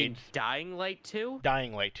be You made. mean Dying Light 2?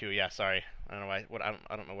 Dying Light 2, yeah, sorry. I don't know why.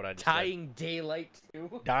 I don't know what I just Dying Daylight 2?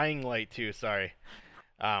 said. Dying Light 2, sorry.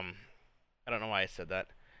 I don't know why I said that.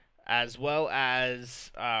 As well as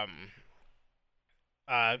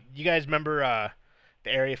you guys remember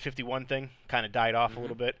the Area 51 thing? Kind of died off a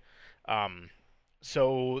little bit.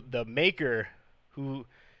 So the maker, who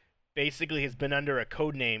basically has been under a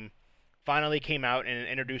code name, finally came out and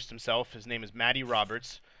introduced himself. His name is Matty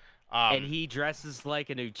Roberts. And he dresses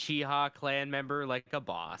like an Uchiha clan member, like a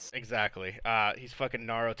boss. Exactly. He's fucking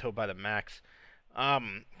Naruto by the max.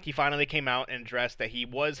 He finally came out and addressed that he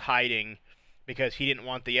was hiding because he didn't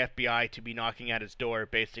want the FBI to be knocking at his door,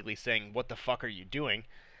 basically saying, "What the fuck are you doing?"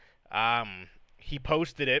 He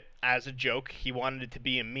posted it as a joke. He wanted it to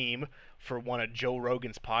be a meme for one of Joe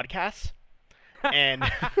Rogan's podcasts. And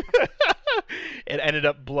it ended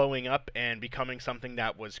up blowing up and becoming something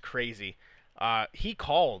that was crazy. He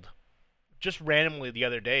called just randomly the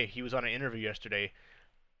other day. He was on an interview yesterday.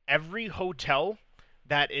 Every hotel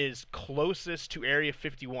that is closest to Area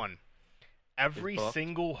 51, every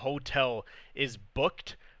single hotel is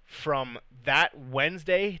booked from that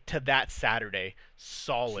Wednesday to that Saturday.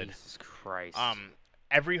 Solid. Jesus Christ.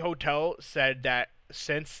 Every hotel said that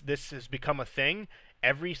since this has become a thing,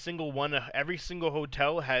 every single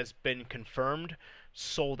hotel has been confirmed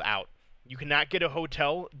sold out. You cannot get a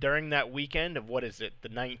hotel during that weekend of, what is it, the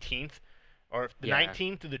 19th, or the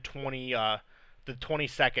 19th to the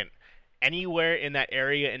 22nd. Anywhere in that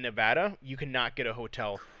area in Nevada, you cannot get a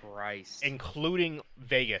hotel, Christ. including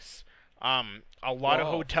Vegas. A lot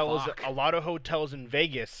of hotels in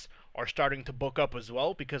Vegas are starting to book up as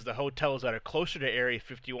well, because the hotels that are closer to Area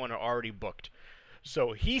 51 are already booked.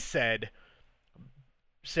 So he said,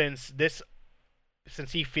 since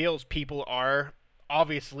he feels people are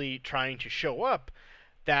obviously trying to show up,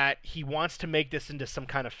 that he wants to make this into some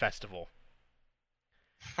kind of festival.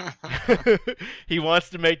 He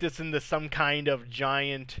wants to make this into some kind of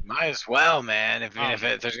giant... Might as well, man. If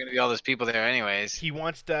there's going to be all those people there anyways. He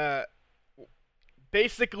wants to...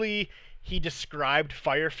 Basically, he described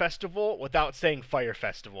Fire Festival without saying Fire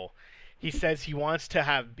Festival. He says he wants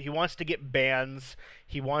to get bands,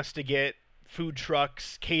 he wants to get food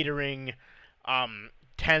trucks, catering,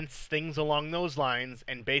 tents, things along those lines,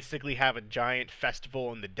 and basically have a giant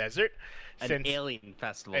festival in the desert. An alien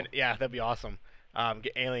festival. Yeah, that'd be awesome.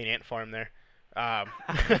 Get alien ant farm there.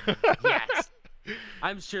 Yes.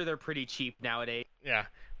 I'm sure they're pretty cheap nowadays. Yeah,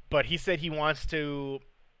 but he said he wants to,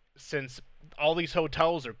 since all these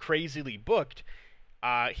hotels are crazily booked,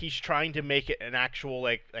 he's trying to make it an actual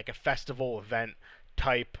like a festival event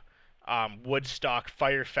type Woodstock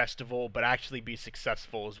Fire Festival, but actually be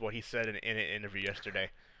successful, is what he said in an interview yesterday.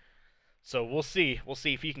 So we'll see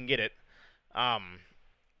if he can get it.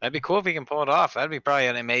 That'd be cool if he can pull it off. That'd be probably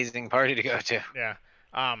an amazing party to go to. Yeah.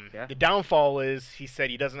 The downfall is, he said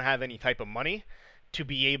he doesn't have any type of money to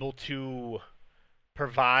be able to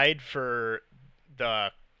provide for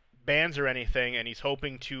the bands or anything, and he's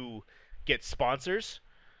hoping to get sponsors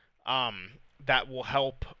that will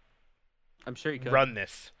help I'm sure you could run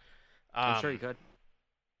this. I'm sure you could.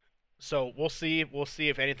 So we'll see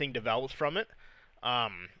if anything develops from it.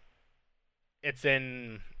 It's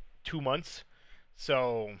in 2 months,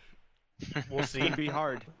 so we'll see. It'd be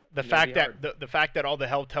hard. The fact that all the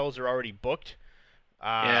hotels are already booked.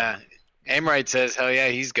 Yeah. Amrite says, hell yeah,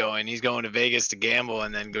 he's going to Vegas to gamble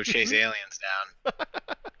and then go chase aliens down.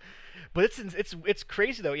 But it's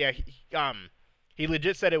crazy though. Yeah, he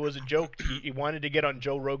legit said it was a joke. He wanted to get on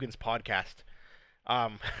Joe Rogan's podcast.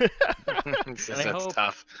 That's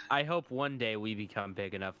tough. I hope one day we become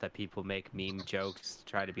big enough that people make meme jokes to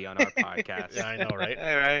try to be on our podcast. Yeah, I know, right?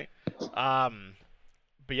 All right.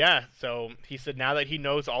 But yeah, so he said now that he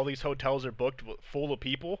knows all these hotels are booked full of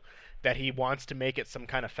people, that he wants to make it some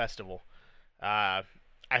kind of festival. I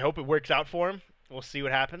hope it works out for him. We'll see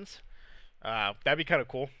what happens. That'd be kind of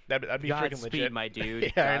cool. That'd be freaking legit. Godspeed, my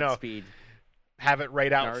dude. Yeah, I know. Godspeed. Have it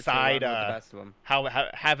right outside. Naruto, the best of 'em.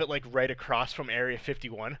 Have it like right across from Area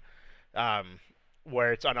 51,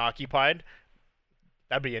 where it's unoccupied.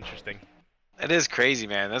 That'd be interesting. That is crazy,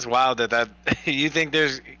 man. That's wild that you think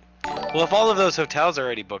there's Well, if all of those hotels are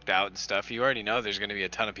already booked out and stuff, you already know there's going to be a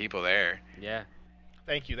ton of people there. Yeah.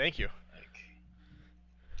 Thank you, thank you.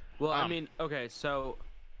 Well, I mean, okay, so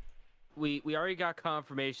we already got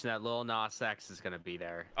confirmation that Lil Nas X is gonna be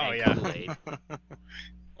there. Oh, and yeah. Kool-Aid.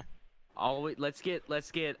 Let's get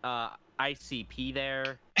ICP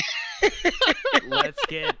there.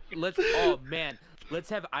 Oh man, let's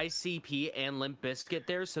have ICP and Limp Bizkit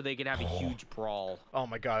there so they can have a huge brawl. Oh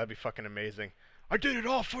my god, that'd be fucking amazing. I did it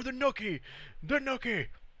all for the Nookie! The Nookie!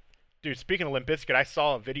 Dude, speaking of Limp Bizkit, I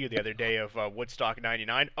saw a video the other day of Woodstock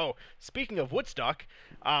 99. Oh, speaking of Woodstock,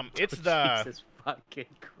 it's the... Jesus fucking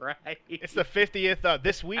Christ. It's the 50th,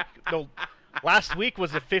 this week, no, last week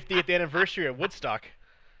was the 50th anniversary of Woodstock.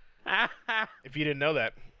 If you didn't know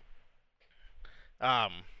that.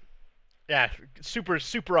 Yeah,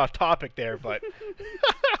 super off topic there, but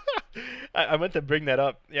I meant to bring that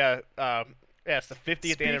up. Yeah, it's the 50th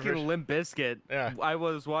Speaking anniversary. of Limp Bizkit, Yeah. I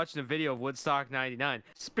was watching a video of Woodstock 99.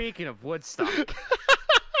 Speaking of Woodstock.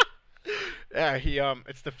 Yeah,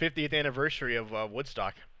 it's the 50th anniversary of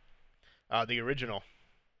Woodstock, the original,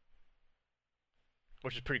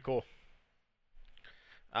 which is pretty cool.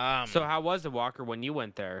 So how was it, Walker, when you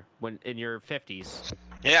went there, when in your 50s?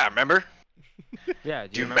 Yeah, remember? Yeah,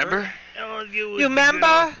 Do you remember? Oh, You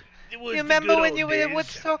remember? It was You the remember good when old you were in days.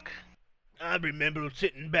 Woodstock? I remember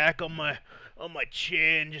sitting back on my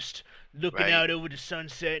chair and just looking Right. out over the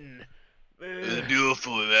sunset and. It was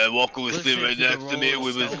beautiful, man. Walker was sitting right Listen to next the to me.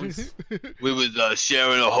 Rolling Stones. We was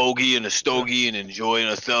sharing a hoagie and a stogie and enjoying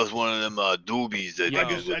ourselves one of them doobies. That Yo, they I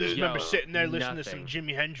do just with it. remember Yo, sitting there listening to nothing. some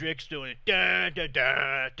Jimi Hendrix doing da da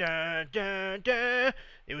da da da da.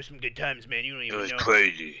 It was some good times, man. You don't It even was know.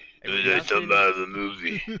 crazy. It was like something out of a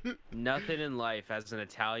movie. Nothing in life, as an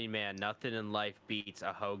Italian man, nothing in life beats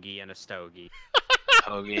a hoagie and a stogie.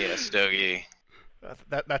 Hoagie and a stogie.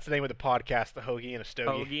 That's the name of the podcast, the Hoagie and a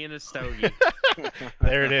Stogie. Hoagie and a stogie.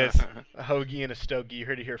 There it is, a Hoagie and a Stogie. You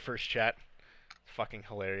heard it here first, chat. Fucking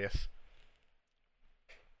hilarious.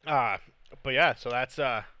 But yeah, so that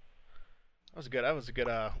was good. That was a good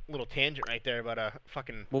little tangent right there about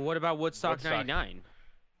fucking. Well, what about Woodstock Woodstock. 99?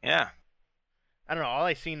 Yeah. I don't know. All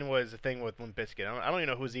I seen was the thing with Limp Bizkit. I don't even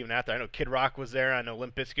know who was even out there. I know Kid Rock was there. I know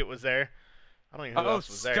Limp Bizkit was there. I don't even know who Oh, else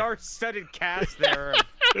was there. star-studded cast there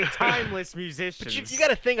of timeless musicians. But you got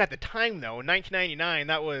to think at the time though, in 1999,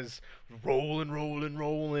 that was rolling,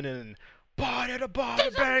 and bada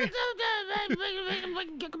bang.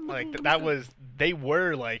 Like that was, they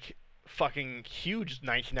were like fucking huge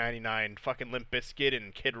 1999. Fucking Limp Bizkit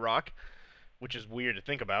and Kid Rock, which is weird to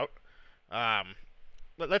think about.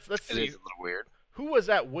 Let's It see. is a little weird. Who was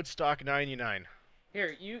at Woodstock 99?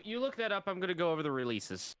 Here, you look that up. I'm gonna go over the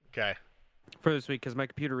releases Okay. for this week because my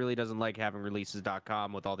computer really doesn't like having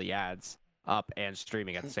releases.com with all the ads up and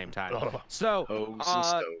streaming at the same time. Oh. So, Hoes and uh,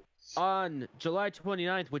 stoves. on July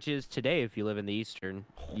 29th, which is today if you live in the eastern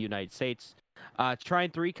United States,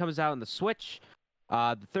 Trine 3 comes out on the Switch.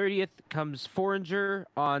 The 30th comes Foreigner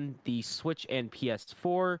on the Switch and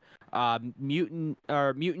PS4.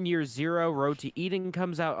 Mutant Year Zero Road to Eden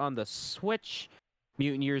comes out on the Switch.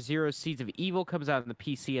 Mutant Year Zero Seeds of Evil comes out on the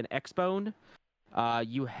PC and Xbone.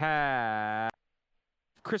 You have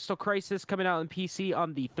Crystal Crisis coming out on PC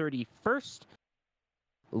on the 31st.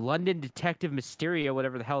 London Detective Mysterio,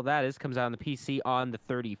 whatever the hell that is, comes out on the PC on the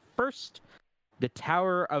 31st. The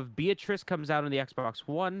Tower of Beatrice comes out on the Xbox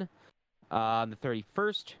One on the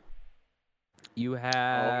 31st. You have...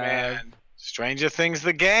 Oh man, Stranger Things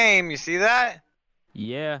the game. You see that?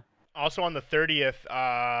 Yeah. Also on the 30th,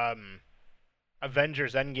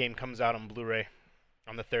 Avengers Endgame comes out on Blu-ray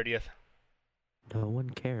on the 30th. No one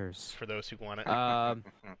cares. For those who want it.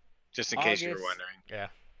 Just in case you were August- wondering. Yeah.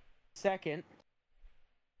 2nd.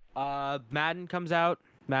 Madden comes out.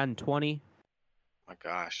 Madden 20. My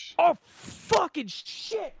gosh. Oh, fucking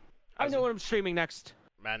shit! I know what I'm streaming next.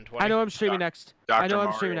 Madden 20. I know what I'm streaming next. Dr. I know what I'm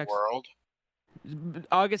Mario streaming next. World.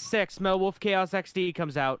 August 6th, Mel Wolf Chaos XD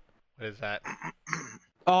comes out. What is that?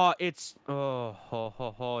 Oh, it's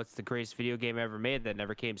it's the greatest video game ever made that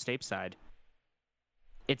never came stateside.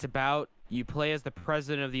 It's about you play as the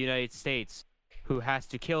president of the United States who has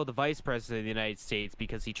to kill the vice president of the United States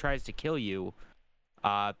because he tries to kill you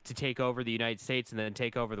to take over the United States and then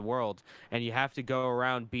take over the world. And you have to go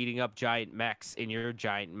around beating up giant mechs in your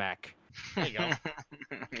giant mech. There you go.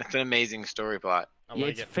 It's an amazing story plot. I Yeah,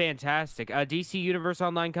 like it's it. fantastic. DC Universe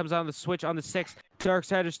Online comes out on the Switch on the 6th.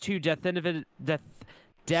 Darksiders 2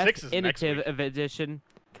 Six is next Definitive Edition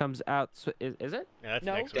comes out. Is it? Yeah, that's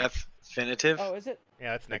No. next week. Definitive. Oh, is it?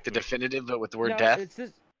 Yeah, that's Like next the week. definitive, but with the word no, death. It's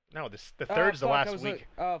this... No, the third's the fuck, I last was week.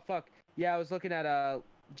 oh, fuck. Yeah, I was looking at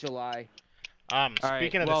July.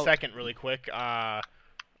 Speaking of well- the second, really quick,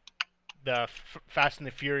 the Fast and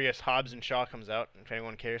the Furious Hobbs and Shaw comes out. If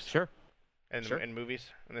anyone cares. Sure. In Sure. in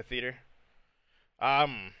movies in the theater.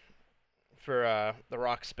 For the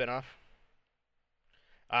Rock spinoff.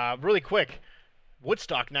 Really quick,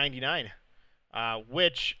 Woodstock '99,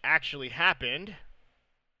 which actually happened.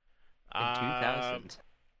 In 2000.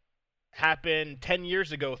 Happened 10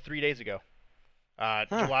 years ago, 3 days ago.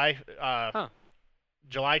 July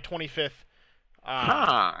July 25th,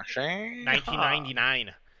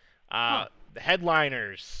 1999. The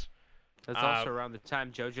headliners. That's also around the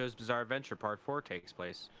time JoJo's Bizarre Adventure Part 4 takes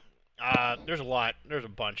place. There's a lot. There's a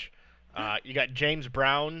bunch. You got James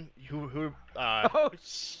Brown, who Oh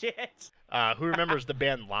shit! who remembers the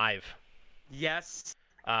band Live? Yes.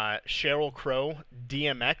 Sheryl Crow,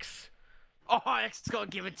 DMX, Oh, X gonna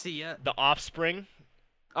give it to you. The Offspring,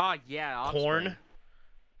 Oh yeah. Offspring. Korn,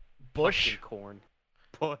 Bush, Fucking Korn.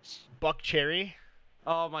 Bush. Buck Cherry.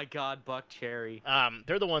 Oh my God, Buck Cherry.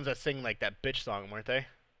 They're the ones that sing like that bitch song, weren't they?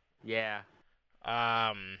 Yeah.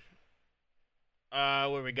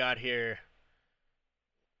 What we got here?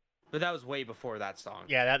 But that was way before that song.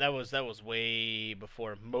 Yeah, that was way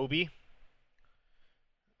before Moby.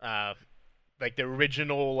 Like the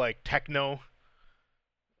original like techno.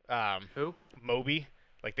 Who? Moby,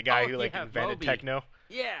 like the guy Oh, who like yeah, invented Moby. techno.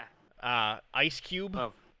 Yeah. Ice Cube,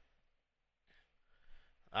 Oh,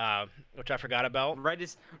 which I forgot about. right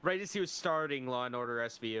as he was starting Law and Order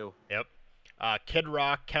SVU. Yep. Kid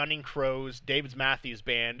Rock, Counting Crows, David Matthews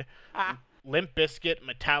Band, Ah. Limp Bizkit,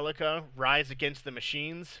 Metallica, Rise Against the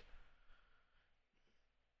Machines.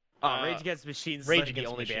 Rage Against the Machines. Rage is like Against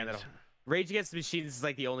the only the band Machines. Rage Against the Machines is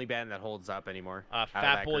like the only band that holds up anymore. out of Fat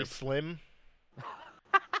that Boy group. Slim.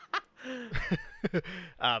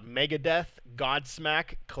 Megadeth,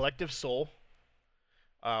 Godsmack, Collective Soul,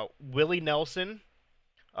 Willie Nelson,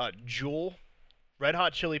 Jewel, Red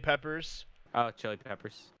Hot Chili Peppers, Oh, Chili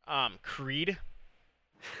Peppers. Creed,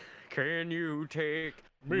 Can you take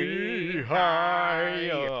Me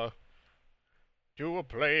Higher to a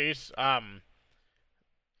Place,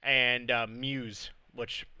 and Muse,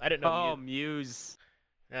 which I didn't know. Oh, Muse. Muse.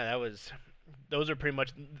 Yeah, those are pretty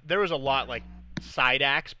much. There was a lot like side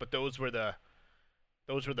acts, but those were the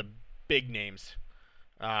big names.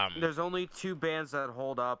 There's only two bands that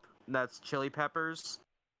hold up. And that's Chili Peppers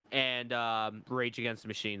and Rage Against the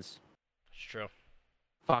Machines. It's true.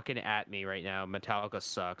 Fucking at me right now. Metallica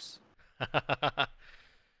sucks.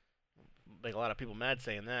 Like a lot of people mad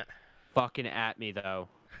saying that. Fucking at me though.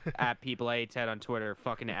 At people A10 on Twitter.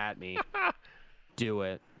 Fucking at me. Do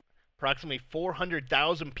it. Approximately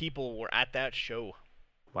 400,000 people were at that show.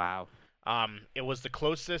 Wow. It was the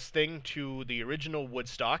closest thing to the original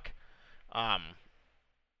Woodstock.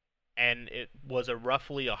 And it was a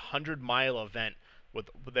roughly 100-mile event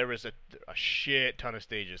there was a shit ton of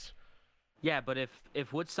stages. Yeah, but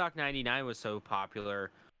if Woodstock 99 was so popular,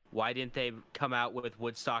 why didn't they come out with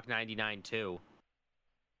Woodstock 99 too?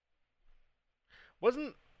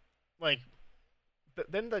 Wasn't like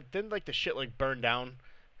then the shit like burned down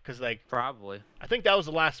because like Probably. I think that was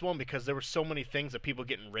the last one because there were so many things of people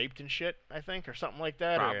getting raped and shit, I think, or something like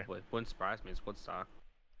that. Or, Probably. Wouldn't surprise me. It's Woodstock.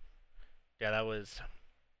 yeah, that was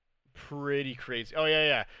pretty crazy. Oh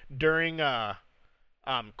yeah. During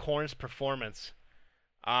Korn's performance,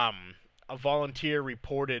 a volunteer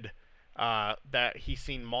reported that he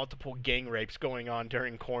seen multiple gang rapes going on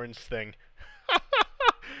during Korn's thing.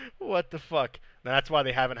 What the fuck? That's why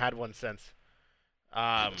they haven't had one since.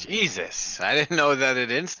 Jesus, I didn't know that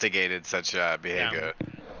it instigated such behavior.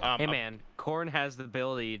 Hey man, Korn has the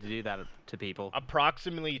ability to do that to people.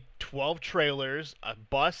 Approximately 12 trailers, a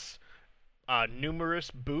bus, numerous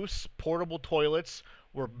booths, portable toilets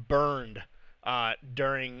were burned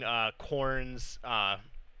during Korn's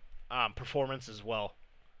performance as well.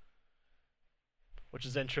 Which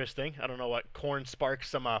is interesting. I don't know what Korn sparked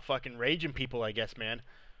some fucking rage in people, I guess, man.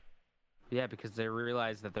 Yeah, because they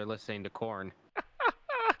realize that they're listening to Korn.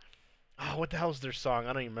 Oh, what the hell's their song?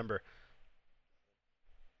 I don't even remember.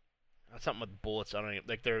 Something with bullets. I don't even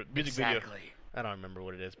like their music video. I don't remember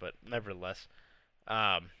what it is, but nevertheless.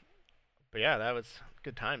 But yeah, that was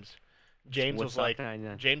good times. James was Woodstock like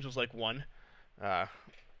 99. James was like 1.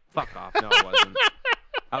 Fuck off. No, I wasn't.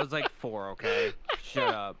 I was like 4, okay?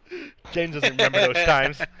 Shut up. James doesn't remember those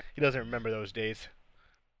times. He doesn't remember those days.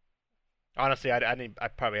 Honestly, I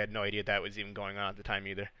probably had no idea that was even going on at the time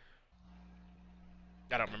either.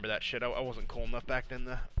 I don't remember that shit. I wasn't cool enough back then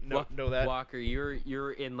to know that. Walker,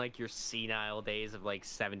 you're in like your senile days of like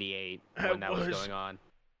 78 when that was going on.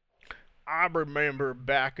 I remember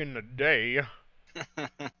back in the day.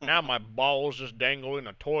 Now my balls just dangle in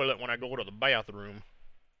the toilet when I go to the bathroom.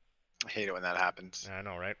 I hate it when that happens. I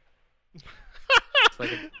know, right?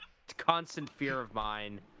 constant fear of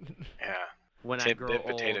mine Yeah. when I Tip grow dip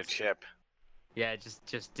old. potato chip. Yeah, it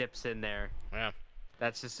just dips in there. Yeah,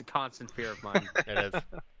 That's just a constant fear of mine. it is.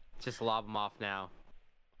 Just lob them off now.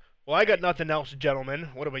 Well, I got nothing else, gentlemen.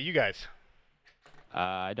 What about you guys?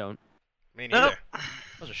 I don't. Me No. neither.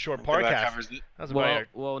 That was a short I think that podcast. covers it. That was about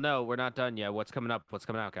Well, no, we're not done yet. What's coming up? What's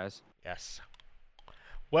coming out, guys? yes.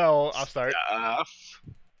 Well, I'll start. Stuff.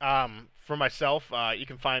 For myself, you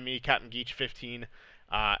can find me Captain Geach 15.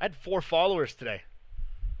 I had 4 followers today.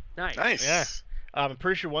 Nice. Nice. Yeah. I'm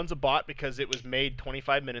pretty sure one's a bot because it was made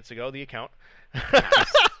 25 minutes ago. The account.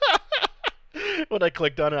 When I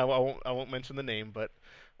clicked on it, I won't mention the name, but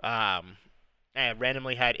I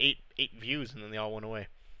randomly had 8 views and then they all went away.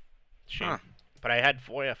 Shame. Huh. But I had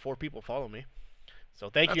 4 people follow me. So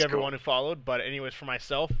thank you That's everyone cool. who followed. But anyways, for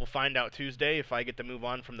myself, we'll find out Tuesday if I get to move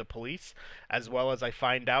on from the police, as well as I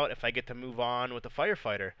find out if I get to move on with the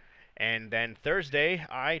firefighter. And then Thursday,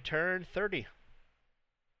 I turn 30.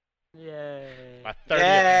 Yay. My 30th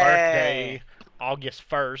Yay! birthday, August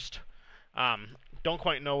 1st. Don't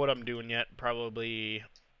quite know what I'm doing yet. Probably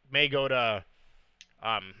may go to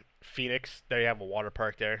Phoenix. They have a water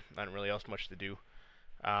park there. Not really else much to do.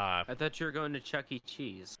 I thought you were going to Chuck E.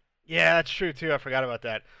 Cheese. Yeah, that's true too. I forgot about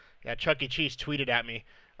that. Yeah, Chuck E. Cheese tweeted at me,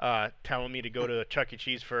 telling me to go to Chuck E.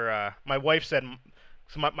 Cheese for. My wife said,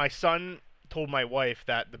 so my son told my wife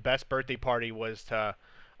that the best birthday party was to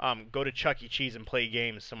go to Chuck E. Cheese and play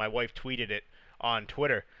games. So my wife tweeted it on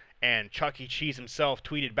Twitter, and Chuck E. Cheese himself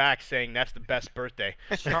tweeted back saying that's the best birthday.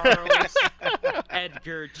 Charles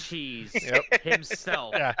Edgar Cheese Yep.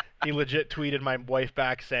 himself. Yeah, he legit tweeted my wife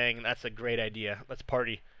back saying that's a great idea. Let's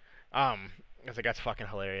party. I was like, that's fucking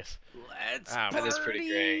hilarious. Let's That party. is pretty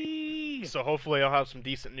great. So hopefully I'll have some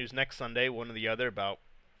decent news next Sunday, one or the other, about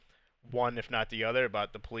one, if not the other,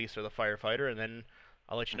 about the police or the firefighter, and then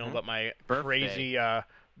I'll let you know about my Birthday. crazy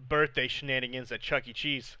birthday shenanigans at Chuck E.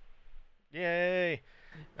 Cheese. Yay!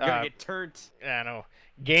 You're gonna get turned. I know.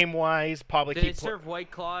 Game-wise, probably Do they keep... serve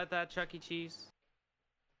White Claw at that Chuck E. Cheese?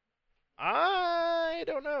 I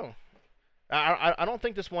don't know. I don't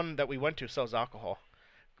think this one that we went to sells alcohol.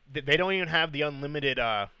 They don't even have the unlimited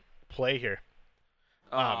play here.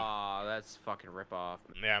 Oh, that's fucking rip off.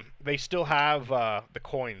 Yeah, they still have the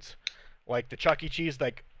coins, like the Chuck E. Cheese,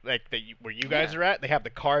 like where you guys Yeah. are at. They have the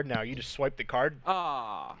card now. You just swipe the card.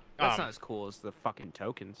 Oh, that's Um, not as cool as the fucking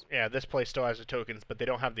tokens. Yeah, this place still has the tokens, but they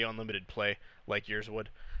don't have the unlimited play like yours would.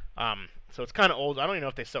 So it's kind of old. I don't even know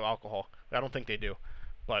if they sell alcohol. I don't think they do,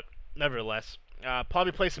 but nevertheless,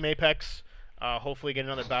 probably play some Apex. Hopefully get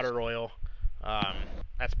another Battle Royale.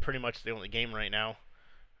 That's pretty much the only game right now,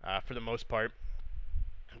 for the most part.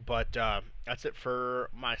 But that's it for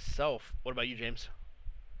myself. What about you, James?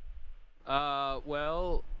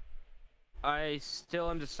 Well, I still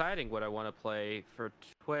am deciding what I want to play for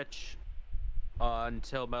Twitch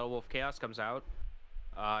until Metal Wolf Chaos comes out.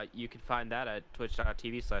 You can find that at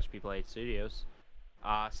twitch.tv/people8studios.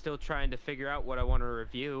 Still trying to figure out what I want to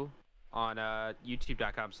review on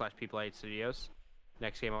youtube.com/people8studios.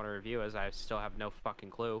 Next game I want to review is I still have no fucking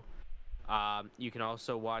clue. You can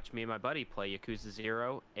also watch me and my buddy play Yakuza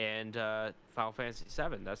 0 and Final Fantasy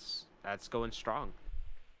 7. That's going strong.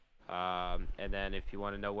 And then if you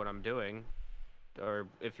want to know what I'm doing, or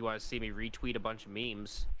if you want to see me retweet a bunch of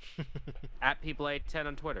memes, at People810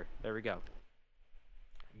 on Twitter. There we go.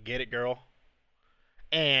 Get it, girl.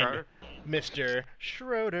 And Schroeder? Mr.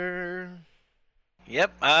 Schroeder.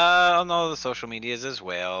 Yep. On all the social medias as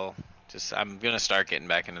well. I'm gonna start getting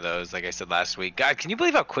back into those, like I said last week. God, can you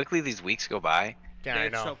believe how quickly these weeks go by? Yeah, I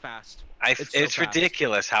It's know. so fast. It's It's so fast.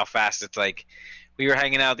 ridiculous how fast it's like. We were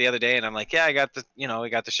hanging out the other day, and I'm like, yeah, we got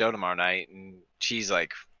the show tomorrow night, and she's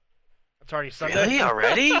like, It's already Sunday. really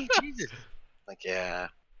already? Jesus. Like, yeah.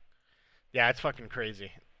 Yeah, it's fucking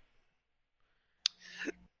crazy.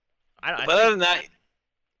 I But other think... than that,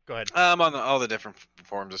 Go ahead. I'm on all the different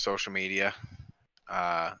forms of social media.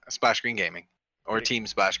 Splash Screen Gaming, or Right. Team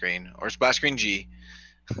Splash Screen, or Splash Screen G.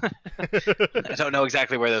 I don't know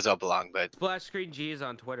exactly where those all belong, but Splash Screen G is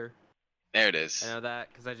on Twitter. there it is. I know that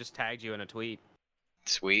because I just tagged you in a tweet.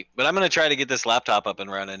 Sweet. But I'm gonna try to get this laptop up and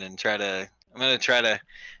running, and I'm gonna try to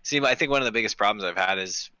see. I think one of the biggest problems I've had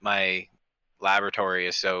is my laboratory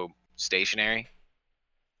is so stationary.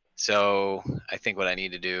 So I think what I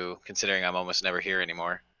need to do, considering I'm almost never here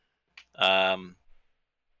anymore,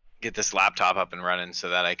 get this laptop up and running so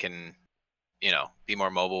that I can, be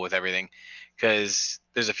more mobile with everything. Because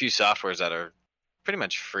there's a few softwares that are pretty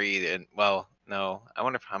much free. And well, no, I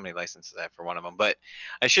wonder how many licenses I have for one of them. But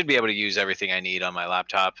I should be able to use everything I need on my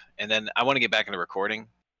laptop. And then I want to get back into recording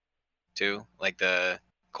too, like the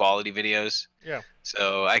quality videos. Yeah.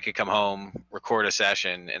 So I could come home, record a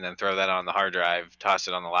session, and then throw that on the hard drive, toss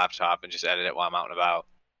it on the laptop, and just edit it while I'm out and about.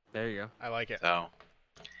 There you go. I like it. So,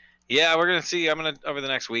 yeah, we're gonna see. I'm gonna over the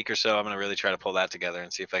next week or so. I'm gonna really try to pull that together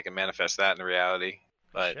and see if I can manifest that into reality.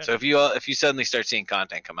 But Shit. so if you suddenly start seeing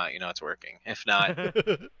content come out, you know it's working. If not,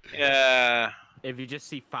 yeah, If you just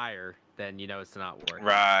see fire, then you know it's not working.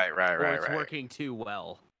 right, Or it's working too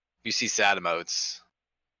well. If you see sad emotes,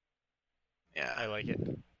 yeah, I like it.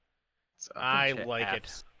 so, I Bunch of like it.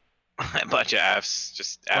 Fs. a bunch of Fs,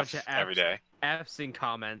 just Bunch F of every Fs. day. F's in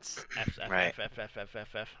comments. F, F, Right. F, F, F, F,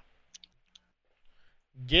 F, F.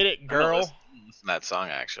 Get it, I'm gonna girl. listen to that song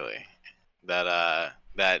actually. That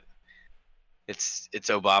it's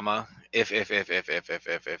Obama. If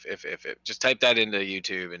just type that into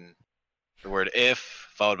YouTube and the word if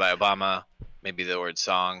followed by Obama, maybe the word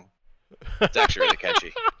song. It's actually really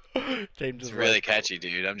catchy. James It's is really like, catchy,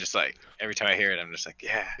 dude. I'm just like every time I hear it, I'm just like,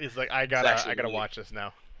 yeah, he's like, I actually gotta really- watch this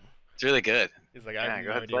now. it's really good. He's like, Yeah, I have go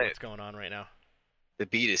no ahead, idea play what's it. going on right now. The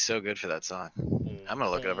beat is so good for that song. I'm gonna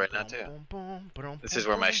look it up right now too. This is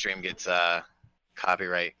where my stream gets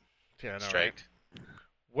copyright Yeah, I know, right? striked.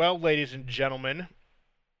 Well, ladies and gentlemen,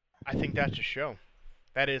 I think that's a show.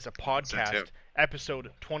 That is a So podcast, too.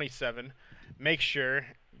 episode 27. Make sure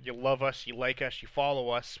you love us, you like us, you follow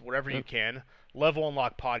us wherever you can.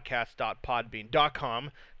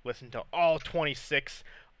 levelunlockpodcast.podbean.com. Listen to all 26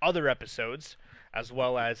 other episodes, as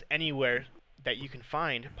well as anywhere that you can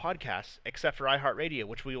find podcasts, except for iHeartRadio,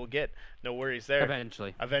 which we will get. No worries there.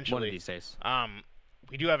 Eventually. One Eventually. of these days.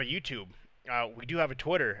 We do have a YouTube. We do have a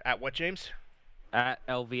Twitter. At what, James? At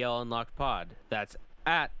LVL Unlocked Pod. That's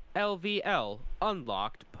at LVL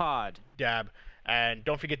Unlocked Pod. Dab. And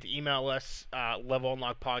don't forget to email us,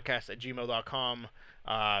 levelunlockpodcast@gmail.com.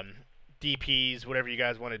 DPs, whatever you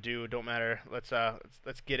guys want to do, don't matter. Let's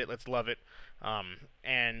get it. Let's love it.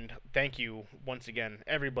 And thank you once again,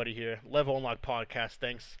 everybody here. Level Unlock Podcast.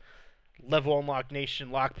 Thanks. Level Unlock Nation,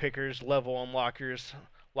 Lockpickers, Level Unlockers,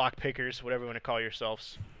 Lockpickers, whatever you want to call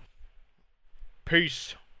yourselves.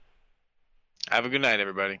 Peace. Have a good night,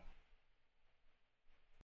 everybody.